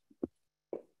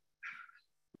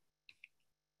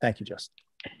 Thank you, Justin.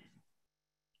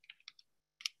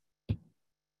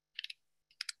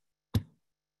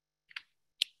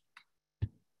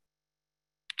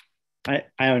 I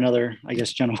have another, I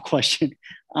guess, general question.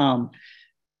 Again,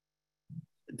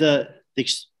 the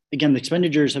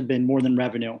expenditures have been more than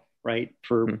revenue, right,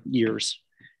 for years.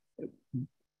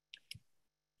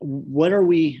 What are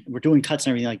we're doing cuts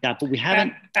and everything like that, but we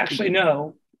haven't actually.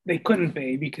 No, they couldn't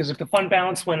be, because if the fund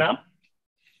balance went up,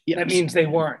 yes, that means they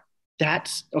weren't.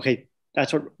 That's okay.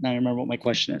 That's what now I remember what my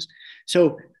question is.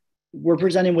 So we're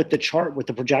presenting with the chart with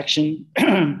the projection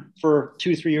for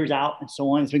 2-3 years out and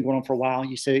so on. It's been going on for a while.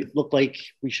 You say it looked like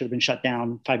we should have been shut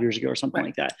down 5 years ago or something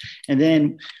like that. And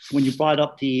then when you brought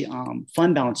up the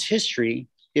fund balance history,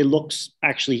 it looks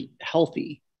actually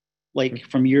healthy, like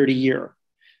from year to year.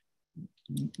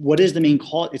 What is the main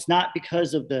cause? It's not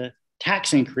because of the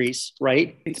tax increase,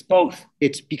 right? It's both.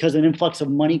 It's because of an influx of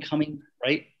money coming,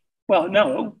 right?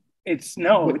 Well, it's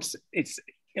the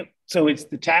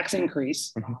tax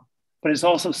increase, but it's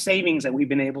also savings that we've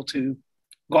been able to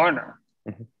garner.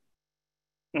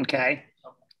 Okay.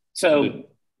 So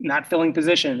not filling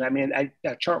positions. I mean,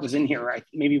 that chart was in here, right?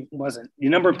 Maybe it wasn't. The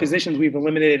number of positions we've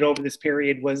eliminated over this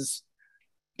period was.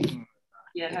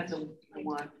 Yeah, it has a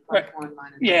one. Right.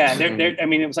 Yeah, I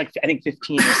mean, it was like, I think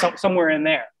 15 or somewhere in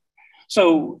there.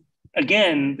 So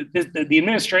again, the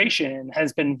administration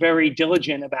has been very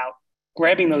diligent about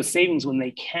grabbing those savings when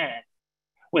they can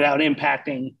without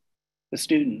impacting the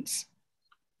students.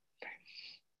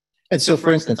 And so,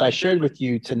 for instance, I shared with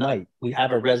you tonight, we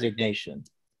have a resignation.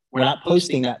 We're not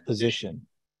posting that position.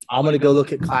 I'm going to go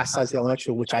look at class size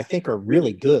elementary, which I think are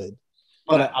really good.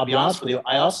 But I'll be honest with you,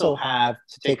 I also have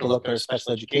to take a look at our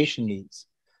special education needs.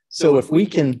 So if we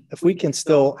can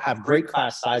still have great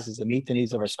class sizes that meet the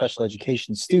needs of our special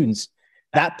education students,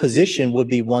 that position would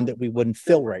be one that we wouldn't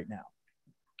fill right now.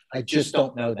 I just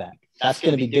don't know that. That's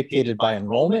going to be dictated by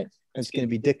enrollment, and it's going to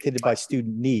be dictated by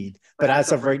student need. But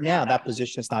as of right now, that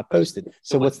position is not posted.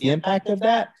 So what's the impact of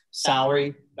that?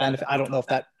 Salary, benefit. I don't know if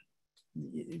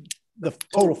the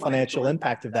total financial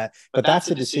impact of that, but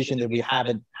that's a decision that we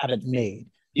haven't made.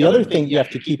 The other thing you have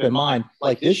to keep in mind,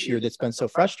 like this year that's been so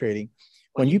frustrating,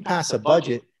 when you pass a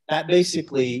budget, that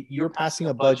basically you're passing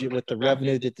a budget with the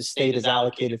revenue that the state has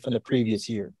allocated from the previous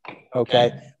year.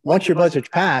 Okay. Once your budget's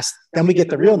passed, then we get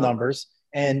the real numbers.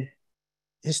 And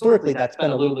historically, that's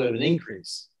been a little bit of an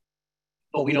increase.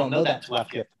 But we don't know that until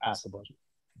after you have to pass the budget.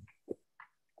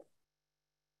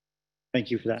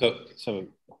 Thank you for that. So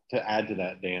to add to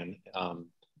that, Dan,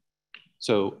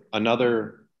 so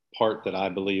another part that I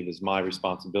believe is my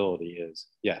responsibility is,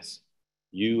 yes,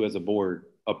 you as a board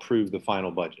approve the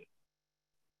final budget.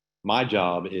 My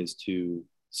job is to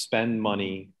spend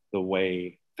money the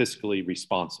way fiscally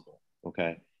responsible,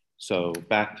 okay? So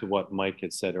back to what Mike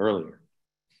had said earlier,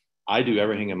 I do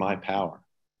everything in my power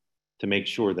to make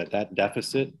sure that that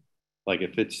deficit, like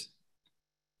if it's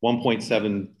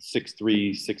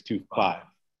 1.763625,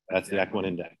 that's the Equine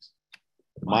Index.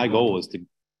 My goal is to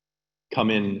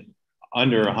come in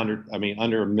under under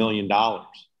 $1 million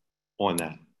on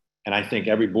that. And I think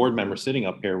every board member sitting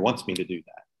up here wants me to do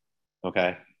that.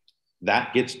 Okay.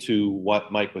 That gets to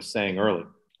what Mike was saying earlier.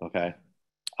 Okay.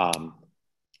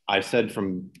 I said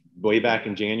from way back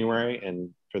in January,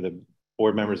 and for the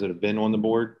board members that have been on the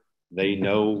board, they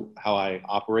know how I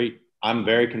operate. I'm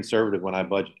very conservative when I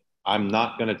budget. I'm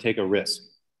not going to take a risk.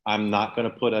 I'm not going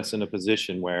to put us in a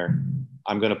position where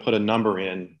I'm going to put a number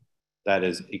in that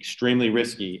is extremely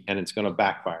risky and it's going to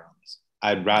backfire on us.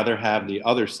 I'd rather have the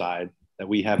other side, that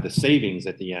we have the savings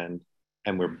at the end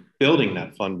and we're building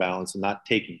that fund balance and not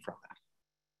taking from it.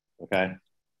 Okay.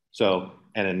 So,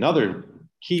 and another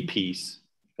key piece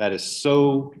that is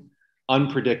so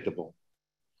unpredictable,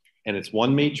 and it's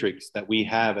one matrix that we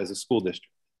have as a school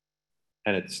district,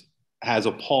 and it has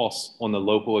a pulse on the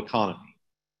local economy,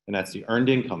 and that's the earned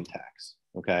income tax.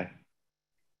 Okay.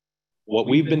 What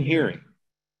we've been hearing,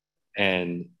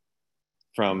 and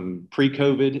from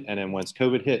pre-COVID and then once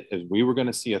COVID hit, is we were going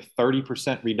to see a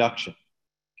 30% reduction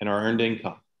in our earned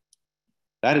income.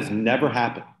 That has never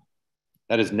happened.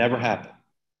 That has never happened.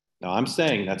 Now I'm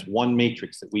saying that's one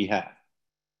matrix that we have.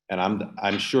 And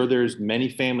I'm sure there's many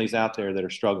families out there that are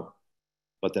struggling,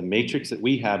 but the matrix that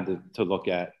we have to look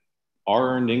at,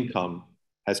 our earned income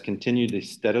has continued to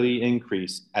steadily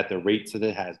increase at the rates that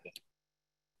it has been.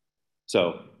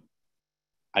 So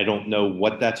I don't know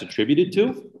what that's attributed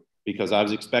to, because I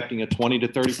was expecting a 20 to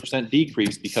 30%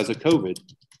 decrease because of COVID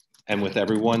and with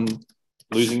everyone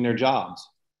losing their jobs.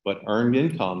 But earned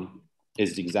income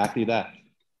is exactly that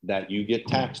you get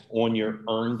taxed on your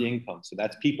earned income. So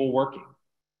that's people working.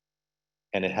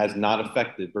 And it has not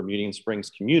affected Bermudian Springs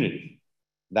community,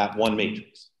 that one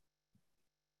matrix.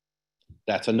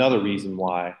 That's another reason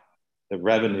why the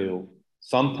revenue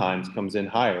sometimes comes in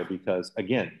higher, because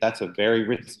again, that's a very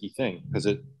risky thing, because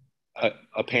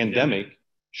a pandemic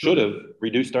should have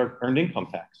reduced our earned income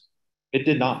tax. It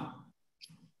did not.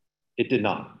 It did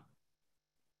not.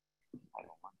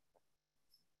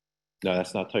 No,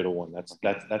 that's not Title I.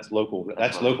 That's local.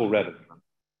 That's local revenue.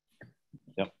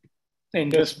 Yep. And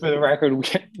just for the record,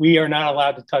 we are not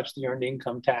allowed to touch the earned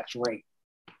income tax rate,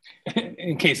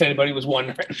 in case anybody was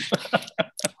wondering.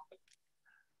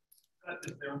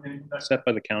 Set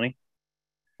by the county?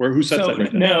 Who sets that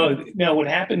right now? No, what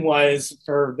happened was,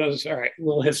 for those, all right,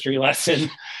 little history lesson.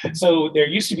 So there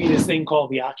used to be this thing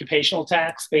called the occupational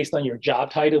tax based on your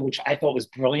job title, which I thought was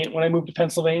brilliant when I moved to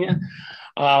Pennsylvania.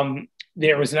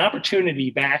 There was an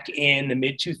opportunity back in the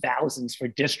mid 2000s for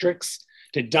districts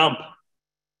to dump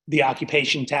the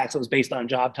occupation tax that was based on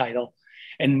job title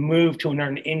and move to an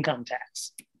earned income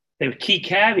tax. The key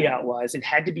caveat was it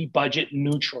had to be budget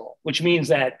neutral, which means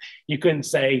that you couldn't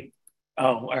say,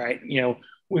 oh, all right,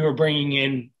 we were bringing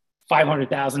in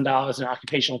 $500,000 in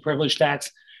occupational privilege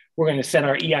tax. We're going to set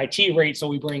our EIT rate so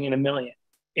we bring in $1 million.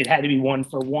 It had to be 1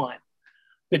 for 1.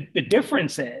 The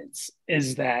difference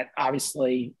is that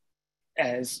obviously,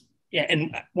 and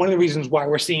one of the reasons why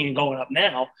we're seeing it going up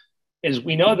now is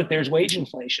we know that there's wage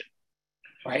inflation,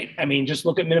 right? I mean, just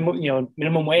look at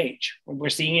minimum wage. We're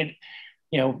seeing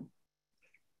it,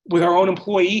 with our own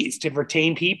employees, to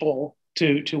retain people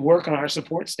to work on our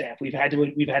support staff. We've had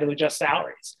to adjust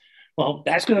salaries. Well,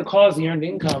 that's going to cause the earned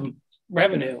income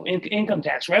revenue, income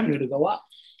tax revenue, to go up,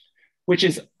 which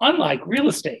is unlike real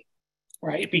estate,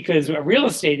 right? Because real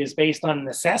estate is based on an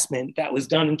assessment that was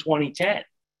done in 2010.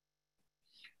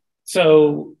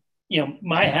 So,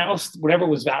 my house, whatever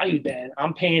was valued then,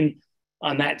 I'm paying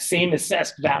on that same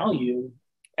assessed value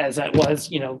as that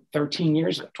was, 13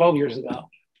 years ago, 12 years ago.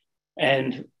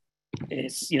 And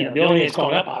it's, the only thing that's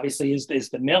going up, obviously, is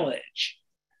the millage.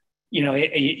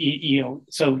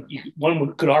 So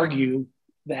one could argue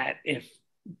that if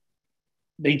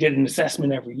they did an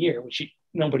assessment every year, which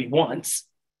nobody wants,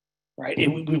 right,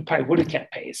 we probably would have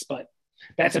kept pace, but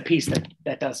that's a piece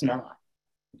that does not.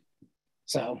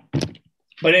 So,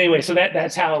 but anyway, so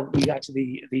that's how we got to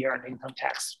the earned income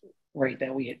tax rate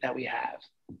that we have.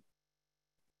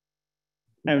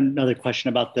 I have another question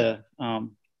about the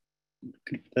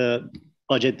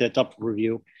budget that's up for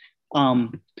review.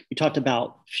 You talked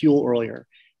about fuel earlier.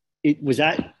 Was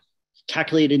that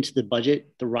calculated into the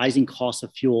budget, the rising cost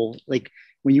of fuel? Like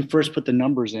when you first put the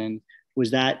numbers in,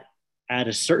 was that at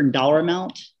a certain dollar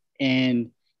amount?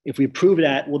 And if we approve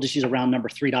that, we'll just use a round number,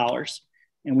 $3.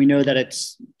 And we know that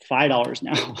it's $5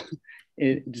 now.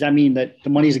 Does that mean that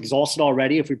the money's exhausted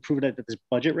already if we prove it at this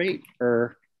budget rate?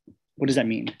 Or what does that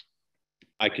mean?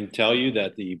 I can tell you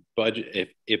that the budget,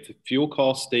 if the fuel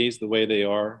cost stays the way they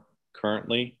are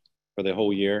currently for the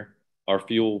whole year, our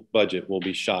fuel budget will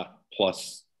be shot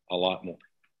plus a lot more.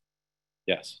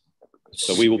 Yes.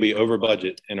 So we will be over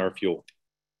budget in our fuel.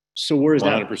 So where does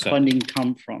 100%. that funding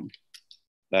come from?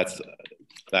 That's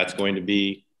going to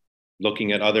be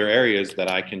looking at other areas that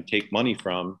I can take money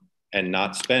from and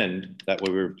not spend that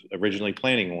we were originally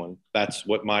planning on. That's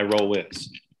what my role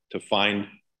is, to find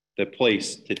the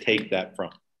place to take that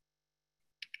from.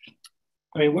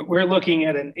 I mean, we're looking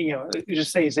at an, you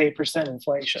just say it's 8%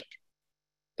 inflation.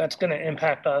 That's going to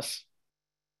impact us.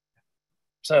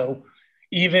 So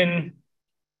even,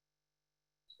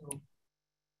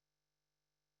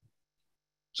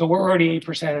 so we're already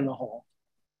 8% in the hole.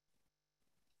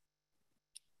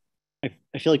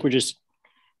 I feel like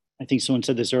I think someone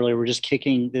said this earlier, we're just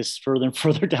kicking this further and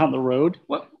further down the road.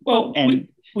 Well, and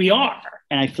we are.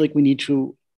 And I feel like we need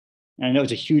to, and I know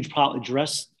it's a huge problem,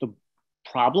 address the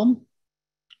problem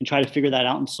and try to figure that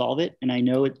out and solve it. And I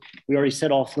know we already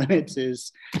said off limits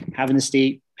is having the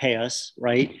state pay us,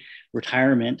 right?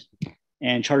 Retirement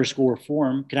and charter school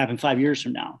reform could happen 5 years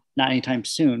from now, not anytime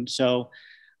soon. So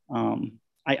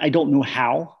I don't know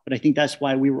how, but I think that's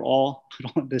why we were all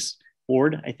put on this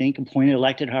board, I think, appointed,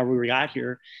 elected, however we got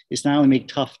here, is not only make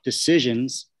tough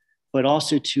decisions, but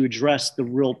also to address the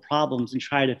real problems and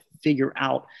try to figure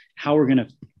out how we're going to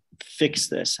fix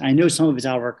this. I know some of it's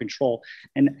out of our control,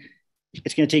 and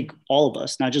it's going to take all of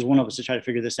us, not just one of us, to try to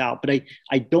figure this out. But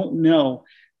I don't know.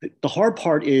 The hard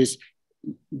part is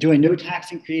doing no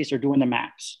tax increase or doing the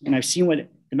max. And I've seen what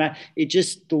the max, it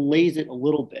just delays it a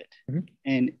little bit. Mm-hmm.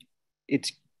 And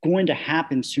it's going to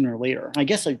happen sooner or later. I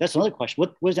guess that's another question.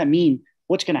 What does that mean?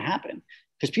 What's going to happen?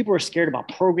 Because people are scared about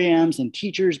programs and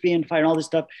teachers being fired and all this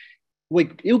stuff.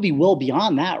 Like, it'll be well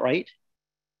beyond that, right?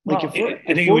 Like, well,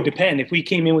 I think it would depend. If we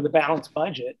came in with a balanced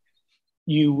budget,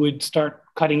 you would start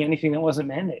cutting anything that wasn't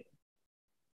mandated.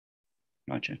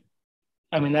 Gotcha.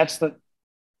 I mean,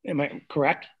 am I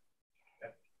correct?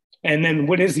 And then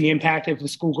what is the impact if the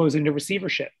school goes into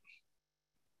receivership?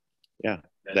 Yeah.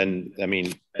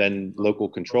 Then local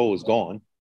control is gone.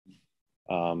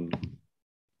 Are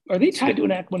they tied to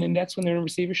an Act 1 index when they're in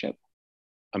receivership?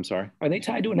 I'm sorry? Are they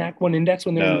tied to an Act 1 index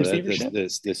when they're in receivership?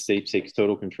 The state takes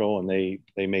total control and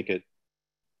they make it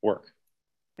work.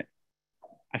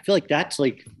 I feel like that's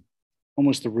like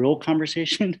almost the real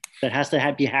conversation that has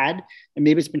to be had. And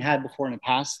maybe it's been had before in the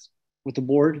past with the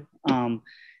board. And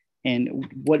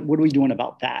what are we doing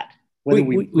about that?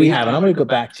 We have, and I'm going to go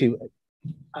back to,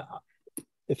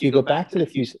 if you go back to the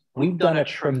few, we've done a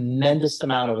tremendous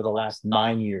amount over the last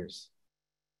 9 years.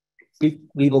 We've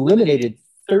eliminated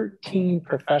 13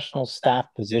 professional staff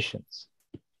positions.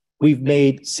 We've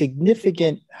made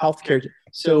significant healthcare.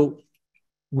 So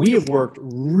we have worked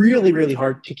really, really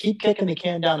hard to keep kicking the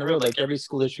can down the road. Like every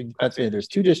school district in Pennsylvania, there's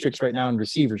 2 districts right now in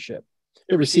receivership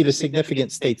that receive a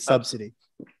significant state subsidy.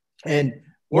 And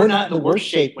we're not in the worst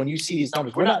shape when you see these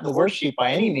numbers. We're not in the worst shape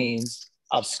by any means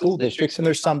of school districts, and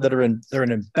there's some that are in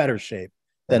better shape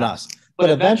than us. But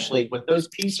eventually, with those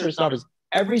PSERS numbers,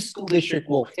 every school district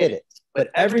will hit it. But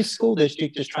every school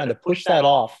district is trying to push that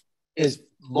off as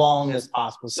long as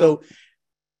possible. So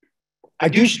I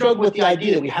do struggle with the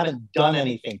idea that we haven't done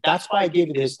anything. That's why I gave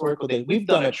you the historical data. We've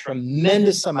done a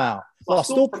tremendous amount while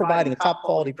still providing a top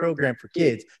quality program for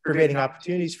kids, providing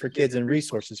opportunities for kids and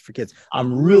resources for kids.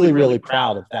 I'm really, really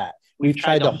proud of that. We've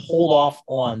tried to hold off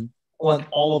on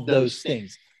all of those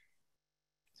things.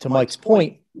 To Mike's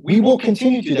point, we will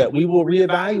continue to do that. We will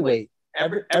reevaluate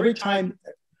every time.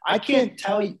 I can't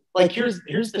tell you, like, here's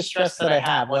the stress that I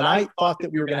have. When I thought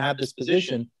that we were going to have this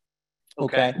position,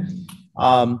 okay,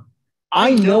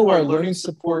 I know our learning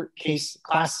support case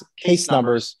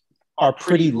numbers are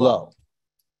pretty low.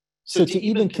 So to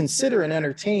even consider and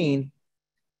entertain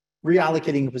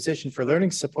reallocating a position for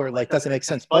learning support, like, doesn't make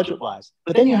sense budget-wise.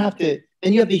 But then you have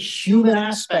the human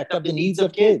aspect of the needs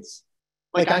of kids.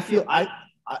 Like, I feel I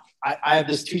have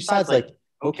this 2 sides, like,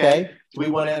 okay, do we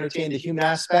want to entertain the human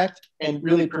aspect and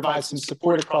really provide some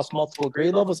support across multiple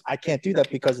grade levels? I can't do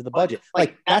that because of the budget.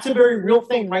 Like, that's a very real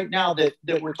thing right now that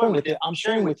we're toying with. I'm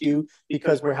sharing with you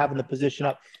because we're having the position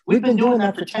up. We've been doing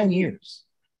that for 10 years.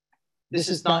 This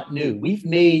is not new. We've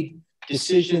made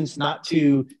decisions not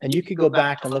to, and you could go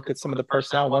back and look at some of the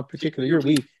personnel. One particular year,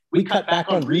 we cut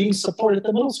back on reading support at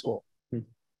the middle school.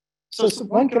 So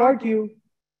one could argue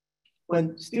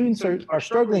when students are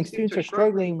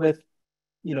struggling with,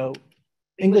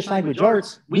 English language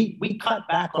arts, we cut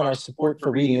back on our support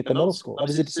for reading at the middle school. That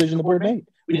was a decision the board made.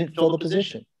 We didn't fill the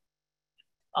position.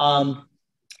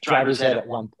 Driver's ed at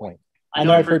one point. I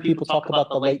know I've heard people talk about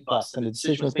the late bus, and the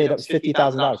decision was made, that was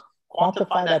 $50,000.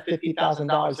 quantify that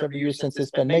 $50,000 every year since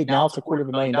it's been made. Now it's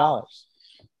 $250,000.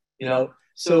 You know,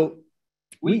 so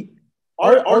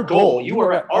our goal,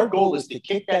 our goal is to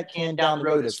kick that can down the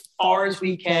road as far as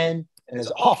we can and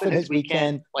as often as we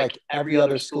can, like every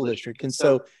other school district. And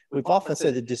so we've often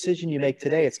said the decision you make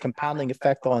today, it's compounding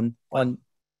effect on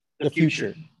the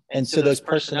future. And so those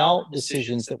personnel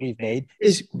decisions that we've made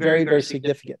is very, very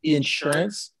significant. The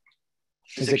insurance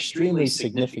is extremely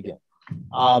significant.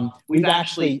 We've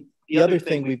actually, the other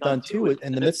thing we've done too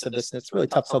in the midst of this, and it's really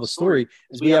tough to tell the story,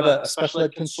 is we have a special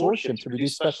ed consortium to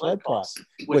reduce special ed costs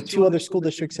with 2 other school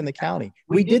districts in the county.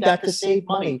 We did that to save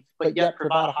money, but yet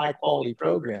provide a high quality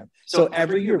program. So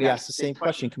every year we ask the same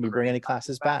question: can we bring any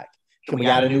classes back? Can we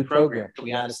add a new program? Can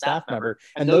we add a staff member?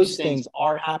 And those things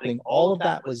are happening. All of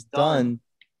that was done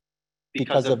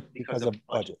because of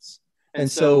budgets. And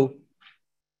so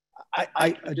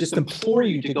I just implore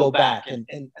you to go back and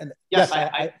yes,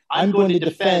 I'm going to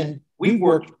defend. We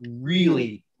worked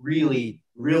really, really,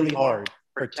 really hard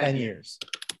for 10 years.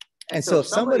 And so if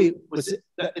somebody was,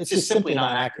 it's just simply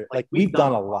not accurate. Like, we've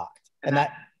done a lot. And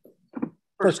that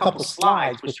first couple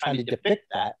slides was trying to depict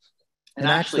that. And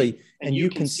actually, and you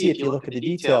can see if you look at the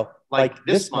detail, like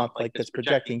this month, like that's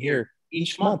projecting here,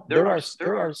 each month, there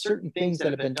are certain things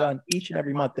that have been done each and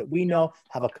every month that we know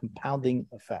have a compounding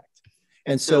effect.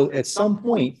 And so at some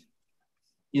point,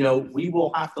 you know, we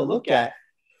will have to look at,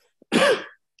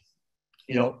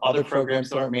 you know, other programs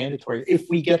that aren't mandatory. If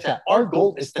we get that, our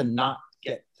goal is to not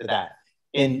get to that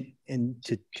and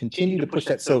to continue to push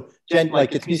that. So Jen,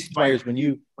 like, it's music to my ears when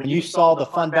you saw the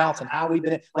fund balance and how we've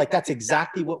been, like, that's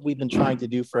exactly what we've been trying to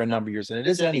do for a number of years. And it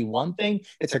isn't any one thing,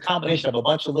 it's a combination of a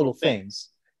bunch of little things.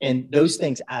 And those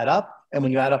things add up. And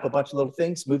when you add up a bunch of little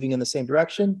things moving in the same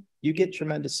direction, you get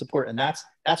tremendous support. And that's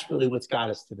really what's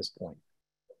got us to this point.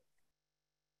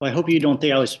 Well, I hope you don't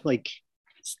think I was like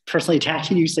personally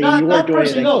attacking you, saying you weren't doing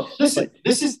anything. No, listen,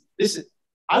 this is,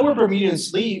 I work Bermudian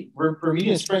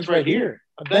Springs right here.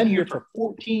 I've been here for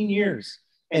 14 years.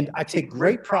 And I take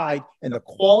great pride in the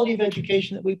quality of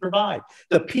education that we provide,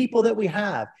 the people that we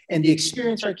have, and the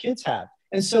experience our kids have.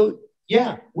 And so,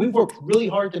 yeah, we've worked really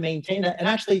hard to maintain that, and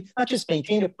actually not just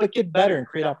maintain it, but get better and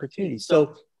create opportunities.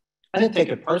 So I didn't take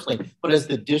it personally, but as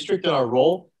the district in our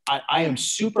role, I am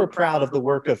super proud of the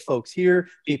work of folks here,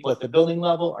 people at the building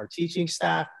level, our teaching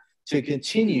staff, to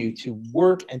continue to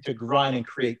work and to grind and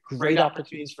create great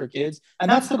opportunities for kids. And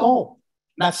that's the goal.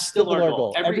 That's still our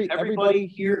goal. Everybody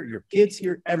here, your kids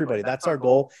here, everybody, that's our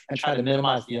goal, and try to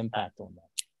minimize the impact on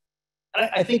them.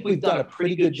 I think we've done a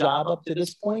pretty good job up to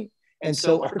this point. And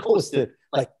so our goal is to,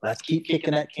 like, let's keep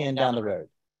kicking that can down the road.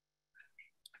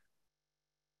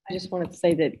 I just wanted to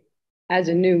say that as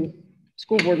a new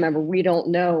school board member, we don't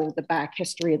know the back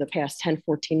history of the past 10,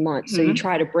 14 months. So you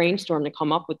try to brainstorm to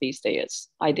come up with these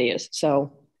ideas.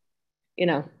 So, you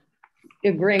know,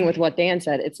 agreeing with what Dan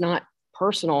said, it's not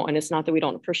personal, and it's not that we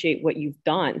don't appreciate what you've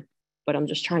done, but I'm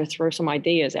just trying to throw some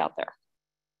ideas out there.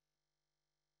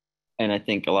 And I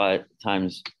think a lot of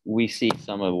times we see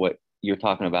some of what you're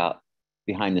talking about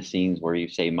behind the scenes where you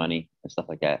save money and stuff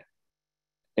like that.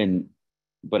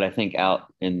 But I think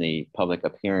out in the public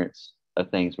appearance of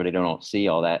things where they don't see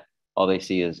all that, all they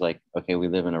see is like, okay, we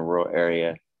live in a rural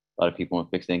area, a lot of people with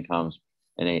fixed incomes.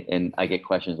 And I get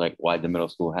questions like, why the middle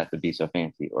school have to be so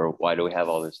fancy? Or why do we have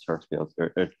all this turf fields?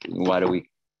 Or why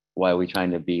are we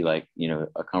trying to be like, you know,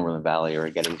 a Cumberland Valley or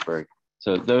a Gettysburg?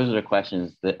 So those are the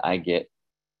questions that I get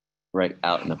right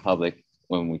out in the public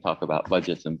when we talk about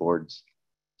budgets and boards.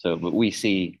 So, but we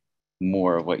see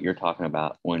more of what you're talking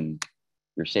about when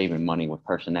you're saving money with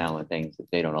personnel and things that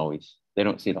they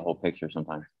don't see the whole picture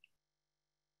sometimes.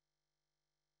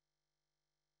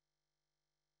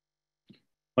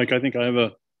 Like, I think I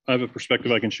have a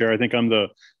perspective I can share. I think I'm the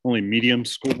only medium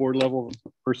school board level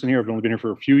person here. I've only been here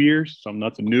for a few years, so I'm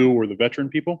not the new or the veteran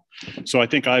people. So I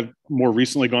think I've more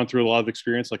recently gone through a lot of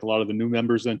experience, like a lot of the new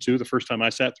members then too. The first time I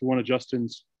sat through one of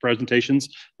Justin's presentations,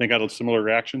 I think I had a similar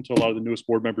reaction to a lot of the newest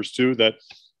board members too, that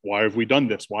why have we done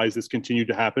this? Why has this continued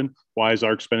to happen? Why is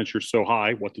our expenditure so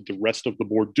high? What did the rest of the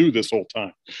board do this whole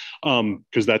time?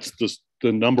 Because that's just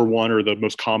the number one or the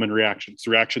most common reaction. It's the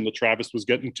reaction that Travis was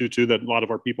getting to too, that a lot of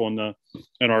our people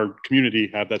in our community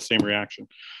have that same reaction.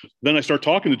 Then I start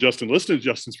talking to Justin, listening to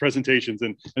Justin's presentations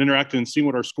and interacting and seeing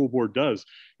what our school board does.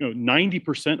 You know,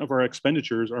 90% of our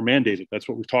expenditures are mandated. That's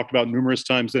what we've talked about numerous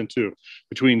times then too.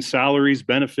 Between salaries,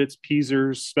 benefits,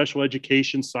 PSERs, special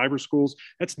education, cyber schools,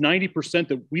 that's 90%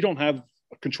 that we don't have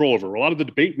control over. A lot of the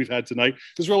debate we've had tonight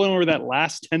is really over that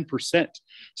last 10%.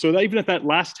 So that even if that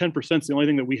last 10% is the only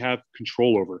thing that we have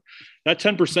control over, that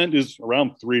 10% is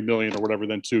around 3 million or whatever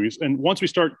then too. And once we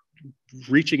start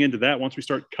reaching into that, once we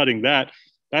start cutting that,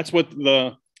 that's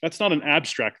not an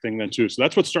abstract thing then too. So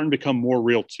that's what's starting to become more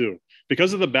real too,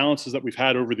 because of the balances that we've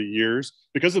had over the years,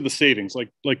 because of the savings,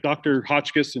 like Dr.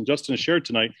 Hotchkiss and Justin has shared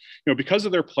tonight, because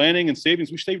of their planning and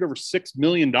savings, we saved over $6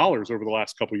 million over the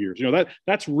last couple of years.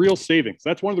 That's real savings.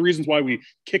 That's one of the reasons why we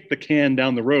kick the can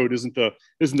down the road isn't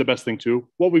the best thing too.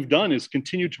 What we've done is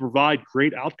continue to provide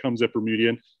great outcomes at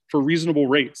Bermudian for reasonable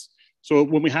rates. So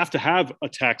when we have to have a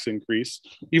tax increase,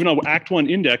 even though Act 1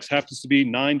 index happens to be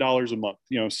 $9 a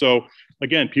month, so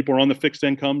again, people are on the fixed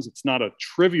incomes. It's not a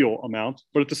trivial amount,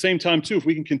 but at the same time too, if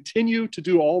we can continue to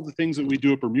do all the things that we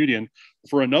do at Bermudian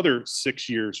for another 6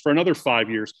 years, for another 5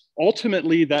 years,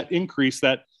 ultimately that increase,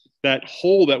 that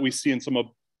hole that we see in some of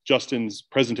Justin's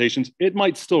presentations, it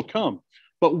might still come.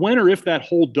 But when or if that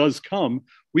hole does come,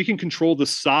 we can control the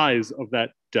size of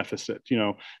that deficit.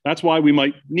 That's why we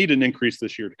might need an increase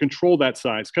this year to control that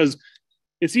size. Because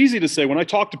it's easy to say, when I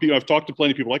talk to people, I've talked to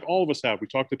plenty of people, like all of us have. We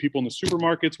talk to people in the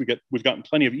supermarkets. We've gotten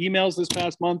plenty of emails this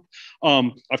past month.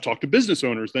 I've talked to business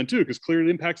owners then too, because clearly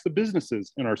it impacts the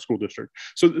businesses in our school district.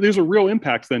 So there's a real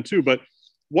impact then too. But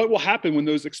what will happen when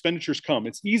those expenditures come?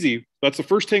 It's easy. That's the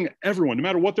first thing everyone, no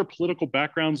matter what their political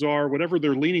backgrounds are, whatever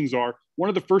their leanings are, one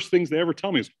of the first things they ever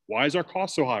tell me is, why is our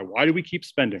cost so high? Why do we keep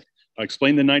spending? I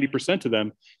explain the 90% to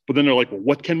them, but then they're like, well,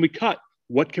 what can we cut?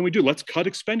 What can we do? Let's cut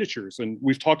expenditures. And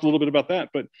we've talked a little bit about that,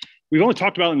 but we've only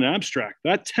talked about in an abstract.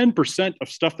 That 10% of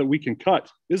stuff that we can cut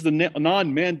is the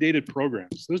non-mandated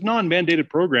programs. Those non-mandated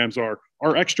programs are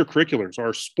our extracurriculars,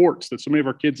 our sports that so many of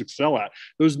our kids excel at.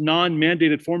 Those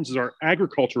non-mandated forms is our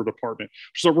agriculture department.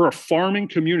 So we're a farming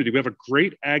community. We have a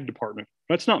great ag department.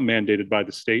 That's not mandated by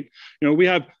the state. We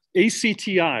have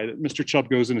ACTI that Mr. Chubb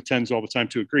goes and attends all the time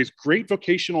too. It creates great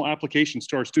vocational applications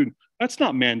to our students. That's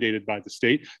not mandated by the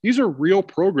state. These are real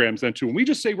programs then too. When we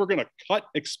just say we're going to cut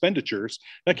expenditures,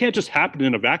 that can't just happen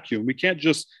in a vacuum. We can't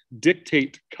just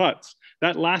dictate cuts.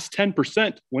 That last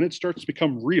 10%, when it starts to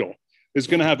become real, is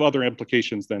going to have other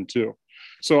implications then too.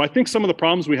 So I think some of the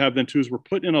problems we have then too is we're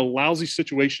put in a lousy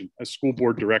situation as school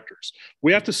board directors.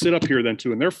 We have to sit up here then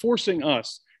too, and they're forcing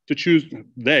us to choose,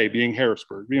 they being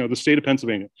Harrisburg, the state of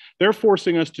Pennsylvania, they're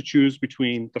forcing us to choose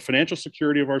between the financial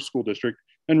security of our school district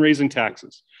and raising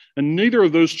taxes. And neither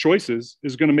of those choices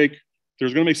is going to make,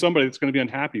 there's going to be somebody that's going to be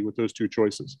unhappy with those two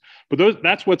choices. But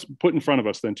that's what's put in front of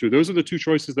us then too. Those are the two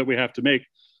choices that we have to make.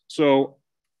 So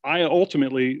I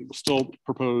ultimately still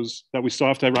propose that we still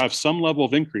have to have some level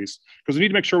of increase, because we need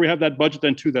to make sure we have that budget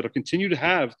then too, that'll continue to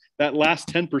have that last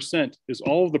 10% is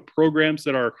all of the programs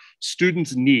that our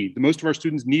students need. Most of our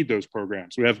students need those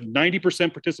programs. We have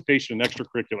 90% participation in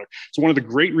extracurricular. So one of the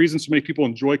great reasons so many people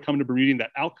enjoy coming to Bermudian, that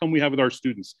outcome we have with our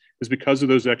students is because of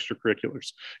those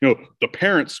extracurriculars. The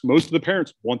parents, most of the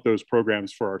parents want those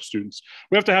programs for our students.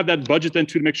 We have to have that budget then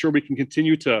too to make sure we can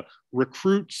continue to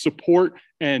recruit, support,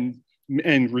 and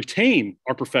retain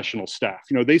our professional staff.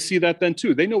 They see that then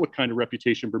too. They know what kind of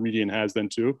reputation Bermudian has then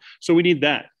too. So we need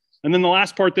that. And then the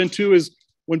last part then too is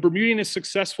when Bermudian is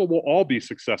successful, we'll all be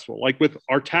successful, like with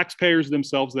our taxpayers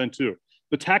themselves then too.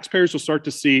 The taxpayers will start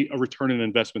to see a return on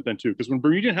investment then too, because when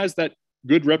Bermudian has that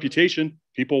good reputation,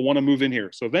 people want to move in here.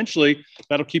 So eventually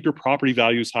that'll keep your property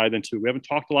values high then too. We haven't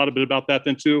talked a lot about that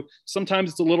then too.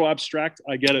 Sometimes it's a little abstract,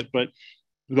 I get it, but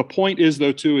the point is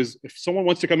though too, is if someone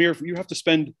wants to come here, you have to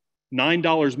spend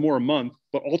 $9 more a month,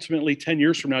 but ultimately 10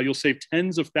 years from now, you'll save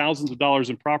tens of thousands of dollars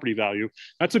in property value.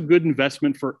 That's a good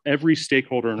investment for every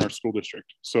stakeholder in our school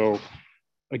district. So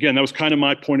again, that was kind of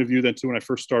my point of view then too when I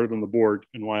first started on the board,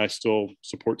 and why I still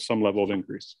support some level of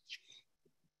increase.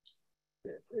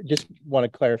 Just want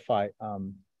to clarify,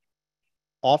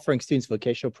 offering students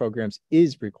vocational programs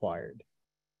is required.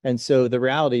 And so the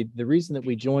reason that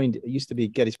we joined, it used to be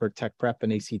Gettysburg Tech Prep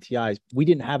and ACTIs, we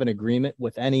didn't have an agreement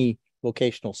with any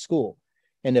vocational school.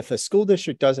 And if a school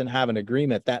district doesn't have an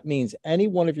agreement, that means any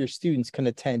one of your students can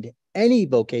attend any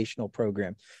vocational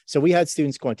program. So we had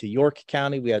students going to York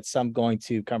County, we had some going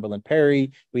to Cumberland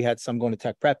Perry, we had some going to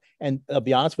Tech Prep. And I'll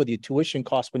be honest with you, tuition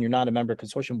costs when you're not a member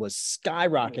consortium was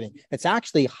skyrocketing. It's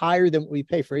actually higher than what we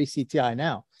pay for ACTI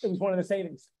now. It was one of the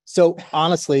savings. So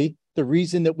honestly, the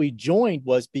reason that we joined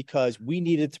was because we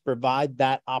needed to provide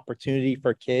that opportunity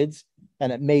for kids.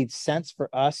 And it made sense for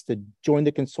us to join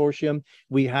the consortium.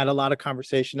 We had a lot of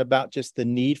conversation about just the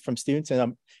need from students.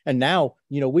 And now,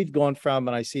 we've gone from,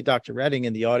 and I see Dr. Redding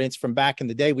in the audience, from back in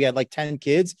the day, we had like 10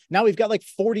 kids. Now we've got like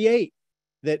 48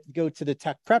 that go to the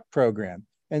Tech Prep program.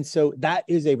 And so that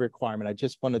is a requirement. I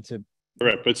just wanted to.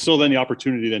 Correct, but still then the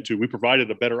opportunity then too. We provided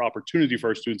a better opportunity for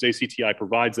our students. ACTI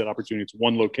provides that opportunity. It's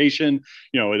one location.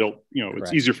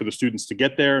 It's easier for the students to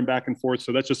get there and back and forth.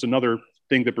 So that's just another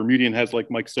thing that Bermudian has,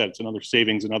 like Mike said, it's another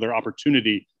savings, another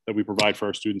opportunity that we provide for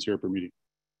our students here at Bermudian.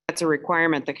 That's a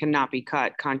requirement that cannot be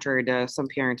cut, contrary to some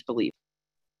parents' belief.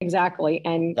 Exactly.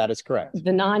 And That is correct.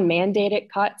 the non-mandated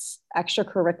cuts,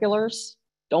 extracurriculars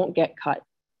don't get cut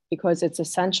because it's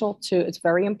essential to, it's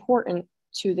very important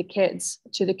to the kids,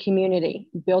 to the community,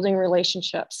 building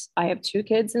relationships. I have 2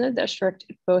 kids in the district.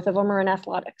 Both of them are in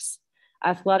athletics.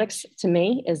 Athletics to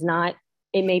me is not,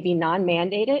 it may be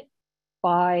non-mandated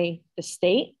by the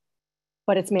state,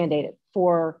 but it's mandated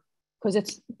because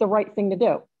it's the right thing to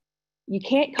do. You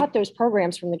can't cut those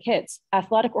programs from the kids,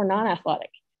 athletic or non-athletic.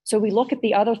 So we look at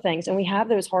the other things and we have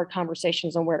those hard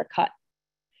conversations on where to cut.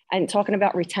 And talking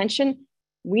about retention,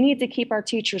 we need to keep our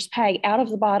teachers' pay out of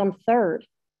the bottom third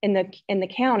in the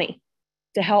county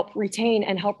to help retain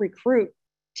and help recruit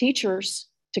teachers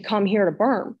to come here to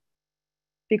Burn.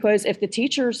 Because if the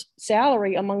teacher's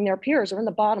salary among their peers are in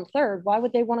the bottom third, why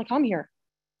would they want to come here?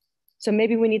 So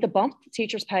maybe we need to bump the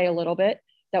teachers' pay a little bit.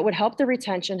 That would help the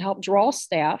retention, help draw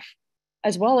staff,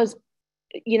 as well as,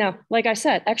 you know, like I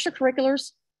said,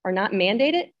 extracurriculars are not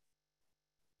mandated,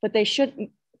 but they should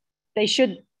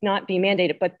not be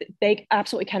mandated, but they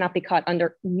absolutely cannot be cut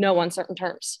under no uncertain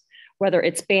terms, whether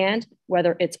it's band,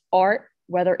 whether it's art,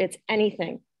 whether it's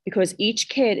anything, because each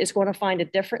kid is going to find a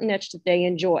different niche that they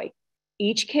enjoy.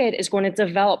 Each kid is going to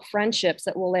develop friendships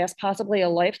that will last possibly a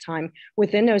lifetime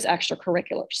within those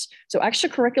extracurriculars. So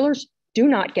extracurriculars do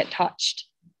not get touched.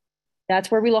 That's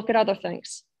where we look at other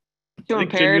things. Too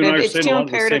imperative. It's too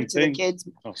imperative to the kids,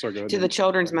 to the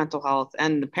children's mental health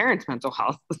and the parents' mental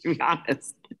health, to be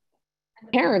honest.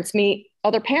 Parents meet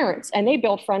other parents and they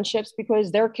build friendships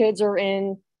because their kids are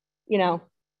in, you know,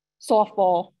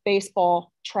 softball,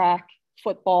 baseball, track,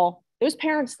 football. Those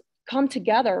parents come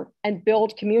together and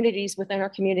build communities within our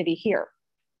community here.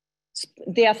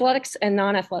 The athletics and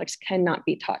non-athletics cannot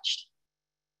be touched.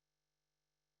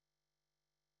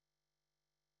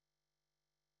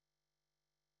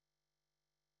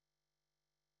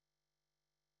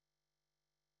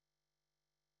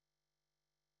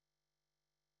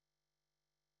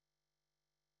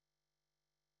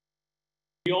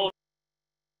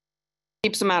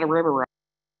 Keeps them out of River Road.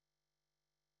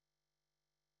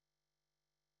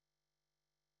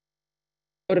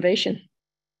 Motivation.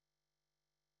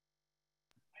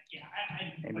 Yeah,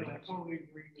 I totally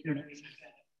agree with everything you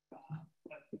said.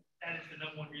 But that is the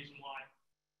number one reason why,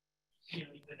 you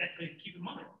know, that keep in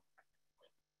mind.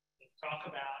 Talk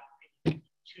about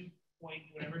 2 point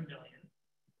whatever million.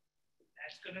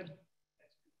 There's gonna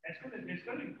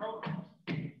be programs.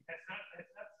 That's not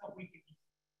something we can.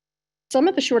 Some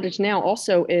of the shortage now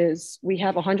also is we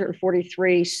have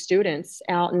 143 students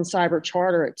out in cyber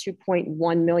charter at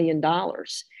 $2.1 million.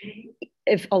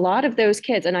 If a lot of those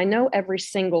kids, and I know every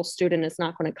single student is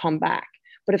not going to come back,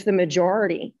 but if the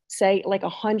majority, say like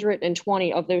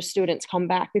 120 of those students come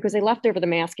back because they left over the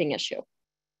masking issue,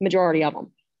 majority of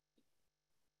them.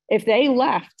 If they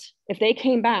left, if they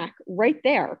came back, right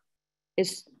there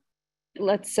is,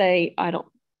 let's say,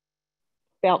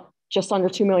 about just under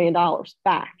 $2 million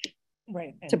back.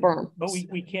 Right. To Burn. But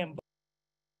we can't.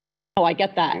 Oh, I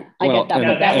get that. I get that.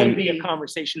 But that would be a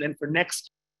conversation then for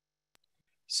next.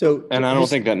 So, and I don't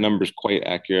think that number is quite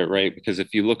accurate, right? Because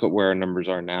if you look at where our numbers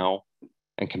are now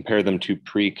and compare them to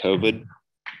pre-COVID,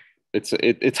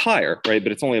 it's higher, right?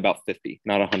 But it's only about 50,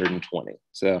 not 120.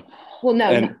 So, well,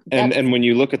 no, and when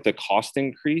you look at the cost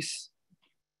increase,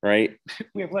 right?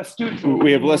 We have less students.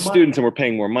 We have less students and we're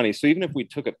paying more money. So even if we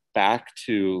took it back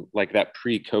to like that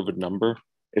pre-COVID number,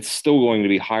 it's still going to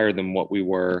be higher than what we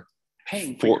were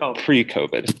paying for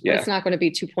pre-COVID. Yeah, it's not going to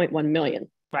be 2.1 million.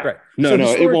 Right. No,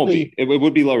 it won't be. It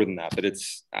would be lower than that, but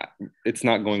it's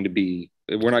not going to be.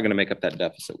 We're not going to make up that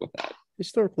deficit with that.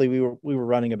 Historically, we were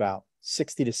running about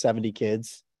 60 to 70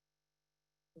 kids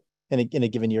in a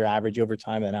given year average over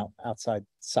time, and outside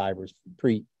cybers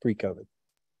pre-COVID.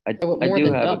 I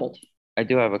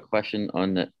do have a question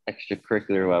on the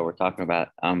extracurricular while we're talking about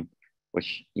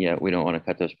which, yeah, we don't want to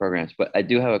cut those programs, but I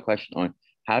do have a question on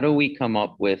how do we come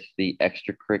up with the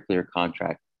extracurricular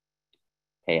contract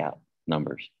payout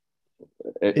numbers?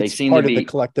 They seem part to be of the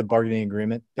collective bargaining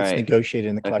agreement. It's negotiated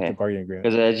in the collective bargaining agreement.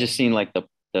 Because I just seen like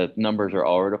the numbers are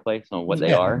all over the place on what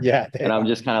they are. Yeah. And I'm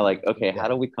just kind of like, okay, how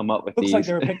do we come up with Looks these? like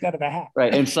they were picked out of a hat.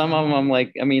 Right. And some of them I'm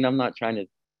like, I mean, I'm not trying to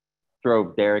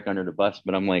throw Derek under the bus,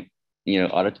 but I'm like, you know,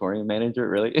 auditorium manager,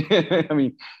 really? I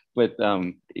mean, but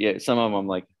yeah, some of them I'm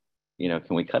like, you know,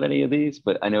 can we cut any of these?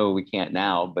 But I know we can't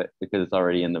now, but because it's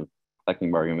already in the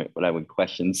collective bargaining, but I would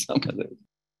question some of those.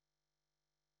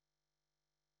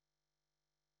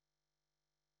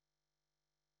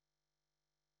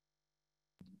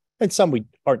 And some we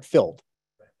aren't filled.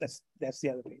 That's the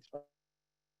other piece.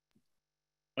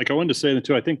 like I wanted to say that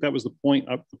too. I think that was the point.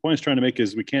 The point I was trying to make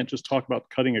is we can't just talk about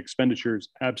cutting expenditures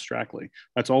abstractly.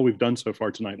 That's all we've done so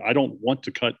far tonight. I don't want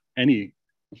to cut any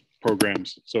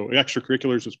programs. So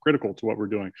extracurriculars is critical to what we're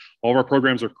doing. All of our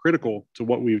programs are critical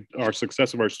to our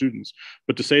success of our students.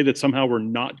 But to say that somehow we're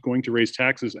not going to raise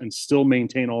taxes and still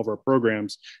maintain all of our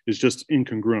programs is just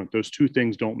incongruent. Those two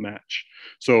things don't match.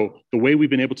 So the way we've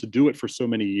been able to do it for so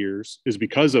many years is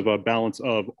because of a balance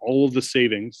of all of the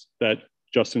savings that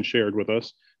Justin shared with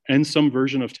us and some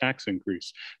version of tax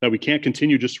increase, that we can't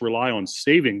continue just to rely on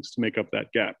savings to make up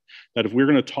that gap. That if we're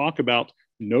going to talk about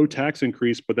no tax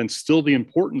increase, but then still the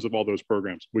importance of all those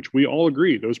programs, which we all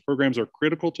agree, those programs are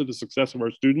critical to the success of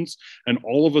our students, and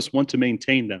all of us want to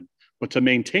maintain them. But to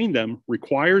maintain them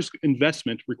requires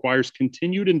investment, requires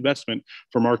continued investment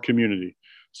from our community.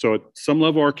 So at some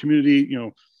level, our community,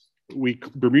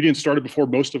 Bermudians started before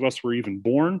most of us were even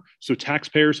born. So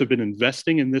taxpayers have been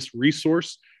investing in this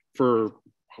resource for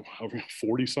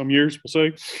 40 some years,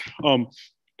 we'll say.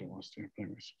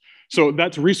 So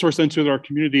that's a resource into our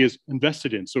community is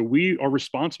invested in. So we are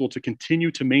responsible to continue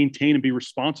to maintain and be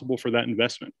responsible for that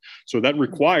investment. So that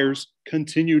requires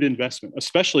continued investment,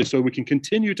 especially so we can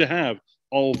continue to have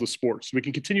all of the sports. We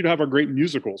can continue to have our great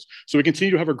musicals. So we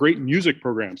continue to have our great music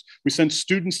programs. We send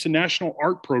students to national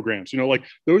art programs. Like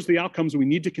those are the outcomes we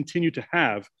need to continue to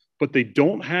have, but they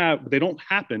don't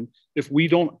happen if we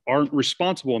aren't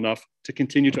responsible enough to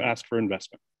continue to ask for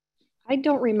investment. I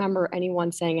don't remember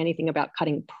anyone saying anything about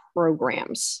cutting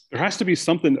programs. There has to be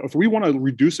something. If we want to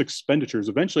reduce expenditures,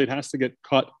 eventually it has to get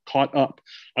caught up.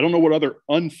 I don't know what other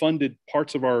unfunded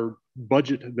parts of our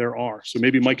budget there are. So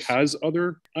maybe Mike has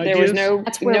other ideas. There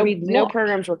was no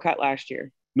programs were cut last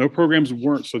year. No programs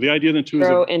weren't. So the idea then too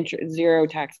is zero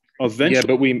tax.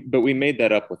 Eventually, yeah, but we made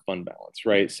that up with fund balance,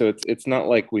 right? So it's not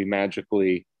like we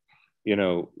magically,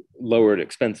 lowered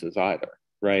expenses either.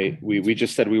 Right. We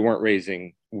just said we weren't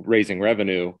raising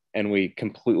revenue, and we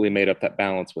completely made up that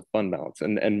balance with fund balance.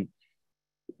 And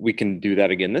we can do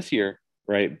that again this year,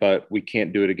 right? But we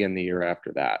can't do it again the year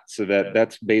after that. So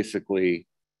that's basically,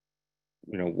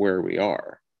 where we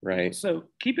are, right? So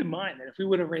keep in mind that if we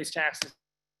would have raised taxes.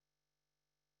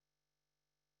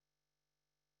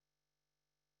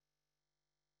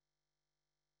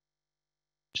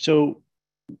 So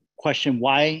question,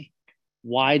 why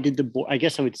did the board, I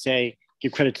guess I would say,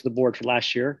 give credit to the board for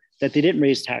last year that they didn't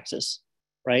raise taxes,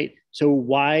 right? So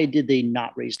why did they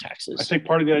not raise taxes? I think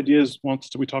part of the idea is, once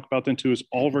we talk about then too, is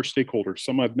all of our stakeholders.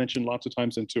 Some I've mentioned lots of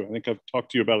times then too. I think I've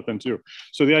talked to you about it then too.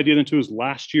 So the idea then too is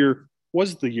last year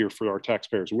was the year for our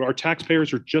taxpayers. Our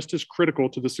taxpayers are just as critical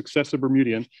to the success of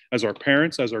Bermudian as our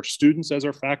parents, as our students, as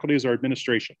our faculty, as our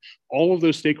administration. All of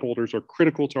those stakeholders are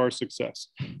critical to our success.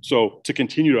 So to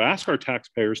continue to ask our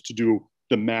taxpayers to do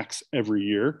the max every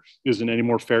year isn't any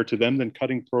more fair to them than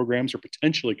cutting programs or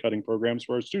potentially cutting programs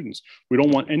for our students. We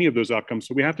don't want any of those outcomes.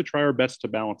 So we have to try our best to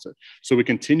balance it. So we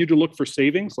continue to look for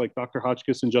savings like Dr.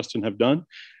 Hotchkiss and Justin have done.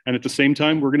 And at the same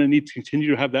time, we're going to need to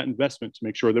continue to have that investment to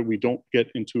make sure that we don't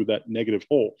get into that negative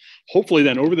hole. Hopefully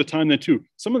then over the time then too,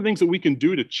 some of the things that we can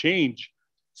do to change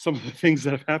some of the things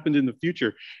that have happened in the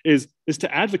future is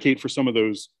to advocate for some of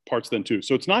those parts then too.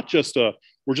 So it's not just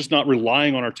we're just not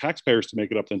relying on our taxpayers to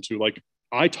make it up then too. Like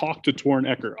I talked to Torrin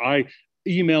Ecker, I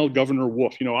emailed Governor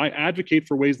Wolf, I advocate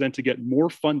for ways then to get more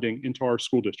funding into our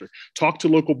school district, talk to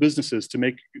local businesses to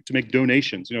make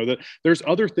donations, that there's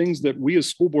other things that we as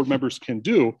school board members can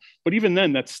do, but even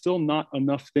then that's still not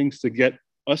enough things to get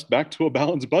us back to a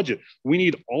balanced budget. We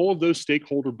need all of those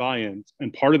stakeholder buy-ins,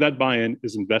 and part of that buy-in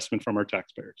is investment from our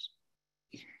taxpayers.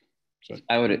 So.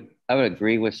 I would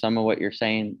agree with some of what you're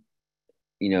saying.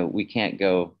 We can't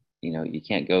go, you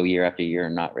can't go year after year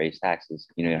and not raise taxes.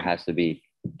 It has to be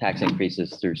tax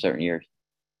increases through certain years.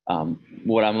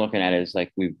 What I'm looking at is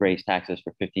like we've raised taxes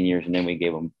for 15 years and then we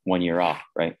gave them 1 year off,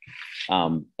 right?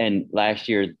 And last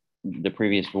year, the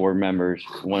previous board members,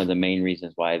 one of the main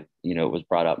reasons why, it was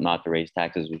brought up not to raise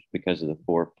taxes was because of the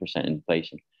 4%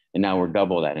 inflation. And now we're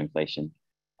double that inflation.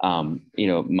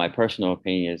 My personal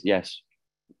opinion is, yes,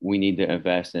 we need to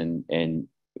invest and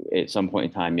at some point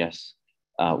in time, yes,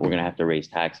 we're going to have to raise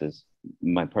taxes.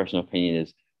 My personal opinion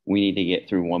is we need to get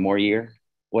through one more year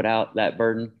without that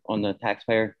burden on the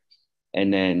taxpayer.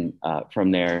 And then from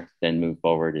there, then move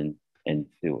forward and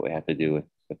do what we have to do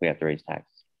if we have to raise taxes.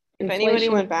 If anybody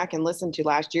went back and listened to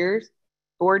last year's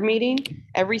board meeting,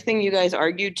 everything you guys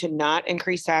argued to not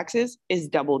increase taxes is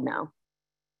doubled now.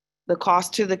 The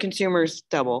cost to the consumers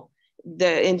double.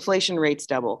 The inflation rates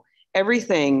double.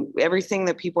 Everything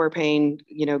that people are paying,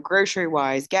 grocery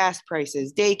wise, gas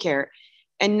prices, daycare,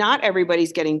 and not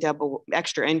everybody's getting double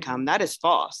extra income. That is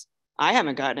false. I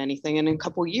haven't gotten anything in a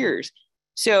couple years.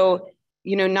 So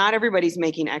you know, not everybody's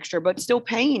making extra, but still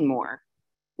paying more.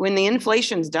 When the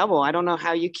inflation's double, I don't know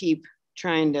how you keep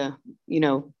trying to, you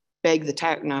know,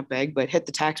 not beg, but hit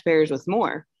the taxpayers with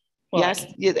more. Well, yes,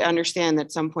 you understand that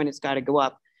at some point it's got to go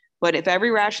up. But if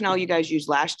every rationale you guys used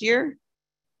last year,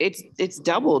 it's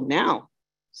doubled now.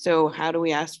 So how do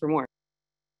we ask for more?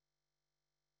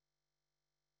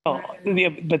 Oh, yeah,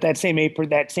 but that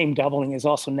same doubling is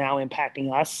also now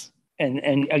impacting us.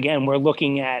 And again, we're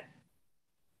looking at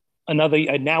another,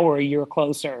 now we're a year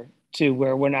closer to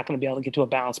where we're not going to be able to get to a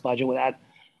balanced budget without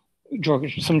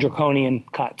some draconian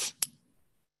cuts.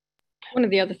 One of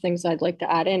the other things I'd like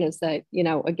to add in is that, you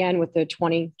know, again, with the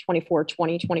 2024,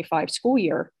 2025 school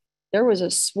year, there was a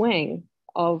swing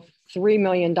of $3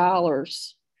 million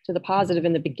to the positive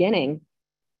in the beginning,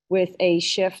 with a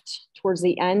shift towards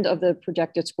the end of the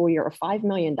projected school year of $5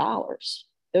 million.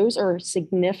 Those are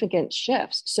significant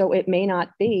shifts. So it may not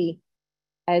be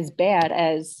as bad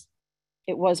as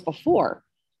it was before.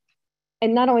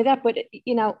 And not only that, but,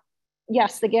 you know,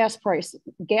 yes, the gas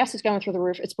is going through the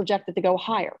roof. It's projected to go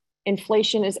higher.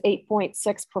 Inflation is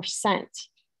 8.6%.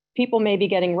 People may be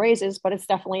getting raises, but it's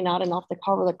definitely not enough to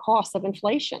cover the cost of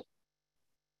inflation.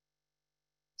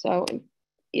 So,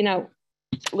 you know,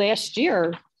 last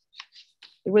year,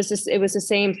 it was the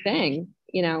same thing,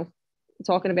 you know,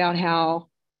 talking about how,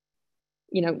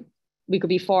 you know, we could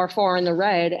be far, far in the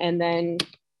red, and then,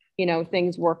 you know,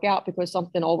 things work out because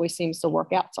something always seems to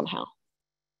work out somehow.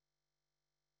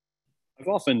 I've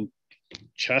often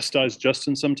chastised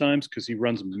Justin sometimes because he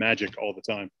runs magic all the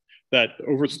time. That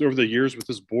over the years with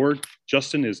this board,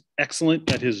 Justin is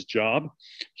excellent at his job.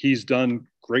 He's done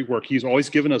great work. He's always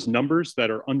given us numbers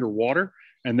that are underwater,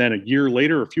 and then a year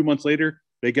later, a few months later,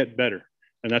 they get better.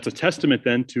 And that's a testament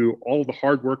then to all of the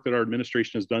hard work that our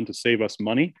administration has done to save us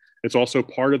money. It's also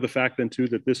part of the fact then too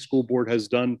that this school board has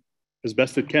done as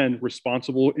best it can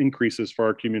responsible increases for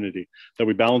our community, that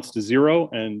we balanced to zero.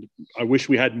 And I wish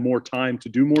we had more time to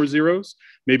do more zeros,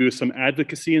 maybe with some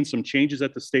advocacy and some changes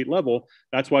at the state level.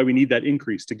 That's why we need that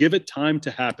increase, to give it time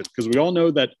to happen, because we all know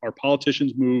that our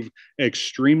politicians move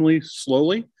extremely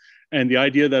slowly. And the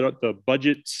idea that the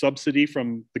budget subsidy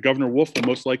from the Governor Wolf will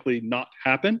most likely not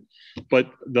happen. But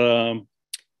the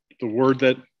word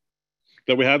that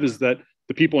we have is that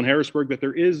the people in Harrisburg, that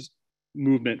there is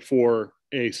movement for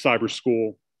a cyber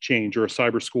school change or a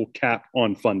cyber school cap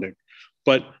on funding.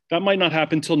 But that might not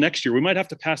happen until next year. We might have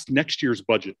to pass next year's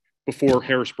budget before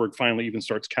Harrisburg finally even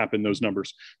starts capping those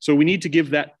numbers. So we need to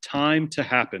give that time to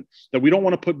happen, that we don't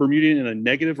want to put Bermudian in a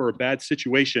negative or a bad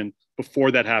situation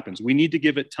before that happens. We need to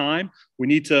give it time. We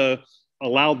need to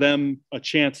allow them a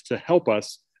chance to help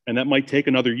us. And that might take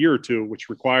another year or two, which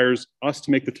requires us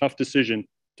to make the tough decision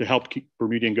to help keep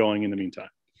Bermudian going in the meantime.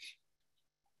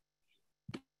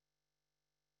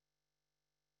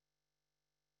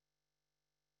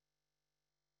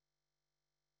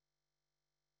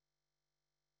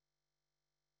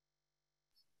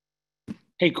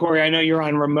 Hey, Corey, I know you're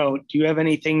on remote. Do you have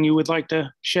anything you would like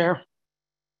to share?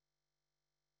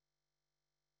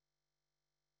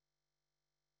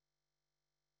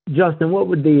 Justin, what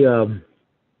would the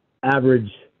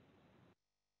average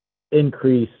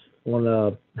increase on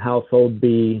a household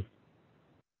be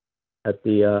at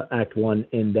the Act 1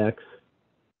 index?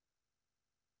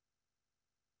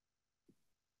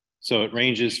 So it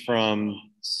ranges from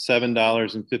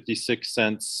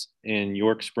 $7.56 in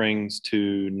York Springs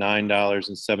to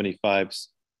 $9.76.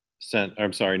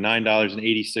 I'm sorry,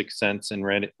 $9.86 in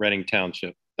Reading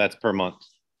Township. That's per month.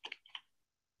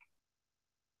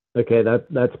 Okay,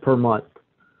 that's per month.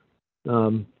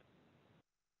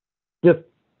 Just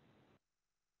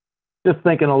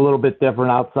thinking a little bit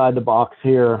different outside the box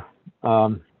here.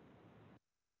 You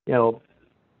know,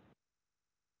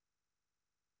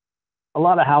 a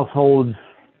lot of households,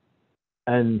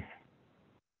 and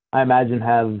I imagine,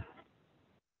 have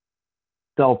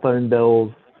cell phone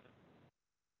bills.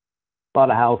 A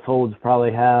lot of households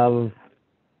probably have,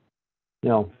 you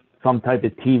know, some type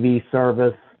of TV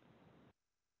service.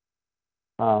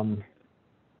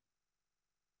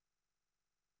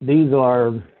 These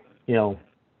are, you know,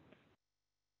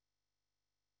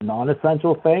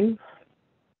 non-essential things,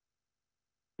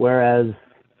 whereas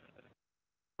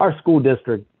our school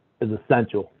district is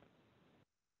essential.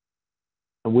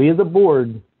 And we as a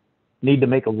board need to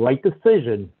make a right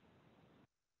decision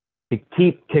to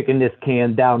keep kicking this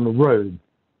can down the road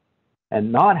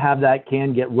and not have that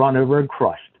can get run over and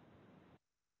crushed.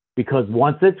 Because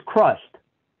once it's crushed,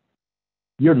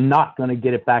 you're not going to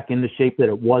get it back in the shape that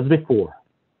it was before.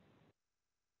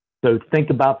 So think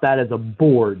about that as a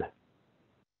board.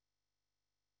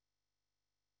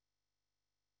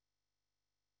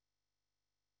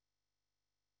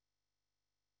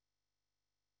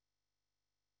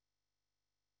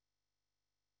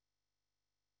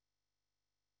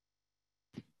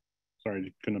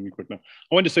 sorry, couldn't be quick now.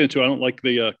 I wanted to say it too. I don't like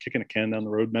the kicking a can down the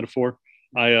road metaphor.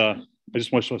 I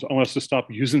just want us to stop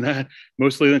using that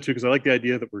mostly then too, because I like the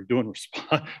idea that we're doing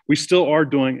we still are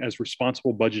doing as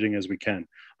responsible budgeting as we can.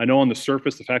 I know on the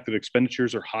surface, the fact that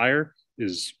expenditures are higher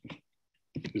is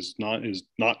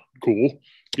not cool,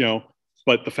 you know,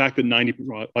 but the fact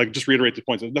that I just reiterate the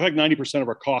point, the fact 90% of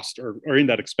our costs are in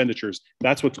that expenditures,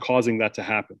 that's what's causing that to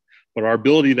happen. But our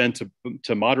ability then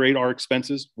to moderate our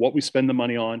expenses, what we spend the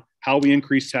money on, how we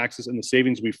increase taxes, and the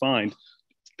savings we find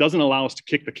doesn't allow us to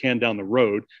kick the can down the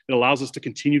road. It allows us to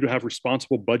continue to have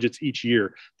responsible budgets each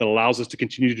year that allows us to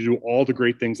continue to do all the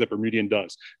great things that Bermudian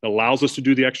does. It allows us to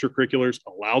do the extracurriculars,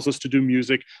 allows us to do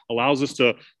music, allows us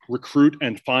to recruit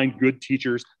and find good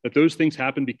teachers, that those things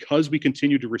happen because we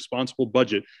continue to responsible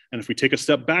budget. And if we take a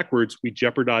step backwards, we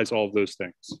jeopardize all of those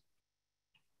things.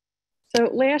 So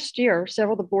last year,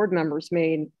 several of the board members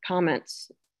made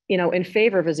comments, in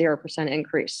favor of a 0%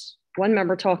 increase. One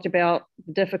member talked about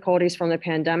the difficulties from the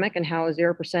pandemic and how a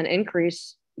 0%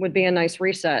 increase would be a nice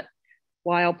reset,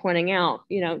 while pointing out,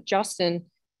 Justin,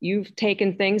 you've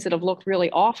taken things that have looked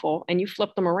really awful and you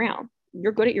flipped them around.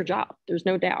 You're good at your job. There's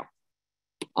no doubt.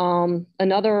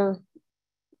 Another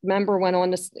member went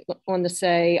on to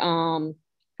say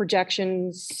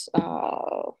projections,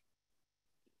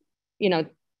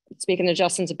 speaking of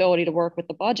Justin's ability to work with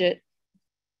the budget,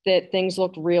 that things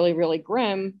looked really, really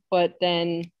grim, but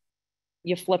then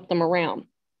you flip them around.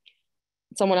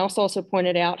 Someone else also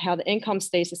pointed out how the income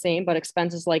stays the same, but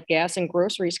expenses like gas and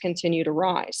groceries continue to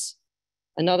rise.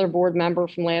 Another board member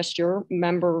from last year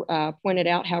pointed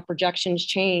out how projections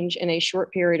change in a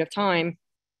short period of time,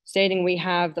 stating we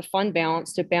have the fund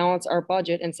balance to balance our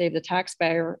budget and save the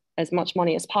taxpayer as much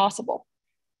money as possible.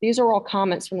 These are all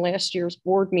comments from last year's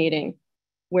board meeting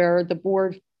where the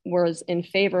board was in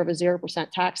favor of a 0%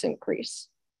 tax increase.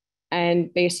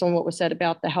 And based on what was said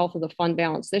about the health of the fund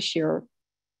balance this year,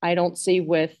 I don't see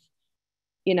with,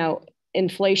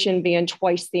 inflation being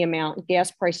twice the amount,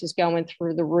 gas prices going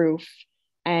through the roof,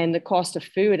 and the cost of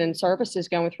food and services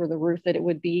going through the roof, that it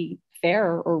would be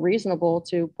fair or reasonable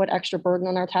to put extra burden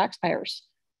on our taxpayers.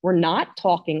 We're not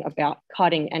talking about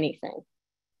cutting anything.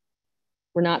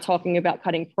 We're not talking about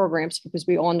cutting programs, because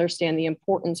we all understand the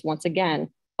importance, once again,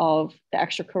 of the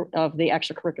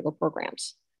extracurricular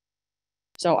programs.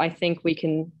 So I think we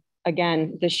can,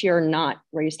 again, this year, not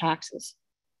raise taxes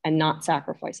and not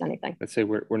sacrifice anything. Let's say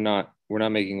we're not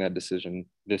making that decision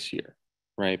this year,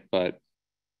 right? But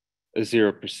a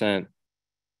 0%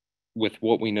 with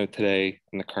what we know today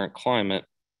in the current climate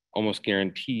almost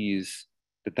guarantees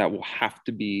that will have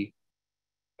to be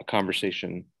a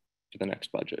conversation for the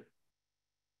next budget.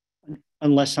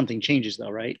 Unless something changes,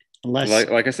 though, right? Unless,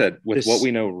 like I said, with what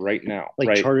we know right now, like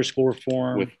right? charter school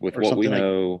reform, with what we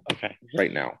know okay,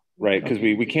 right now, right? Because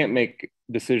we can't make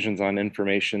decisions on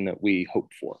information that we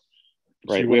hope for,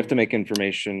 right? We have to make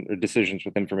information or decisions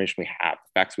with information we have,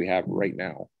 facts we have right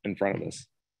now in front of us.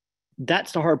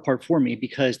 That's the hard part for me,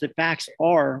 because the facts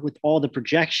are, with all the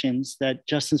projections that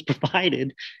Justin's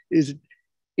provided, is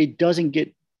it doesn't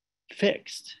get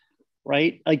fixed,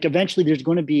 right? Like eventually there's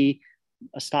going to be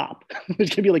a stop. There's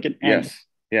going to be like an end.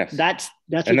 Yes. That's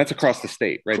that's across the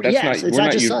state, right? That's yes,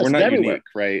 not, we're not unique,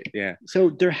 right? Yeah.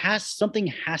 So something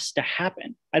has to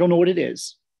happen. I don't know what it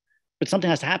is, but something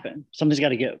has to happen. Something's got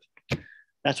to give.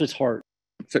 That's what's hard.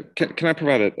 So can I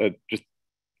provide a just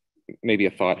maybe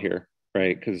a thought here,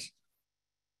 right? Because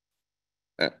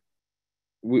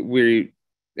we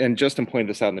and Justin pointed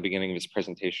this out in the beginning of his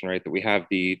presentation, right? That we have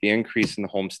the increase in the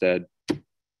homestead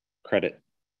credit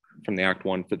from the Act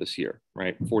 1 for this year,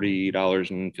 right?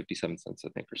 $40.57, I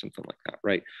think, or something like that,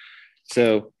 right?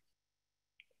 So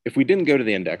if we didn't go to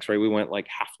the index, right, we went like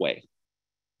halfway.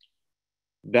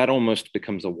 That almost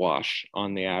becomes a wash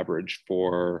on the average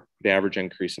for the average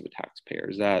increase of a taxpayer.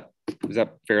 Is that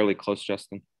fairly close,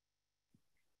 Justin?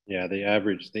 Yeah, the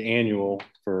annual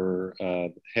for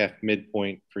half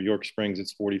midpoint for York Springs,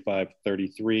 it's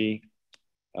 45.33.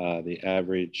 The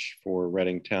average for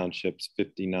Reading Township's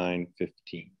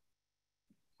 59.15.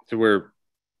 So we're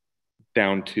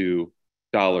down to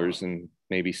dollars and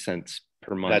maybe cents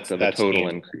per month that's a total annual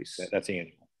increase. That's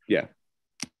annual. Yeah.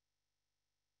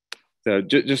 So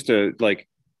just to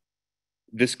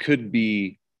this could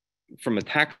be, from a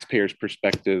taxpayer's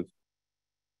perspective,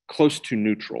 close to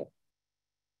neutral,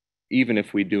 even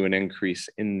if we do an increase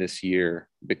in this year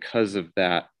because of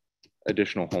that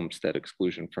additional homestead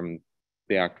exclusion from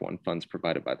the Act 1 funds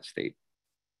provided by the state.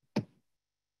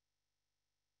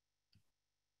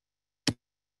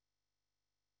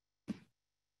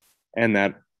 And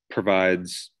that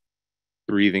provides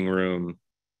breathing room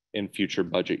in future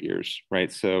budget years, right?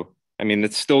 So I mean,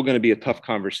 it's still going to be a tough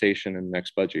conversation in the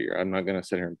next budget year. I'm not going to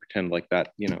sit here and pretend like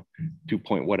that, 2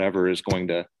 point whatever is going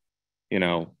to,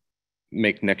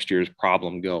 make next year's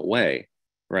problem go away,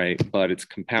 right? But it's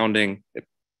compounding. It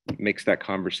makes that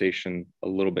conversation a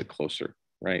little bit closer,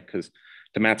 right? Because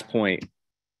to Matt's point,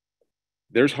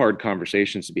 there's hard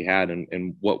conversations to be had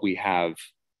in what we have,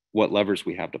 what levers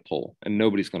we have to pull, and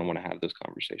nobody's going to want to have those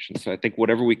conversations. So I think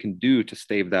whatever we can do to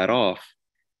stave that off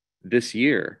this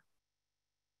year,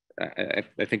 I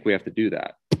think we have to do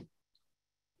that.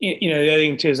 The other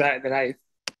thing too is that I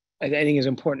think is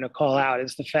important to call out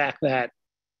is the fact that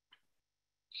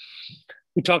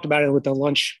we talked about it with the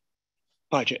lunch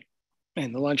budget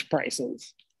and the lunch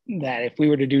prices, that if we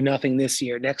were to do nothing this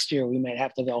year, next year we might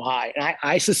have to go high. And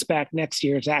I suspect next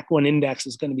year's ACT1 index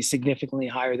is going to be significantly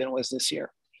higher than it was this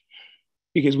year,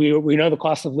 because we know the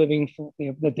cost of living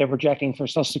that they're projecting for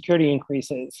Social Security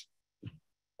increases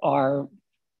are,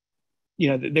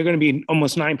 they're going to be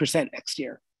almost 9% next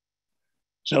year.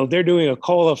 So if they're doing a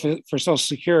COLA for Social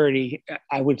Security,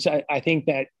 I think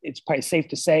that it's probably safe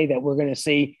to say that we're going to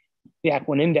see the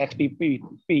ACT1 index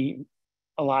be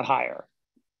a lot higher,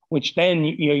 which then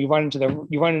you run into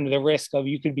the risk of,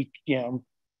 you could be,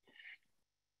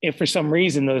 if for some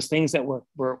reason those things that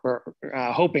we're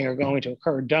hoping are going to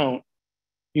occur don't,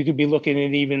 you could be looking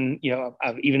at even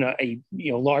a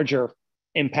larger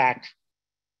impact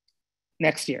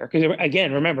next year. Because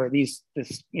again, remember this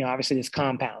obviously this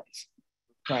compounds,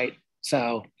 right?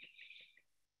 So.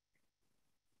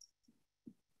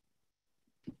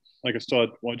 Like I just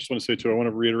want to say too, I want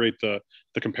to reiterate the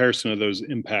comparison of those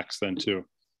impacts then too.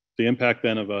 The impact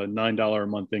then of a $9 a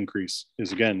month increase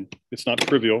is, again, it's not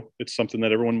trivial. It's something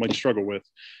that everyone might struggle with,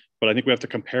 but I think we have to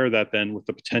compare that then with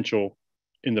the potential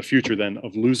in the future then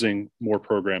of losing more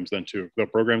programs then too. The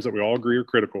programs that we all agree are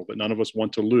critical, that none of us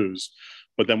want to lose,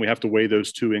 but then we have to weigh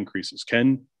those two increases.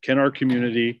 Can our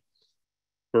community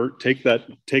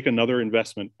take another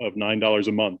investment of $9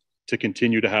 a month to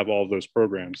continue to have all of those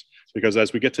programs? Because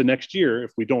as we get to next year,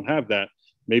 if we don't have that,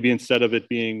 maybe instead of it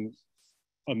being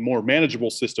a more manageable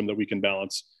system that we can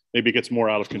balance, maybe it gets more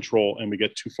out of control and we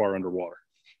get too far underwater.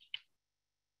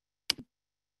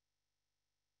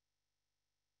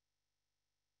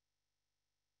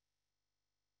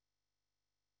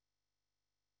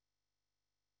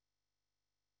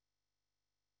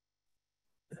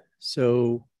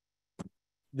 So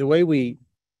the way we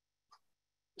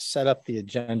set up the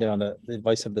agenda on the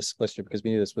advice of the solicitor, because we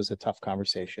knew this was a tough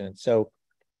conversation. So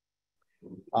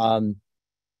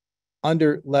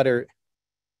under letter,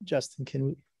 Justin,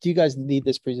 do you guys need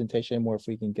this presentation anymore? If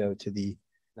we can go to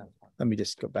let me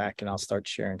just go back and I'll start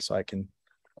sharing so I can.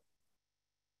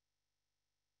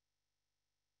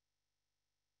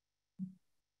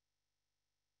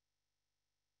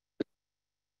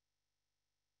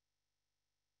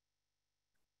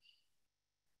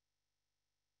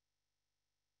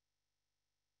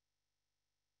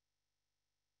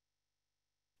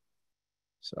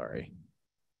 Sorry.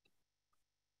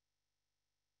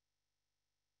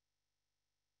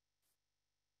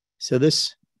 So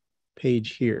this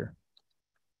page here.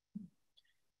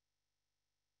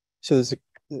 So there's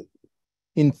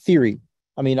in theory,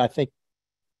 I mean, I think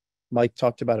Mike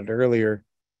talked about it earlier.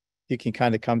 You can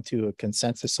kind of come to a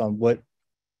consensus on what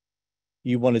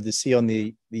you wanted to see on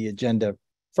the agenda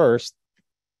first.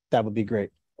 That would be great.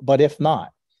 But if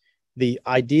not, the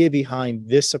idea behind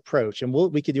this approach, and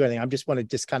we could do anything. I just want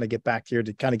to kind of get back here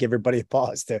to kind of give everybody a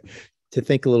pause to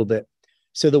think a little bit.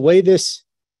 So the way this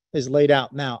is laid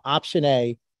out now, option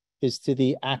A is to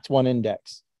the ACT1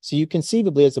 index. So you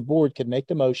conceivably as a board could make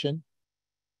the motion,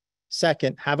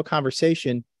 second, have a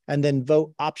conversation, and then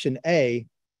vote option A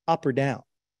up or down.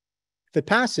 If it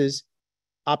passes,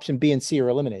 option B and C are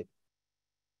eliminated.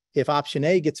 If option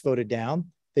A gets voted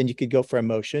down, then you could go for a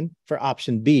motion for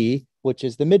option B, which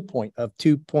is the midpoint of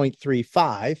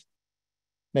 2.35.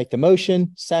 Make the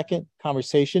motion, second,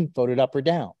 conversation, vote it up or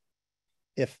down.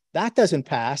 If that doesn't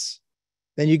pass,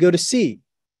 then you go to C.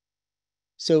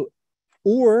 So,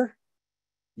 or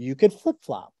you could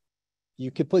flip-flop. You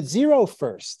could put 0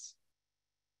 first,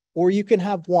 or you can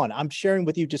have 1. I'm sharing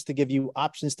with you just to give you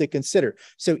options to consider.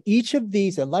 So each of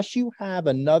these, unless you have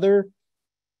another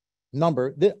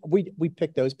number, that we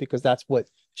pick those because that's what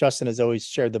Justin has always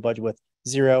shared the budget with: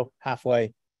 0,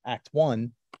 halfway,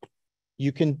 ACT1.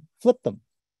 You can flip them.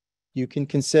 You can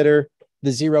consider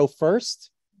the 0 first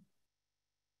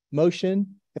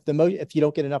motion. If you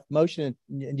don't get enough motion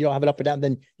and you don't have it up or down,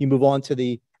 then you move on to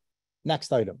the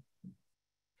next item.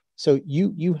 So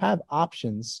you have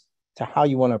options to how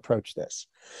you want to approach this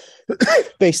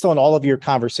based on all of your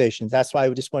conversations. That's why I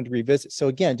just wanted to revisit. So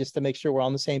again, just to make sure we're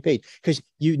on the same page, because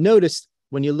you noticed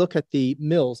when you look at the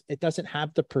mills, it doesn't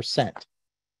have the percent.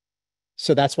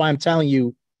 So that's why I'm telling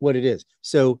you what it is.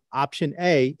 So option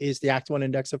A is the Act 1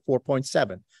 index of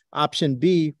 4.7. Option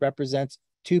B represents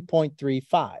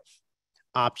 2.35.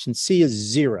 Option C is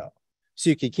 0. So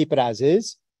you can keep it as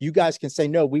is. You guys can say,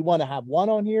 no, we want to have 1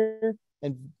 on here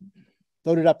and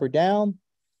vote it up or down.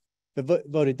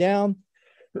 Vote it down.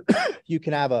 You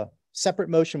can have a separate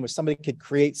motion where somebody could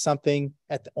create something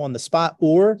on the spot,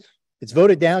 or it's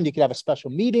voted down. You could have a special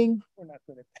meeting.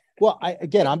 Well,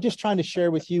 I'm just trying to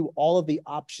share with you all of the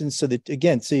options so that,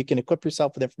 again, so you can equip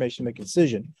yourself with information to make a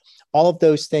decision. All of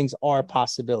those things are a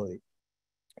possibility.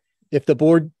 If the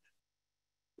board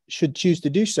should choose to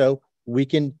do so, we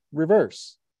can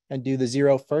reverse and do the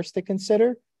 0 first to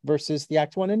consider versus the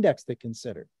Act 1 index to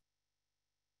consider.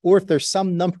 Or if there's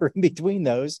some number in between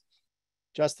those,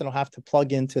 Justin will have to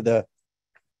plug into the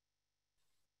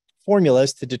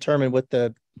formulas to determine what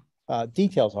the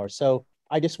details are. So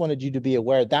I just wanted you to be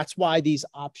aware. That's why these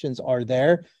options are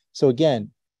there. So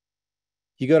again,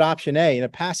 you go to option A and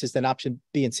it passes, then option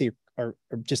B and C are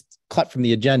just cut from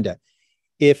the agenda.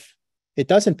 If it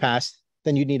doesn't pass,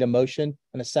 then you need a motion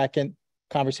and a second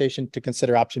conversation to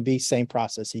consider option B. Same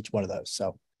process, each one of those.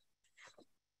 So.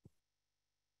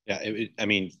 Yeah, I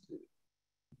mean,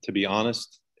 to be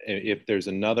honest, if there's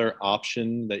another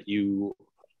option that you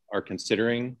are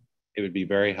considering, it would be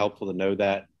very helpful to know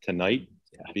that tonight,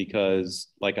 because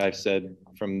like I've said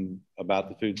about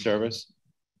the food service,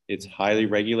 it's highly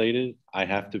regulated. I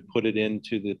have to put it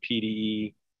into the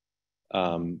PDE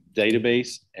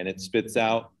database, and it spits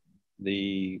out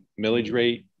the millage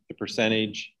rate, the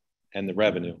percentage, and the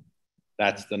revenue.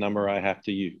 That's the number I have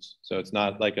to use. So it's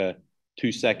not like a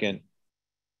 2-second,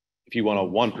 if you want a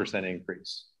 1%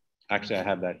 increase. Actually, I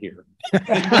have that here.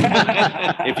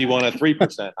 If you want a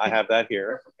 3%, I have that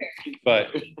here. But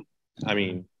I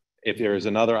mean, if there is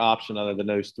another option other than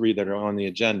those 3 that are on the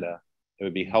agenda, it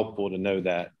would be helpful to know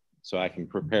that so I can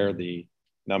prepare the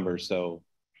numbers so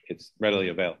it's readily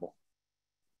available.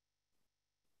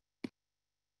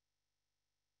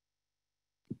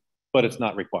 But it's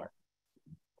not required.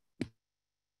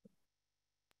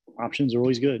 Options are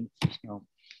always good. So.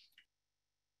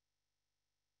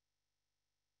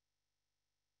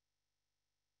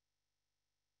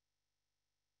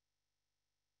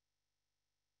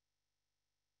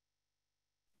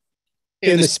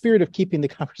 In the spirit of keeping the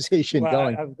conversation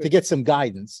going, to get some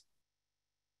guidance,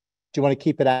 do you want to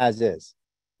keep it as is?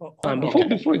 Before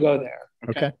we go there,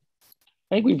 okay.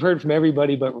 I think we've heard from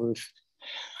everybody but Ruth.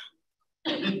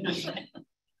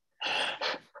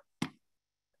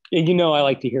 You know, I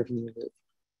like to hear from you, Ruth.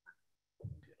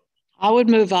 I would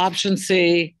move option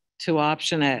C to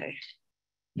option A.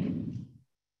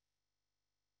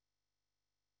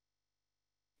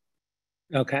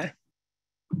 Okay.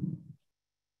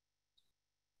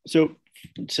 So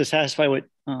to satisfy what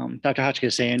Dr.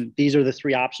 Hotchkiss is saying, these are the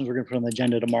 3 options we're going to put on the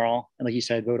agenda tomorrow. And like you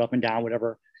said, vote up and down,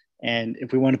 whatever. And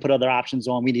if we want to put other options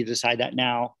on, we need to decide that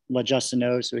now. Let Justin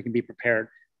know so we can be prepared.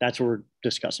 That's what we're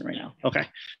discussing right now. Okay.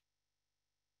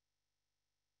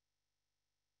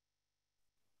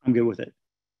 I'm good with it.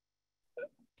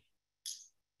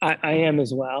 I am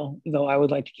as well, though I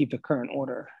would like to keep the current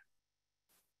order.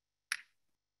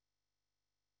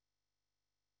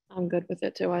 I'm good with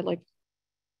it too. I like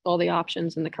all the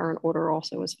options in the current order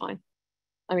also is fine.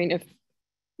 I mean, if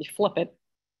you flip it,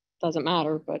 doesn't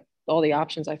matter, but all the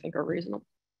options I think are reasonable.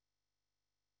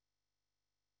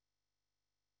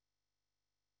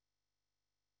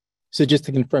 So just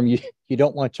to confirm, you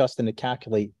don't want Justin to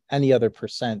calculate any other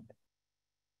percent.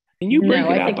 Can you break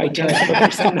it out by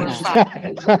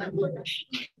 10%?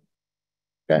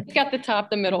 Okay. You got the top,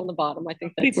 the middle, and the bottom. I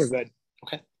think we're good.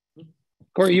 Okay.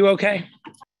 Corey, you okay?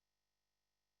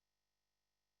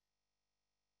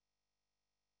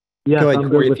 Yeah, I'm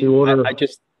good with the order.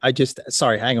 I just,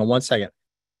 sorry, hang on 1 second.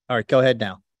 All right, go ahead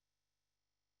now.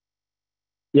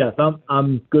 Yes,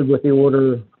 I'm good with the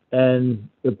order and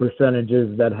the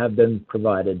percentages that have been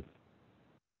provided.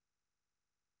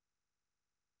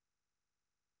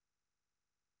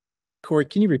 Corey,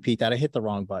 can you repeat that? I hit the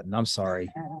wrong button. I'm sorry.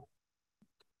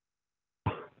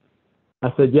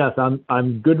 I said, yes,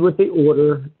 I'm good with the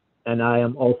order, and I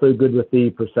am also good with the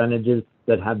percentages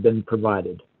that have been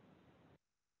provided.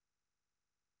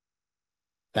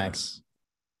 Thanks.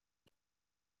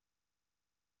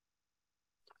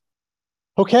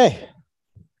 Okay.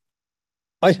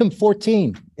 Item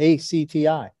 14,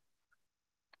 ACTI.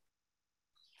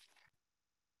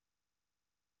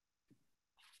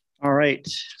 All right.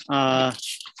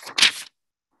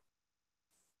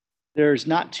 There's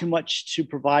not too much to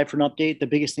provide for an update. The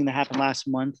biggest thing that happened last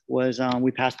month was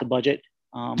we passed the budget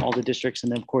all the districts,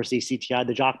 and then of course the ACTI,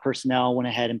 the JOC personnel went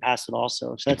ahead and passed it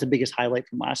also. So that's the biggest highlight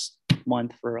from last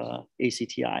month for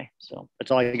ACTI. So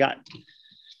that's all I got.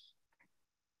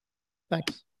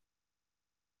 Thanks.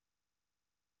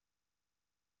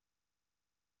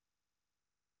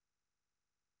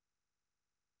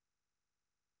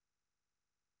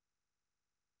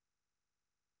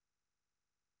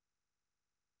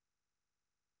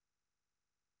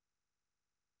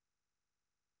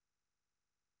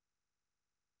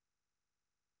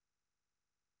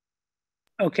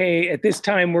 Okay, at this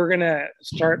time, we're gonna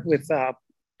start with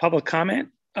public comment.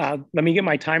 Let me get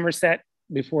my timer set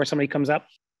before somebody comes up.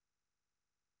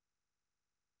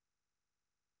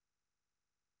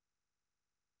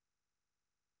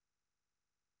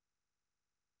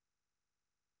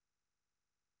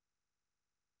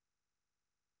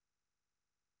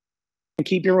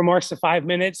 Keep your remarks to 5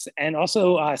 minutes, and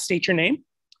also state your name,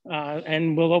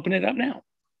 and we'll open it up now.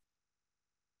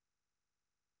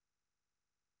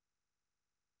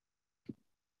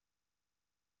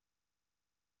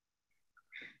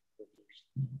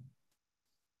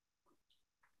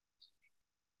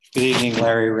 Good evening,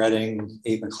 Larry Redding,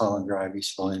 8 McClellan Drive,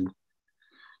 East Lynn.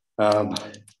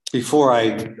 Before I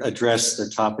address the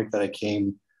topic that I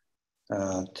came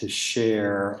to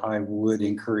share, I would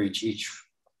encourage each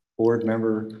board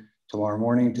member tomorrow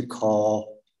morning to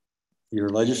call your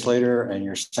legislator and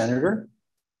your senator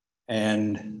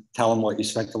and tell them what you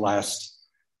spent the last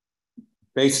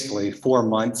basically 4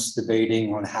 months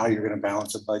debating on how you're going to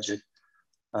balance a budget,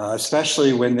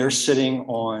 especially when they're sitting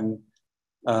on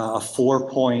a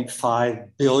 $4.5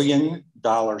 billion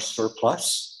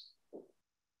surplus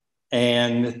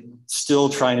and still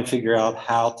trying to figure out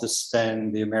how to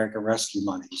spend the American Rescue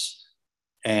monies.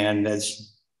 And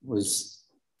as was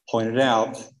pointed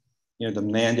out, you know, the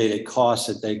mandated costs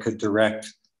that they could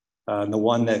direct, the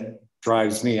one that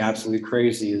drives me absolutely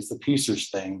crazy is the PCERS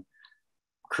thing,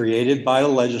 created by the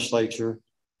legislature,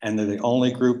 and they're the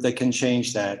only group that can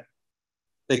change that.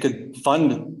 They could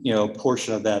fund, you know, a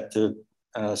portion of that to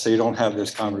so you don't have this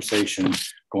conversation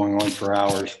going on for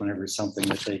hours whenever it's something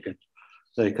that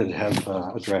they could have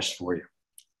addressed for you.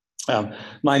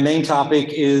 My main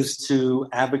topic is to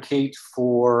advocate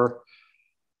for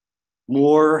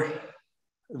more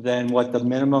than what the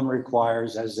minimum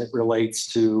requires as it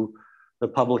relates to the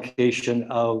publication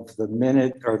of the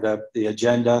minute or the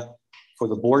agenda for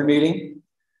the board meeting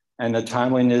and the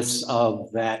timeliness of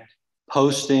that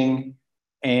posting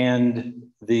and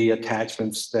the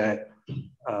attachments that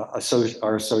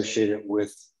are associated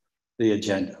with the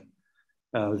agenda.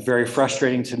 It was very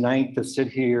frustrating tonight to sit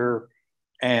here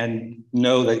and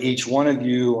know that each one of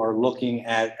you are looking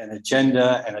at an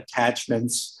agenda and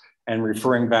attachments and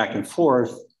referring back and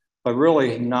forth, but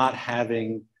really not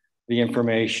having the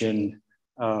information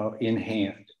in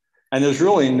hand. And there's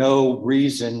really no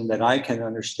reason that I can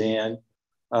understand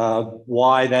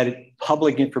why that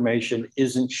public information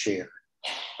isn't shared.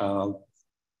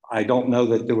 I don't know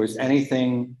that there was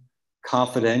anything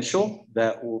confidential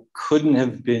that couldn't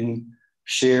have been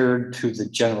shared to the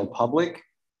general public,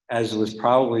 as it was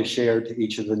probably shared to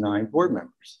each of the 9 board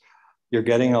members. You're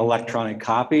getting an electronic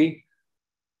copy.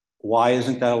 Why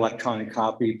isn't that electronic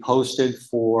copy posted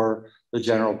for the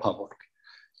general public?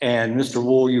 And Mr.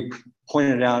 Wool, you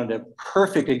pointed out a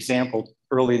perfect example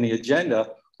early in the agenda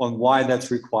on why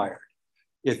that's required.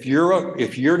 If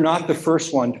you're not the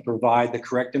first one to provide the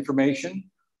correct information,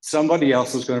 somebody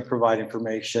else is going to provide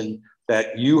information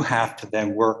that you have to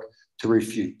then work to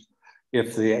refute.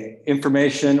 If the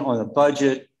information on the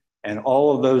budget and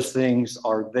all of those things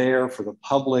are there for the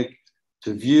public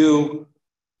to view,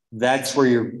 that's where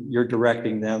you're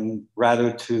directing them,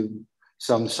 rather to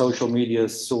some social media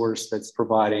source that's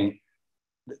providing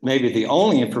maybe the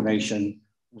only information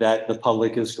that the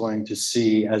public is going to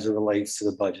see as it relates to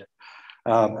the budget.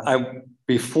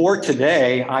 Before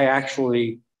today, I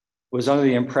actually was under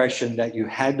the impression that you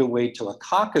had to wait till a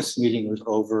caucus meeting was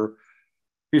over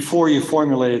before you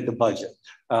formulated the budget.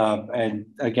 And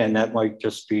again, that might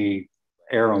just be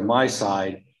error on my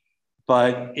side.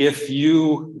 But if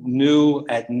you knew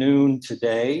at noon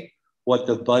today what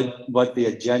the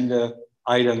agenda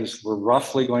items were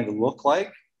roughly going to look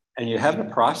like, and you have a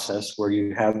process where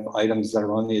you have items that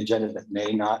are on the agenda that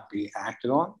may not be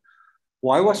acted on,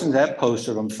 why wasn't that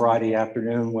posted on Friday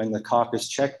afternoon when the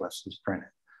caucus checklist was printed?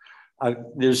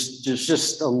 There's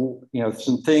just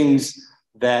some things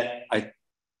that I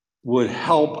would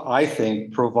help, I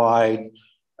think, provide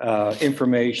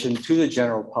information to the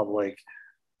general public,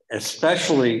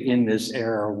 especially in this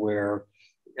era where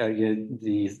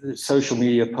the social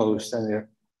media posts and the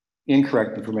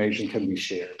incorrect information can be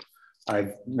shared.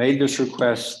 I've made this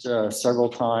request several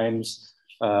times.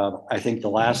 I think the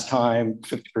last time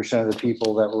 50% of the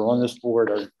people that were on this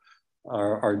board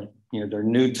are they're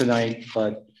new tonight,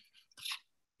 but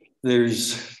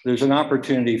there's an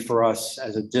opportunity for us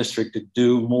as a district to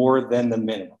do more than the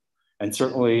minimum. And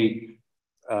certainly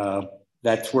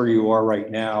that's where you are right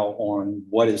now on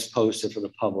what is posted for the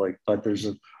public, but there's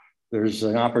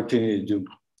an opportunity to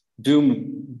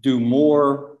do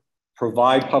more,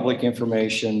 provide public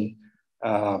information,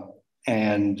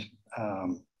 and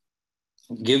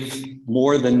give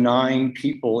more than 9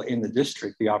 people in the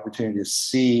district the opportunity to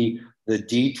see the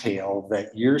detail that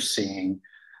you're seeing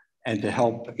and to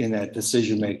help in that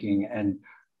decision making. And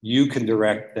you can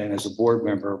direct then as a board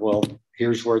member, well,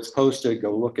 here's where it's posted,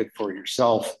 go look it for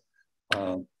yourself.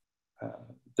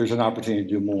 There's an opportunity to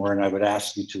do more, and I would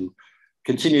ask you to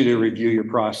continue to review your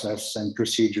process and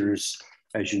procedures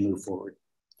as you move forward.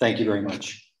 Thank you very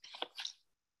much.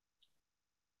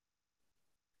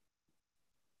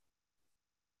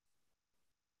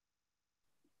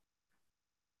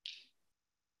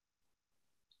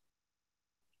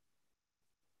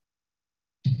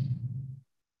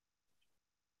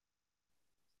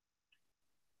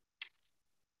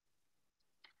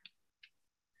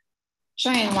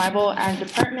 Cheyenne Weibel, Ag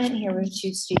Department, here with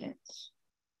 2 students.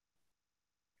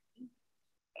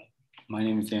 My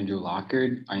name is Andrew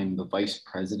Lockard. I am the Vice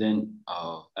President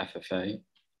of FFA.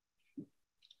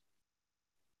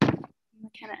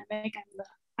 McKenna Emick,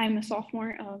 I'm a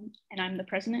sophomore, and I'm the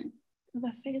president of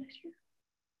FFA this year.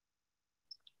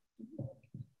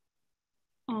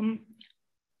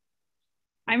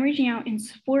 I'm reaching out in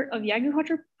support of the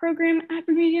agriculture program at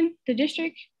Bermudian. The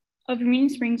district of Bermudian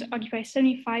Springs occupies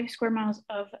 75 square miles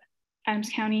of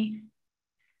Adams County,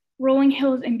 rolling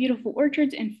hills and beautiful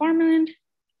orchards and farmland.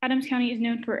 Adams County is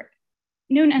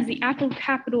known as the apple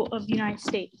capital of the United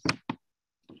States.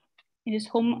 It is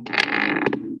home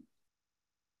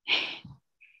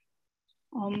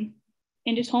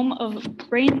of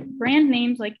brand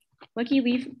names like Lucky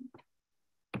Leaf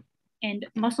and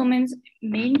Musselman's.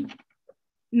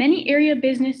 Many area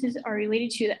businesses are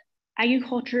related to the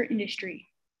agriculture industry.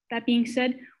 That being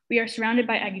said, we are surrounded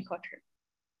by agriculture.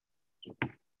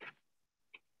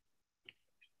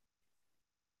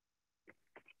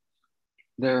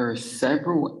 There are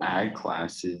several ag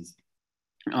classes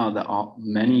that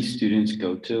many students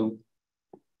go to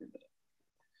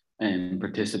and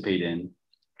participate in.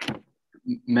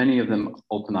 Many of them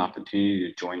open opportunity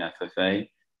to join FFA.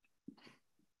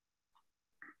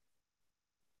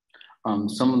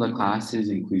 Some of the classes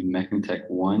include Mechatech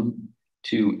 1,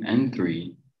 2, and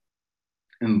 3,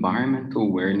 Environmental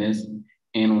Awareness,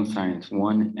 Animal Science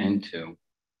 1 and 2,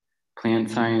 Plant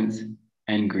Science,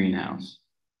 and Greenhouse,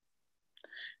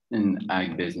 and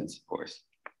Ag Business, of course.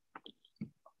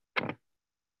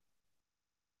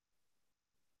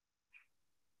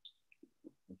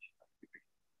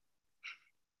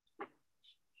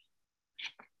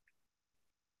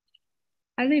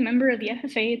 As a member of the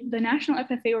FFA, the National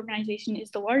FFA organization is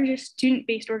the largest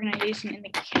student-based organization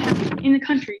in the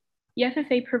country. The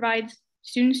FFA provides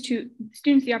students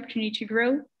the opportunity to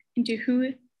grow into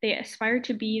who they aspire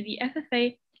to be. The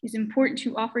FFA is important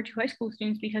to offer to high school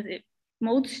students because it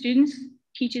molds students,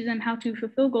 teaches them how to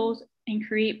fulfill goals, and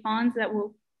create bonds that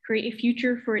will create a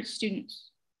future for its students.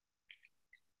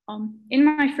 In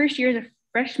my first year as a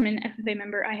freshman FFA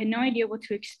member, I had no idea what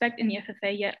to expect in the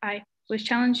FFA, yet I was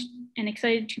challenged and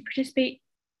excited to participate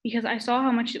because I saw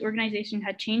how much the organization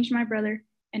had changed my brother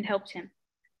and helped him.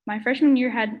 My freshman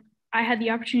year, I had the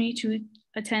opportunity to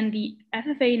attend the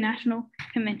FFA National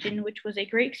Convention, which was a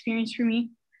great experience for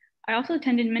me. I also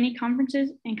attended many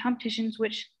conferences and competitions,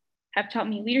 which have taught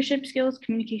me leadership skills,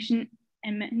 communication,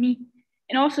 and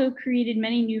also created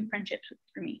many new friendships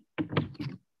for me.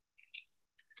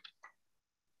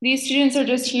 These students are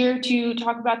just here to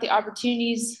talk about the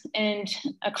opportunities and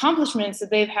accomplishments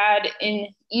that they've had in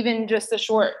even just a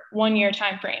short 1-year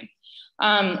time frame.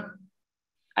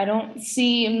 I don't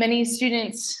see many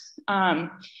students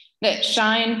that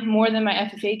shine more than my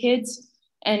FFA kids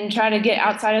and try to get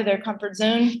outside of their comfort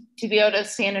zone to be able to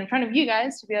stand in front of you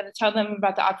guys, to be able to tell them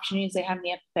about the opportunities they have in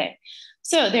the FFA.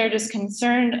 So they're just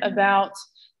concerned about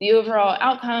the overall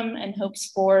outcome and hopes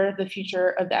for the future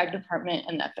of the Ag Department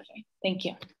and the FFA. Thank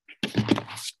you.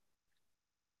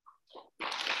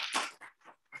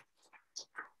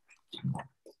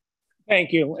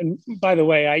 Thank you. And by the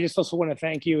way, I just also want to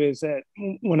thank you is that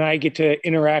when I get to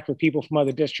interact with people from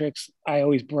other districts, I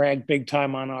always brag big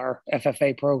time on our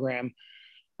FFA program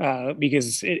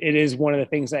because it is one of the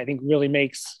things that I think really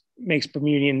makes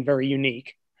Bermudian very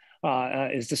unique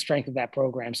is the strength of that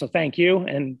program. So thank you.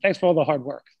 And thanks for all the hard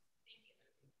work.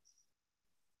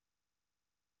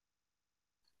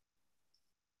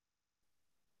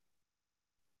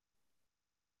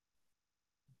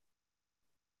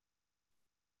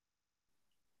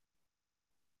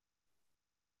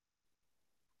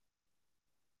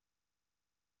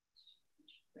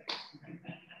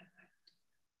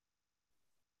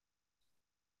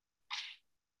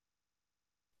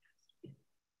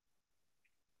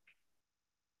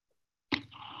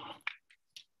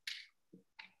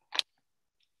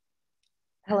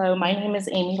 Hello, my name is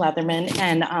Amy Leatherman,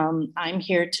 and I'm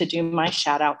here to do my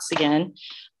shout outs again.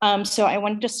 So I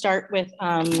wanted to start with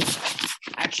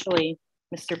actually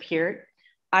Mr. Peart.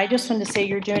 I just wanted to say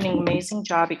you're doing an amazing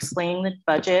job explaining the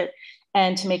budget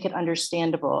and to make it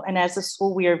understandable. And as a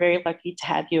school, we are very lucky to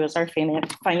have you as our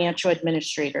financial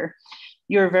administrator.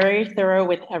 You're very thorough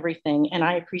with everything, and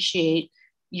I appreciate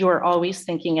you are always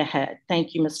thinking ahead.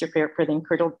 Thank you, Mr. Peart, for the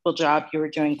incredible job you are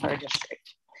doing for our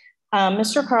district.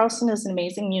 Mr. Carlson is an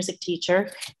amazing music teacher.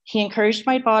 He encouraged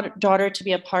my daughter to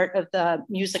be a part of the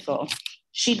musical.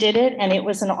 She did it, and it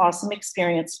was an awesome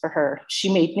experience for her. She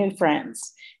made new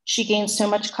friends. She gained so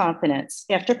much confidence.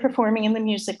 After performing in the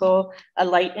musical, a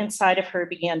light inside of her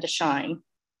began to shine.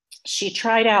 She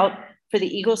tried out for the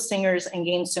Eagles Singers and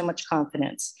gained so much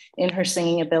confidence in her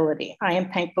singing ability. I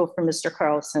am thankful for Mr.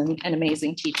 Carlson, an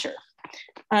amazing teacher.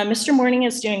 Mr. Morning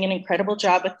is doing an incredible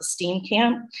job at the STEAM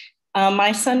camp.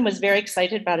 My son was very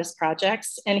excited about his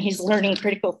projects, and he's learning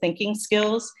critical thinking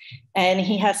skills, and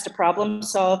he has to problem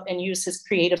solve and use his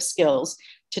creative skills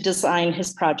to design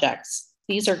his projects.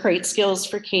 These are great skills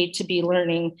for Cade to be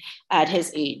learning at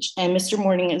his age, and Mr.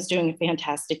 Morning is doing a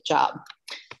fantastic job.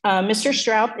 Mr.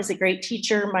 Straub is a great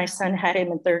teacher. My son had him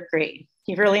in 3rd grade.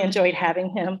 He really enjoyed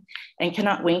having him and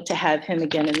cannot wait to have him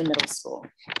again in the middle school.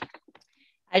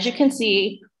 As you can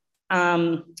see,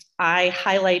 I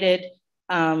highlighted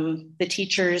the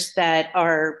teachers that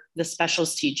are the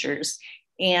specials teachers.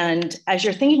 And as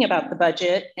you're thinking about the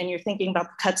budget and you're thinking about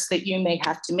the cuts that you may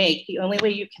have to make, the only way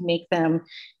you can make them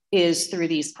is through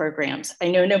these programs.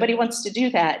 I know nobody wants to do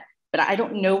that, but I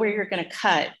don't know where you're going to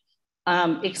cut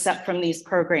except from these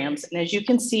programs. And as you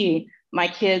can see, my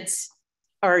kids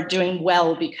are doing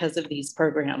well because of these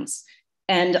programs.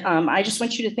 And I just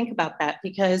want you to think about that,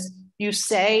 because you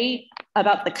say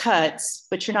about the cuts,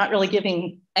 but you're not really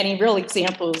giving any real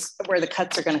examples of where the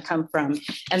cuts are going to come from.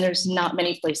 And there's not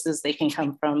many places they can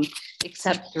come from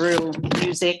except through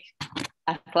music,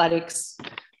 athletics,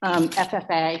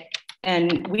 FFA,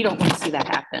 and we don't want to see that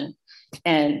happen.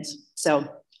 And so,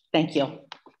 thank you. I'm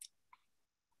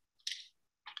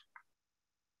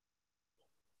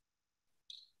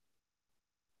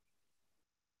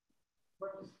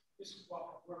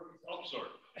sorry.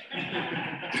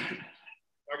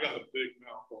 I got a big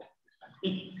mouthful.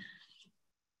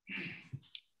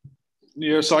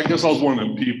 Yeah, so I guess I was one of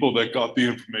the people that got the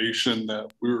information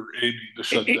that we were aiming to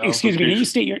shut down. Excuse me,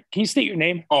 can you state your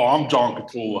name? Oh, I'm John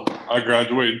Catula. I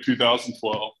graduated in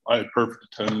 2012. I had perfect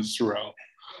attendance throughout.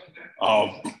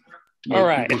 All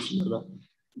right.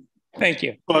 Thank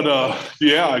you. But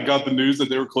yeah, I got the news that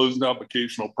they were closing down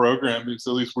vocational programming,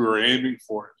 so at least we were aiming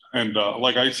for it. And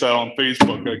like I said on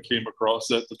Facebook, I came across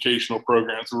that vocational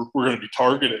programs were going to be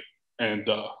targeted. And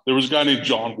there was a guy named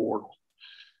John Wardle.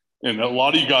 And a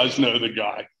lot of you guys know the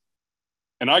guy.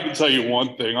 And I can tell you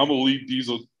one thing, I'm a lead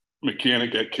diesel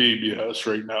mechanic at KBS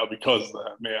right now because of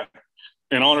that, man.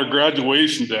 And on our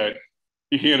graduation day,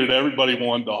 he handed everybody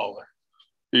 $1.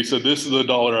 He said, "This is the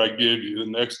dollar I give you, the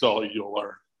next dollar you'll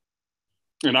earn."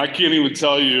 And I can't even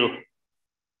tell you,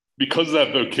 because of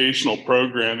that vocational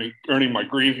programming, earning my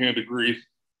green hand degree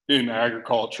in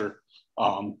agriculture,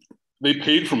 they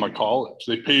paid for my college.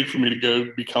 They paid for me to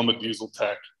go become a diesel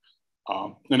tech.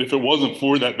 And if it wasn't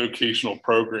for that vocational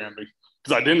programming,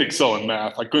 because I didn't excel in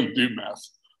math, I couldn't do math,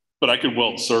 but I could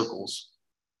weld circles.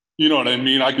 You know what I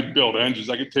mean? I could build engines.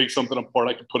 I could take something apart.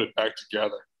 I could put it back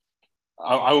together.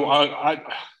 I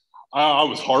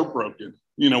was heartbroken,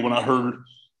 you know, when I heard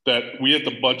that we had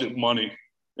to budget money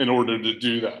in order to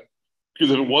do that.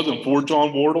 Because if it wasn't for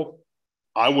John Wardle,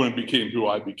 I wouldn't became who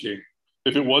I became.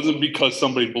 If it wasn't because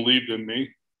somebody believed in me,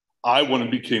 I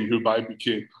wouldn't became who I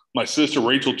became. My sister,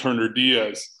 Rachel Turner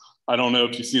Diaz, I don't know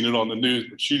if you've seen it on the news,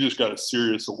 but she just got a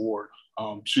serious award.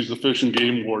 She's a fish and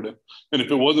game warden. And if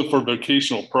it wasn't for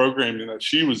vocational programming that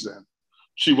she was in,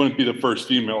 she wouldn't be the first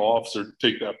female officer to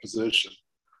take that position.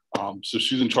 So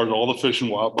she's in charge of all the fish and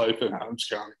wildlife in Adams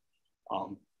County.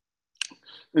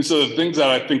 And so the things that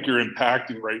I think you're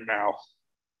impacting right now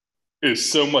is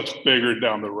so much bigger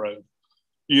down the road.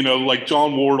 You know, like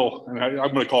John Wardle, and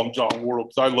I'm going to call him John Wardle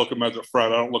because I look him as a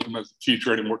friend. I don't look him as a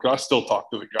teacher anymore because I still talk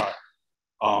to the guy.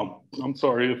 I'm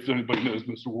sorry if anybody knows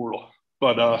Mr. Wardle,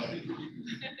 but I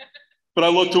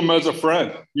look to him as a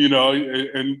friend, you know,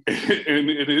 and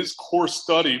his core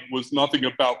study was nothing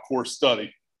about core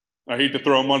study. I hate to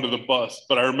throw him under the bus,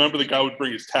 but I remember the guy would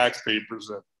bring his tax papers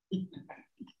in.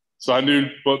 So I knew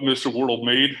what Mr. Wardle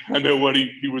made. I know what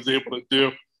he was able to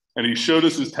do. And he showed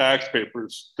us his tax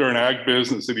papers during ag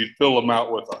business, and he'd fill them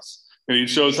out with us. And he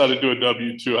shows how to do a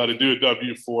W-2, how to do a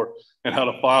W-4, and how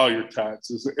to file your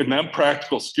taxes. And that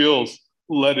practical skills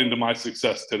led into my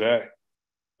success today.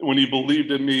 When he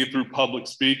believed in me through public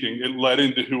speaking, it led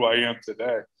into who I am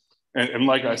today. And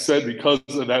like I said, because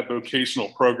of that vocational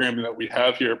programming that we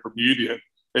have here at Bermudian,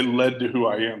 it led to who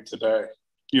I am today.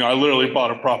 You know, I literally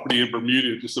bought a property in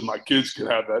Bermuda just so my kids could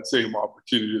have that same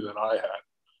opportunity that I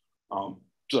had.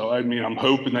 So, I mean, I'm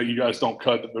hoping that you guys don't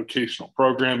cut the vocational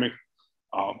programming,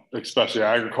 especially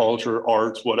agriculture,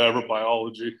 arts, whatever,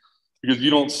 biology, because you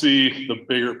don't see the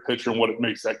bigger picture and what it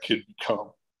makes that kid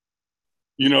become.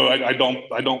 You know, I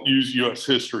don't use U.S.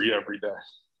 history every day.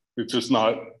 It's just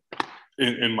not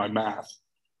in my math,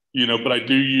 you know, but I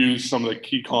do use some of the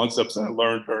key concepts that I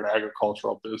learned during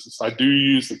agricultural business. I do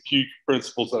use the key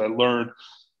principles that I learned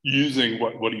using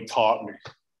what he taught me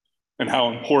and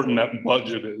how important that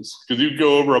budget is. Because he'd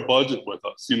go over a budget with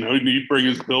us, you know, he'd bring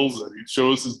his bills in, he'd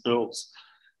show us his bills.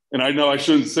 And I know I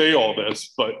shouldn't say all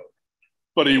this,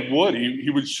 but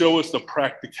he would show us the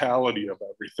practicality of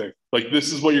everything. Like,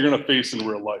 this is what you're going to face in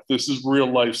real life. This is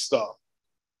real life stuff.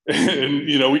 And,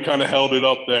 you know, we kind of held it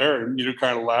up there and, you know,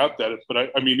 kind of laughed at it. But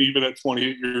I mean, even at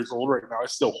 28 years old right now, I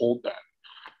still hold that.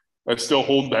 I still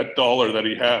hold that dollar that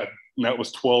he had. And that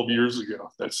was 12 years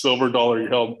ago. That silver dollar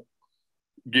he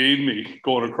gave me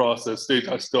going across that stage.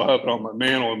 I still have it on my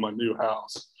mantle in my new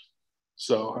house.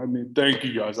 So, I mean, thank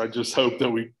you guys. I just hope that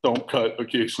we don't cut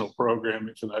vocational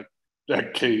programming for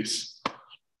that case.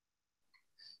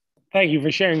 Thank you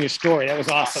for sharing your story. That was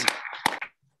awesome.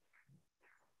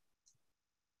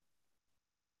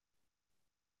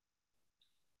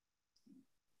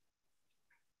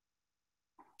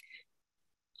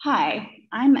 Hi,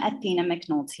 I'm Athena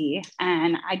McNulty,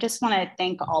 and I just want to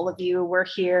thank all of you. We're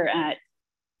here at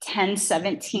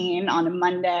 10:17 on a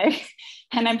Monday,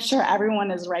 and I'm sure everyone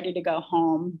is ready to go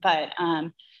home. But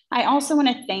I also want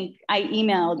to I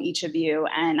emailed each of you,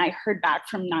 and I heard back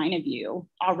from 9 of you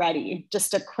already.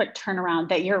 Just a quick turnaround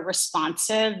that you're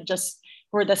responsive. Just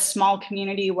we're the small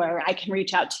community where I can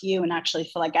reach out to you and actually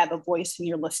feel like I have a voice and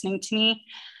you're listening to me.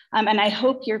 And I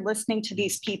hope you're listening to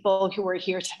these people who are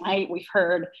here tonight. We've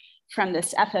heard from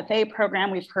this FFA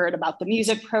program, we've heard about the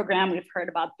music program, we've heard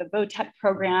about the VOTEC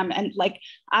program. And like,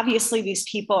 obviously these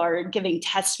people are giving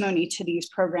testimony to these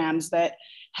programs that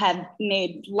have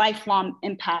made lifelong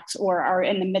impacts or are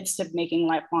in the midst of making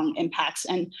lifelong impacts.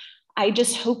 And I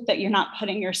just hope that you're not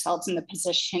putting yourselves in the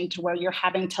position to where you're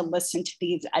having to listen to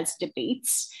these as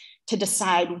debates to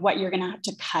decide what you're gonna have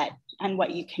to cut and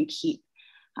what you can keep.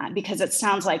 Because it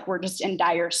sounds like we're just in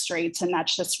dire straits and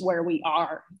that's just where we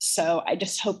are. So I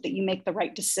just hope that you make the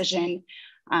right decision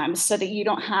so that you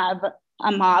don't have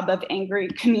a mob of angry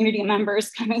community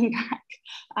members coming back,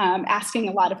 asking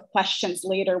a lot of questions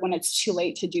later when it's too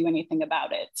late to do anything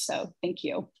about it. So thank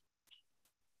you.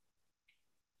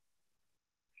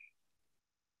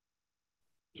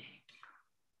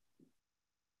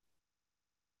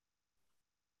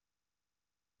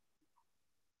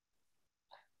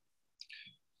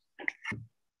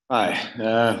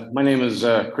 Hi, my name is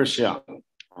Chris Young.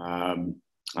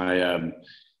 I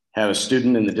have a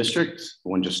student in the district,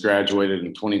 one just graduated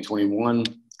in 2021.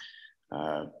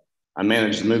 I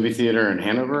manage the movie theater in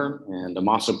Hanover, and I'm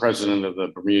also president of the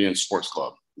Bermudian Sports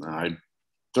Club. I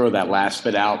throw that last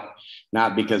bit out,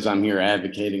 not because I'm here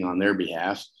advocating on their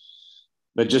behalf,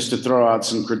 but just to throw out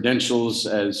some credentials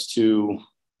as to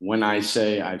when I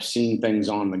say I've seen things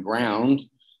on the ground,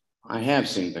 I have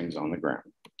seen things on the ground.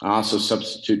 I also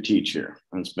substitute teach here.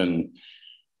 It's been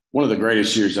one of the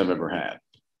greatest years I've ever had.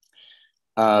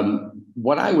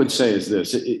 What I would say is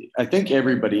this, I think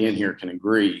everybody in here can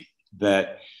agree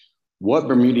that what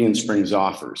Bermudian Springs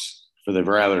offers for the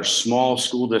rather small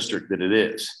school district that it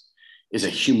is a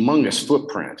humongous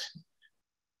footprint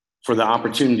for the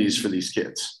opportunities for these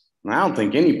kids. And I don't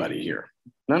think anybody here,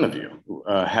 none of you,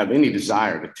 have any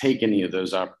desire to take any of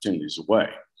those opportunities away.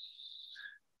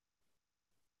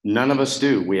 None of us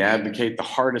do. We advocate the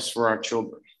hardest for our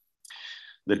children.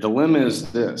 The dilemma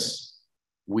is this.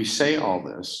 We say all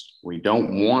this. We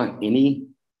don't want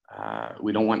anything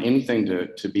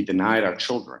to be denied our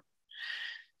children.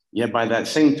 Yet by that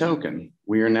same token,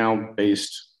 we are now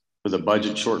faced with a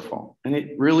budget shortfall. And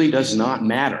it really does not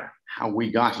matter how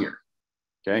we got here.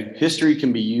 Okay? History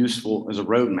can be useful as a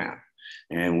roadmap,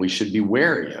 and we should be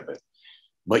wary of it.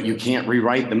 But you can't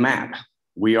rewrite the map.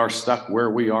 We are stuck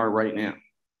where we are right now.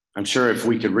 I'm sure if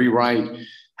we could rewrite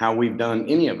how we've done,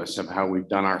 any of us, of how we've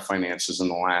done our finances in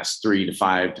the last 3 to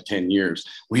 5 to 10 years,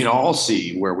 we'd all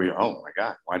see where we, oh my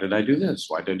God, why did I do this?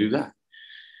 Why did I do that?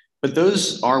 But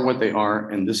those are what they are,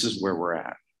 and this is where we're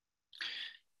at.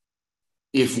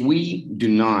 If we do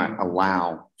not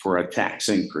allow for a tax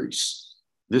increase,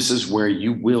 this is where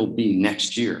you will be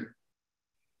next year.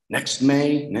 Next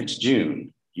May, next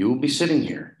June, you will be sitting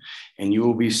here, and you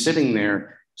will be sitting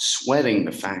there sweating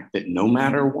the fact that no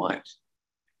matter what,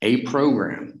 a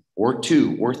program or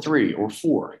 2 or 3 or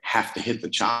 4 have to hit the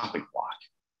chopping block.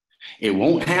 It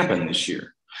won't happen this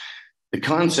year. The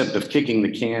concept of kicking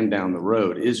the can down the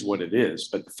road is what it is.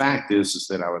 But the fact is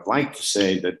that I would like to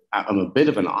say that I'm a bit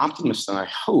of an optimist, and I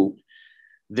hope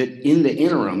that in the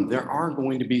interim, there are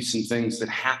going to be some things that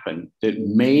happen that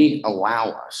may allow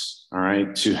us, all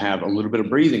right, to have a little bit of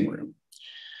breathing room.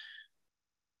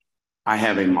 I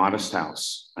have a modest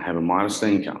house. I have a modest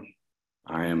income.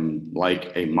 I am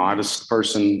like a modest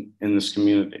person in this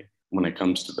community when it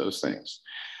comes to those things.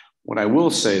 What I will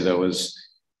say, though, is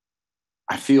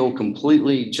I feel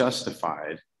completely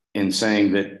justified in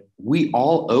saying that we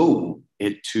all owe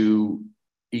it to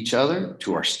each other,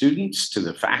 to our students, to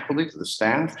the faculty, to the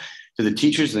staff, to the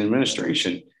teachers and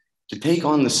administration to take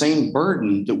on the same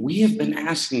burden that we have been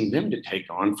asking them to take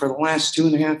on for the last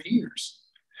 2.5 years.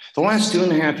 The last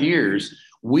 2.5 years,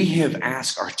 we have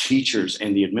asked our teachers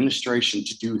and the administration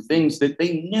to do things that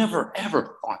they never,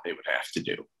 ever thought they would have to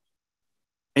do.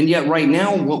 And yet right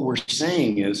now, what we're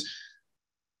saying is,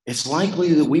 it's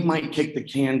likely that we might kick the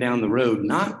can down the road,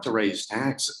 not to raise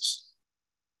taxes,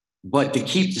 but to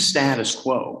keep the status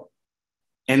quo.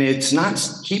 And it's not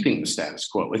keeping the status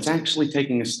quo. It's actually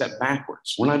taking a step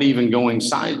backwards. We're not even going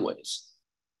sideways.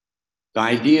 The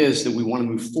idea is that we want to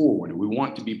move forward. We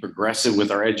want to be progressive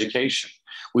with our education.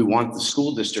 We want the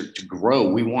school district to grow.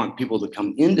 We want people to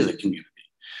come into the community.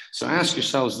 So ask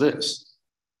yourselves this: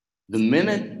 the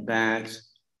minute that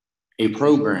a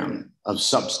program of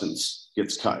substance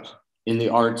gets cut in the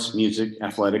arts, music,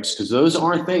 athletics, because those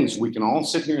are things we can all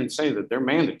sit here and say that they're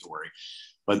mandatory,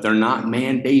 but they're not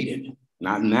mandated,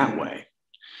 not in that way.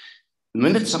 The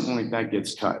minute something like that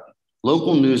gets cut,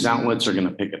 local news outlets are going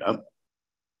to pick it up.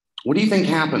 What do you think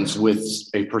happens with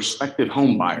a prospective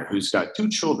home buyer who's got 2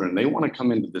 children? They want to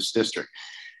come into this district.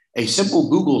 A simple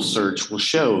Google search will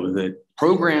show that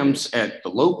programs at the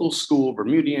local school,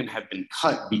 Bermudian, have been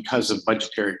cut because of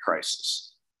budgetary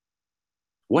crisis.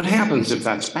 What happens if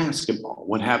that's basketball?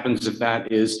 What happens if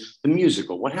that is the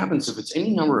musical? What happens if it's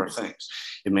any number of things?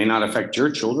 It may not affect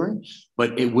your children,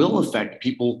 but it will affect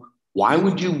people. Why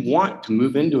would you want to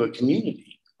move into a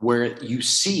community where you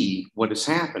see what is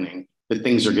happening, that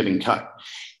things are getting cut?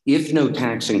 If no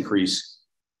tax increase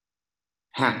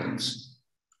happens,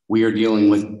 we are dealing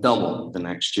with double the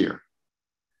next year.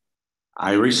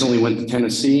 I recently went to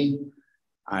Tennessee.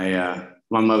 My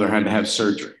mother had to have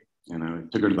surgery, and I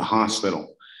took her to the hospital.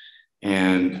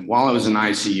 And while I was in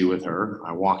ICU with her,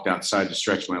 I walked outside to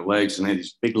stretch my legs, and I had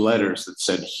these big letters that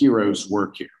said, "Heroes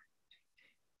work here."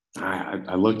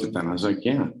 I looked at them. I was like,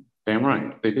 yeah, damn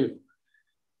right, they do.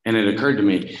 And it occurred to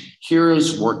me,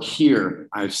 heroes work here.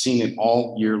 I've seen it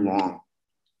all year long.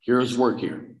 Heroes work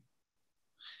here.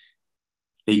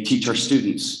 They teach our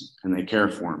students, and they care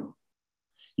for them.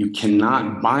 You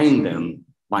cannot bind them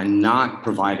by not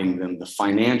providing them the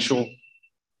financial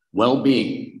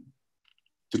well-being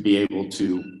to be able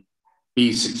to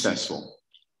be successful.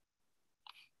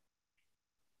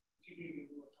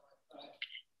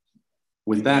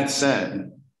 With that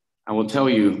said, I will tell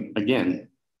you again,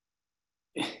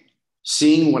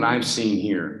 seeing what I've seen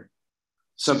here,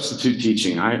 substitute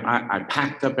teaching, I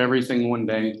packed up everything one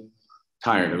day,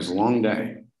 tired, it was a long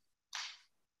day.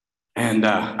 And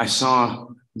I saw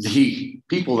the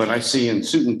people that I see in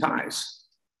suit and ties,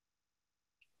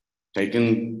 they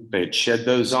had shed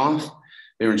those off.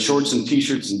 They were in shorts and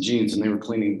t-shirts and jeans, and they were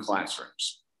cleaning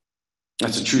classrooms.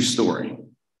 That's a true story.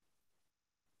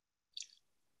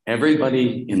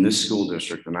 Everybody in this school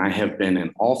district, and I have been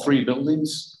in all 3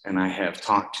 buildings, and I have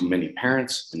talked to many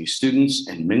parents, many students,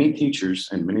 and many teachers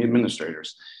and many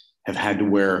administrators, have had to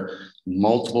wear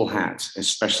multiple hats,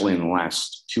 especially in the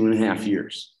last 2.5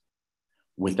 years.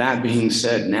 With that being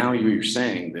said, now you're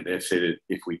saying that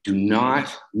if we do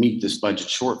not meet this budget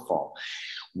shortfall,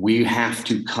 we have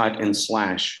to cut and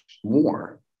slash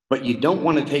more, but you don't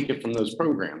want to take it from those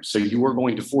programs. So you are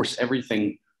going to force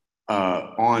everything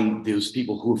on those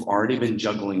people who have already been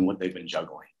juggling what they've been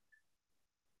juggling.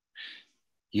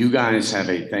 You guys have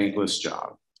a thankless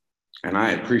job, and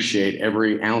I appreciate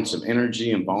every ounce of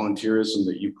energy and volunteerism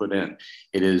that you put in.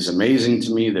 It is amazing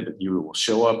to me that you will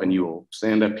show up and you will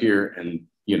stand up here and,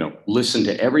 listen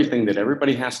to everything that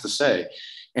everybody has to say.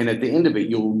 And at the end of it,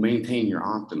 you'll maintain your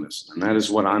optimism. And that is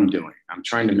what I'm doing. I'm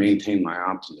trying to maintain my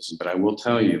optimism. But I will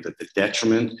tell you that the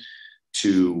detriment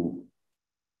to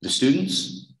the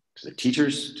students, to the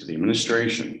teachers, to the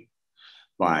administration,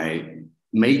 by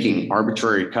making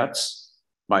arbitrary cuts,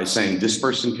 by saying this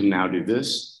person can now do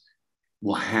this,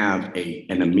 will have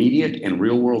an immediate and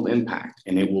real world impact,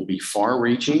 and it will be far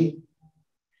reaching.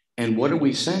 And what are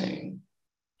we saying?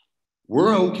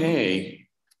 We're okay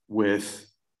with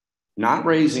not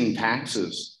raising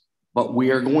taxes, but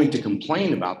we are going to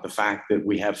complain about the fact that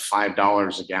we have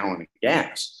 $5 a gallon of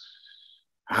gas.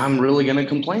 I'm really going to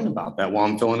complain about that while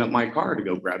I'm filling up my car to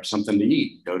go grab something to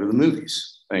eat, go to the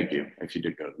movies. Thank you. If you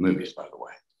did go to the movies, by the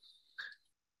way.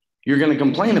 You're going to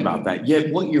complain about that.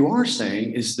 Yet what you are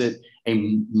saying is that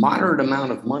a moderate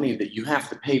amount of money that you have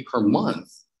to pay per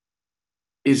month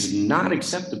is not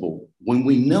acceptable when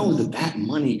we know that that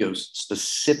money goes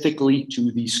specifically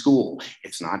to the school.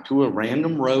 It's not to a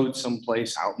random road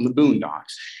someplace out in the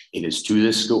boondocks. It is to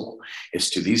this school. It's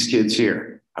to these kids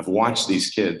here. I've watched these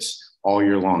kids all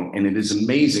year long, and it is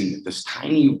amazing that this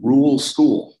tiny rural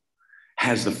school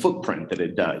has the footprint that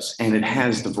it does, and it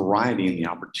has the variety and the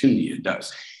opportunity it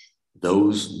does.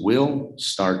 Those will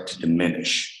start to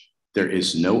diminish. There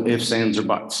is no ifs, ands, or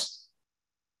buts.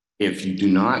 If you do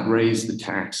not raise the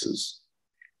taxes,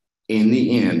 in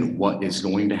the end, what is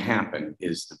going to happen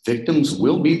is the victims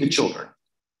will be the children.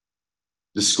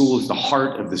 The school is the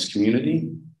heart of this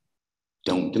community.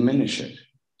 Don't diminish it.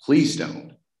 Please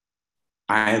don't.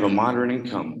 I have a moderate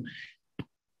income.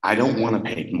 I don't want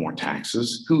to pay more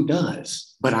taxes. Who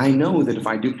does? But I know that if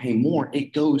I do pay more,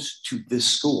 it goes to this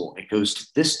school. It goes to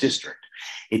this district.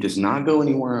 It does not go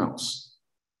anywhere else.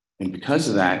 And because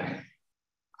of that,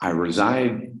 I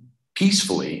reside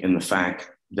peacefully in the fact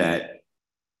that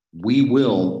we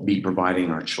will be providing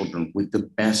our children with the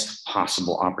best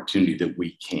possible opportunity that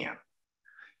we can.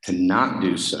 To not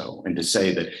do so and to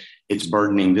say that it's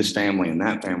burdening this family and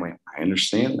that family, I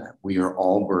understand that. We are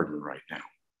all burdened right now.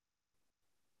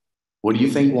 What do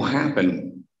you think will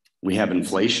happen? We have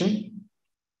inflation.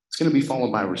 It's going to be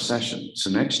followed by recession. So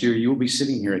next year, you'll be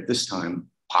sitting here at this time,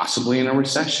 possibly in a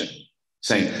recession,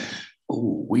 saying,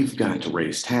 oh, we've got to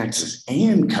raise taxes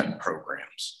and cut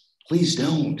programs. Please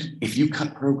don't. If you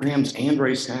cut programs and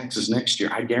raise taxes next year,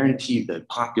 I guarantee the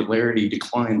popularity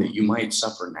decline that you might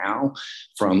suffer now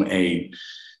from a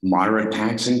moderate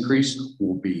tax increase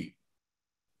will be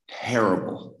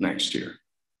terrible next year.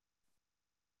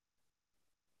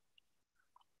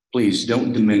 Please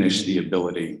don't diminish the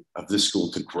ability of this school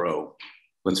to grow.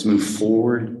 Let's move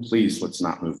forward. Please, let's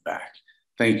not move back.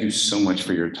 Thank you so much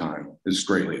for your time. It's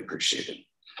greatly appreciated.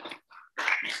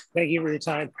 Thank you for your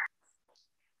time.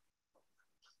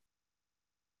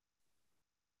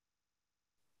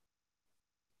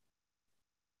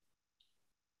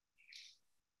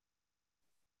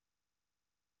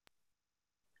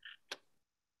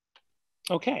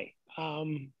 Okay.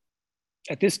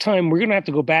 At this time, we're going to have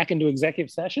to go back into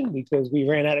executive session because we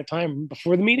ran out of time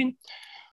before the meeting.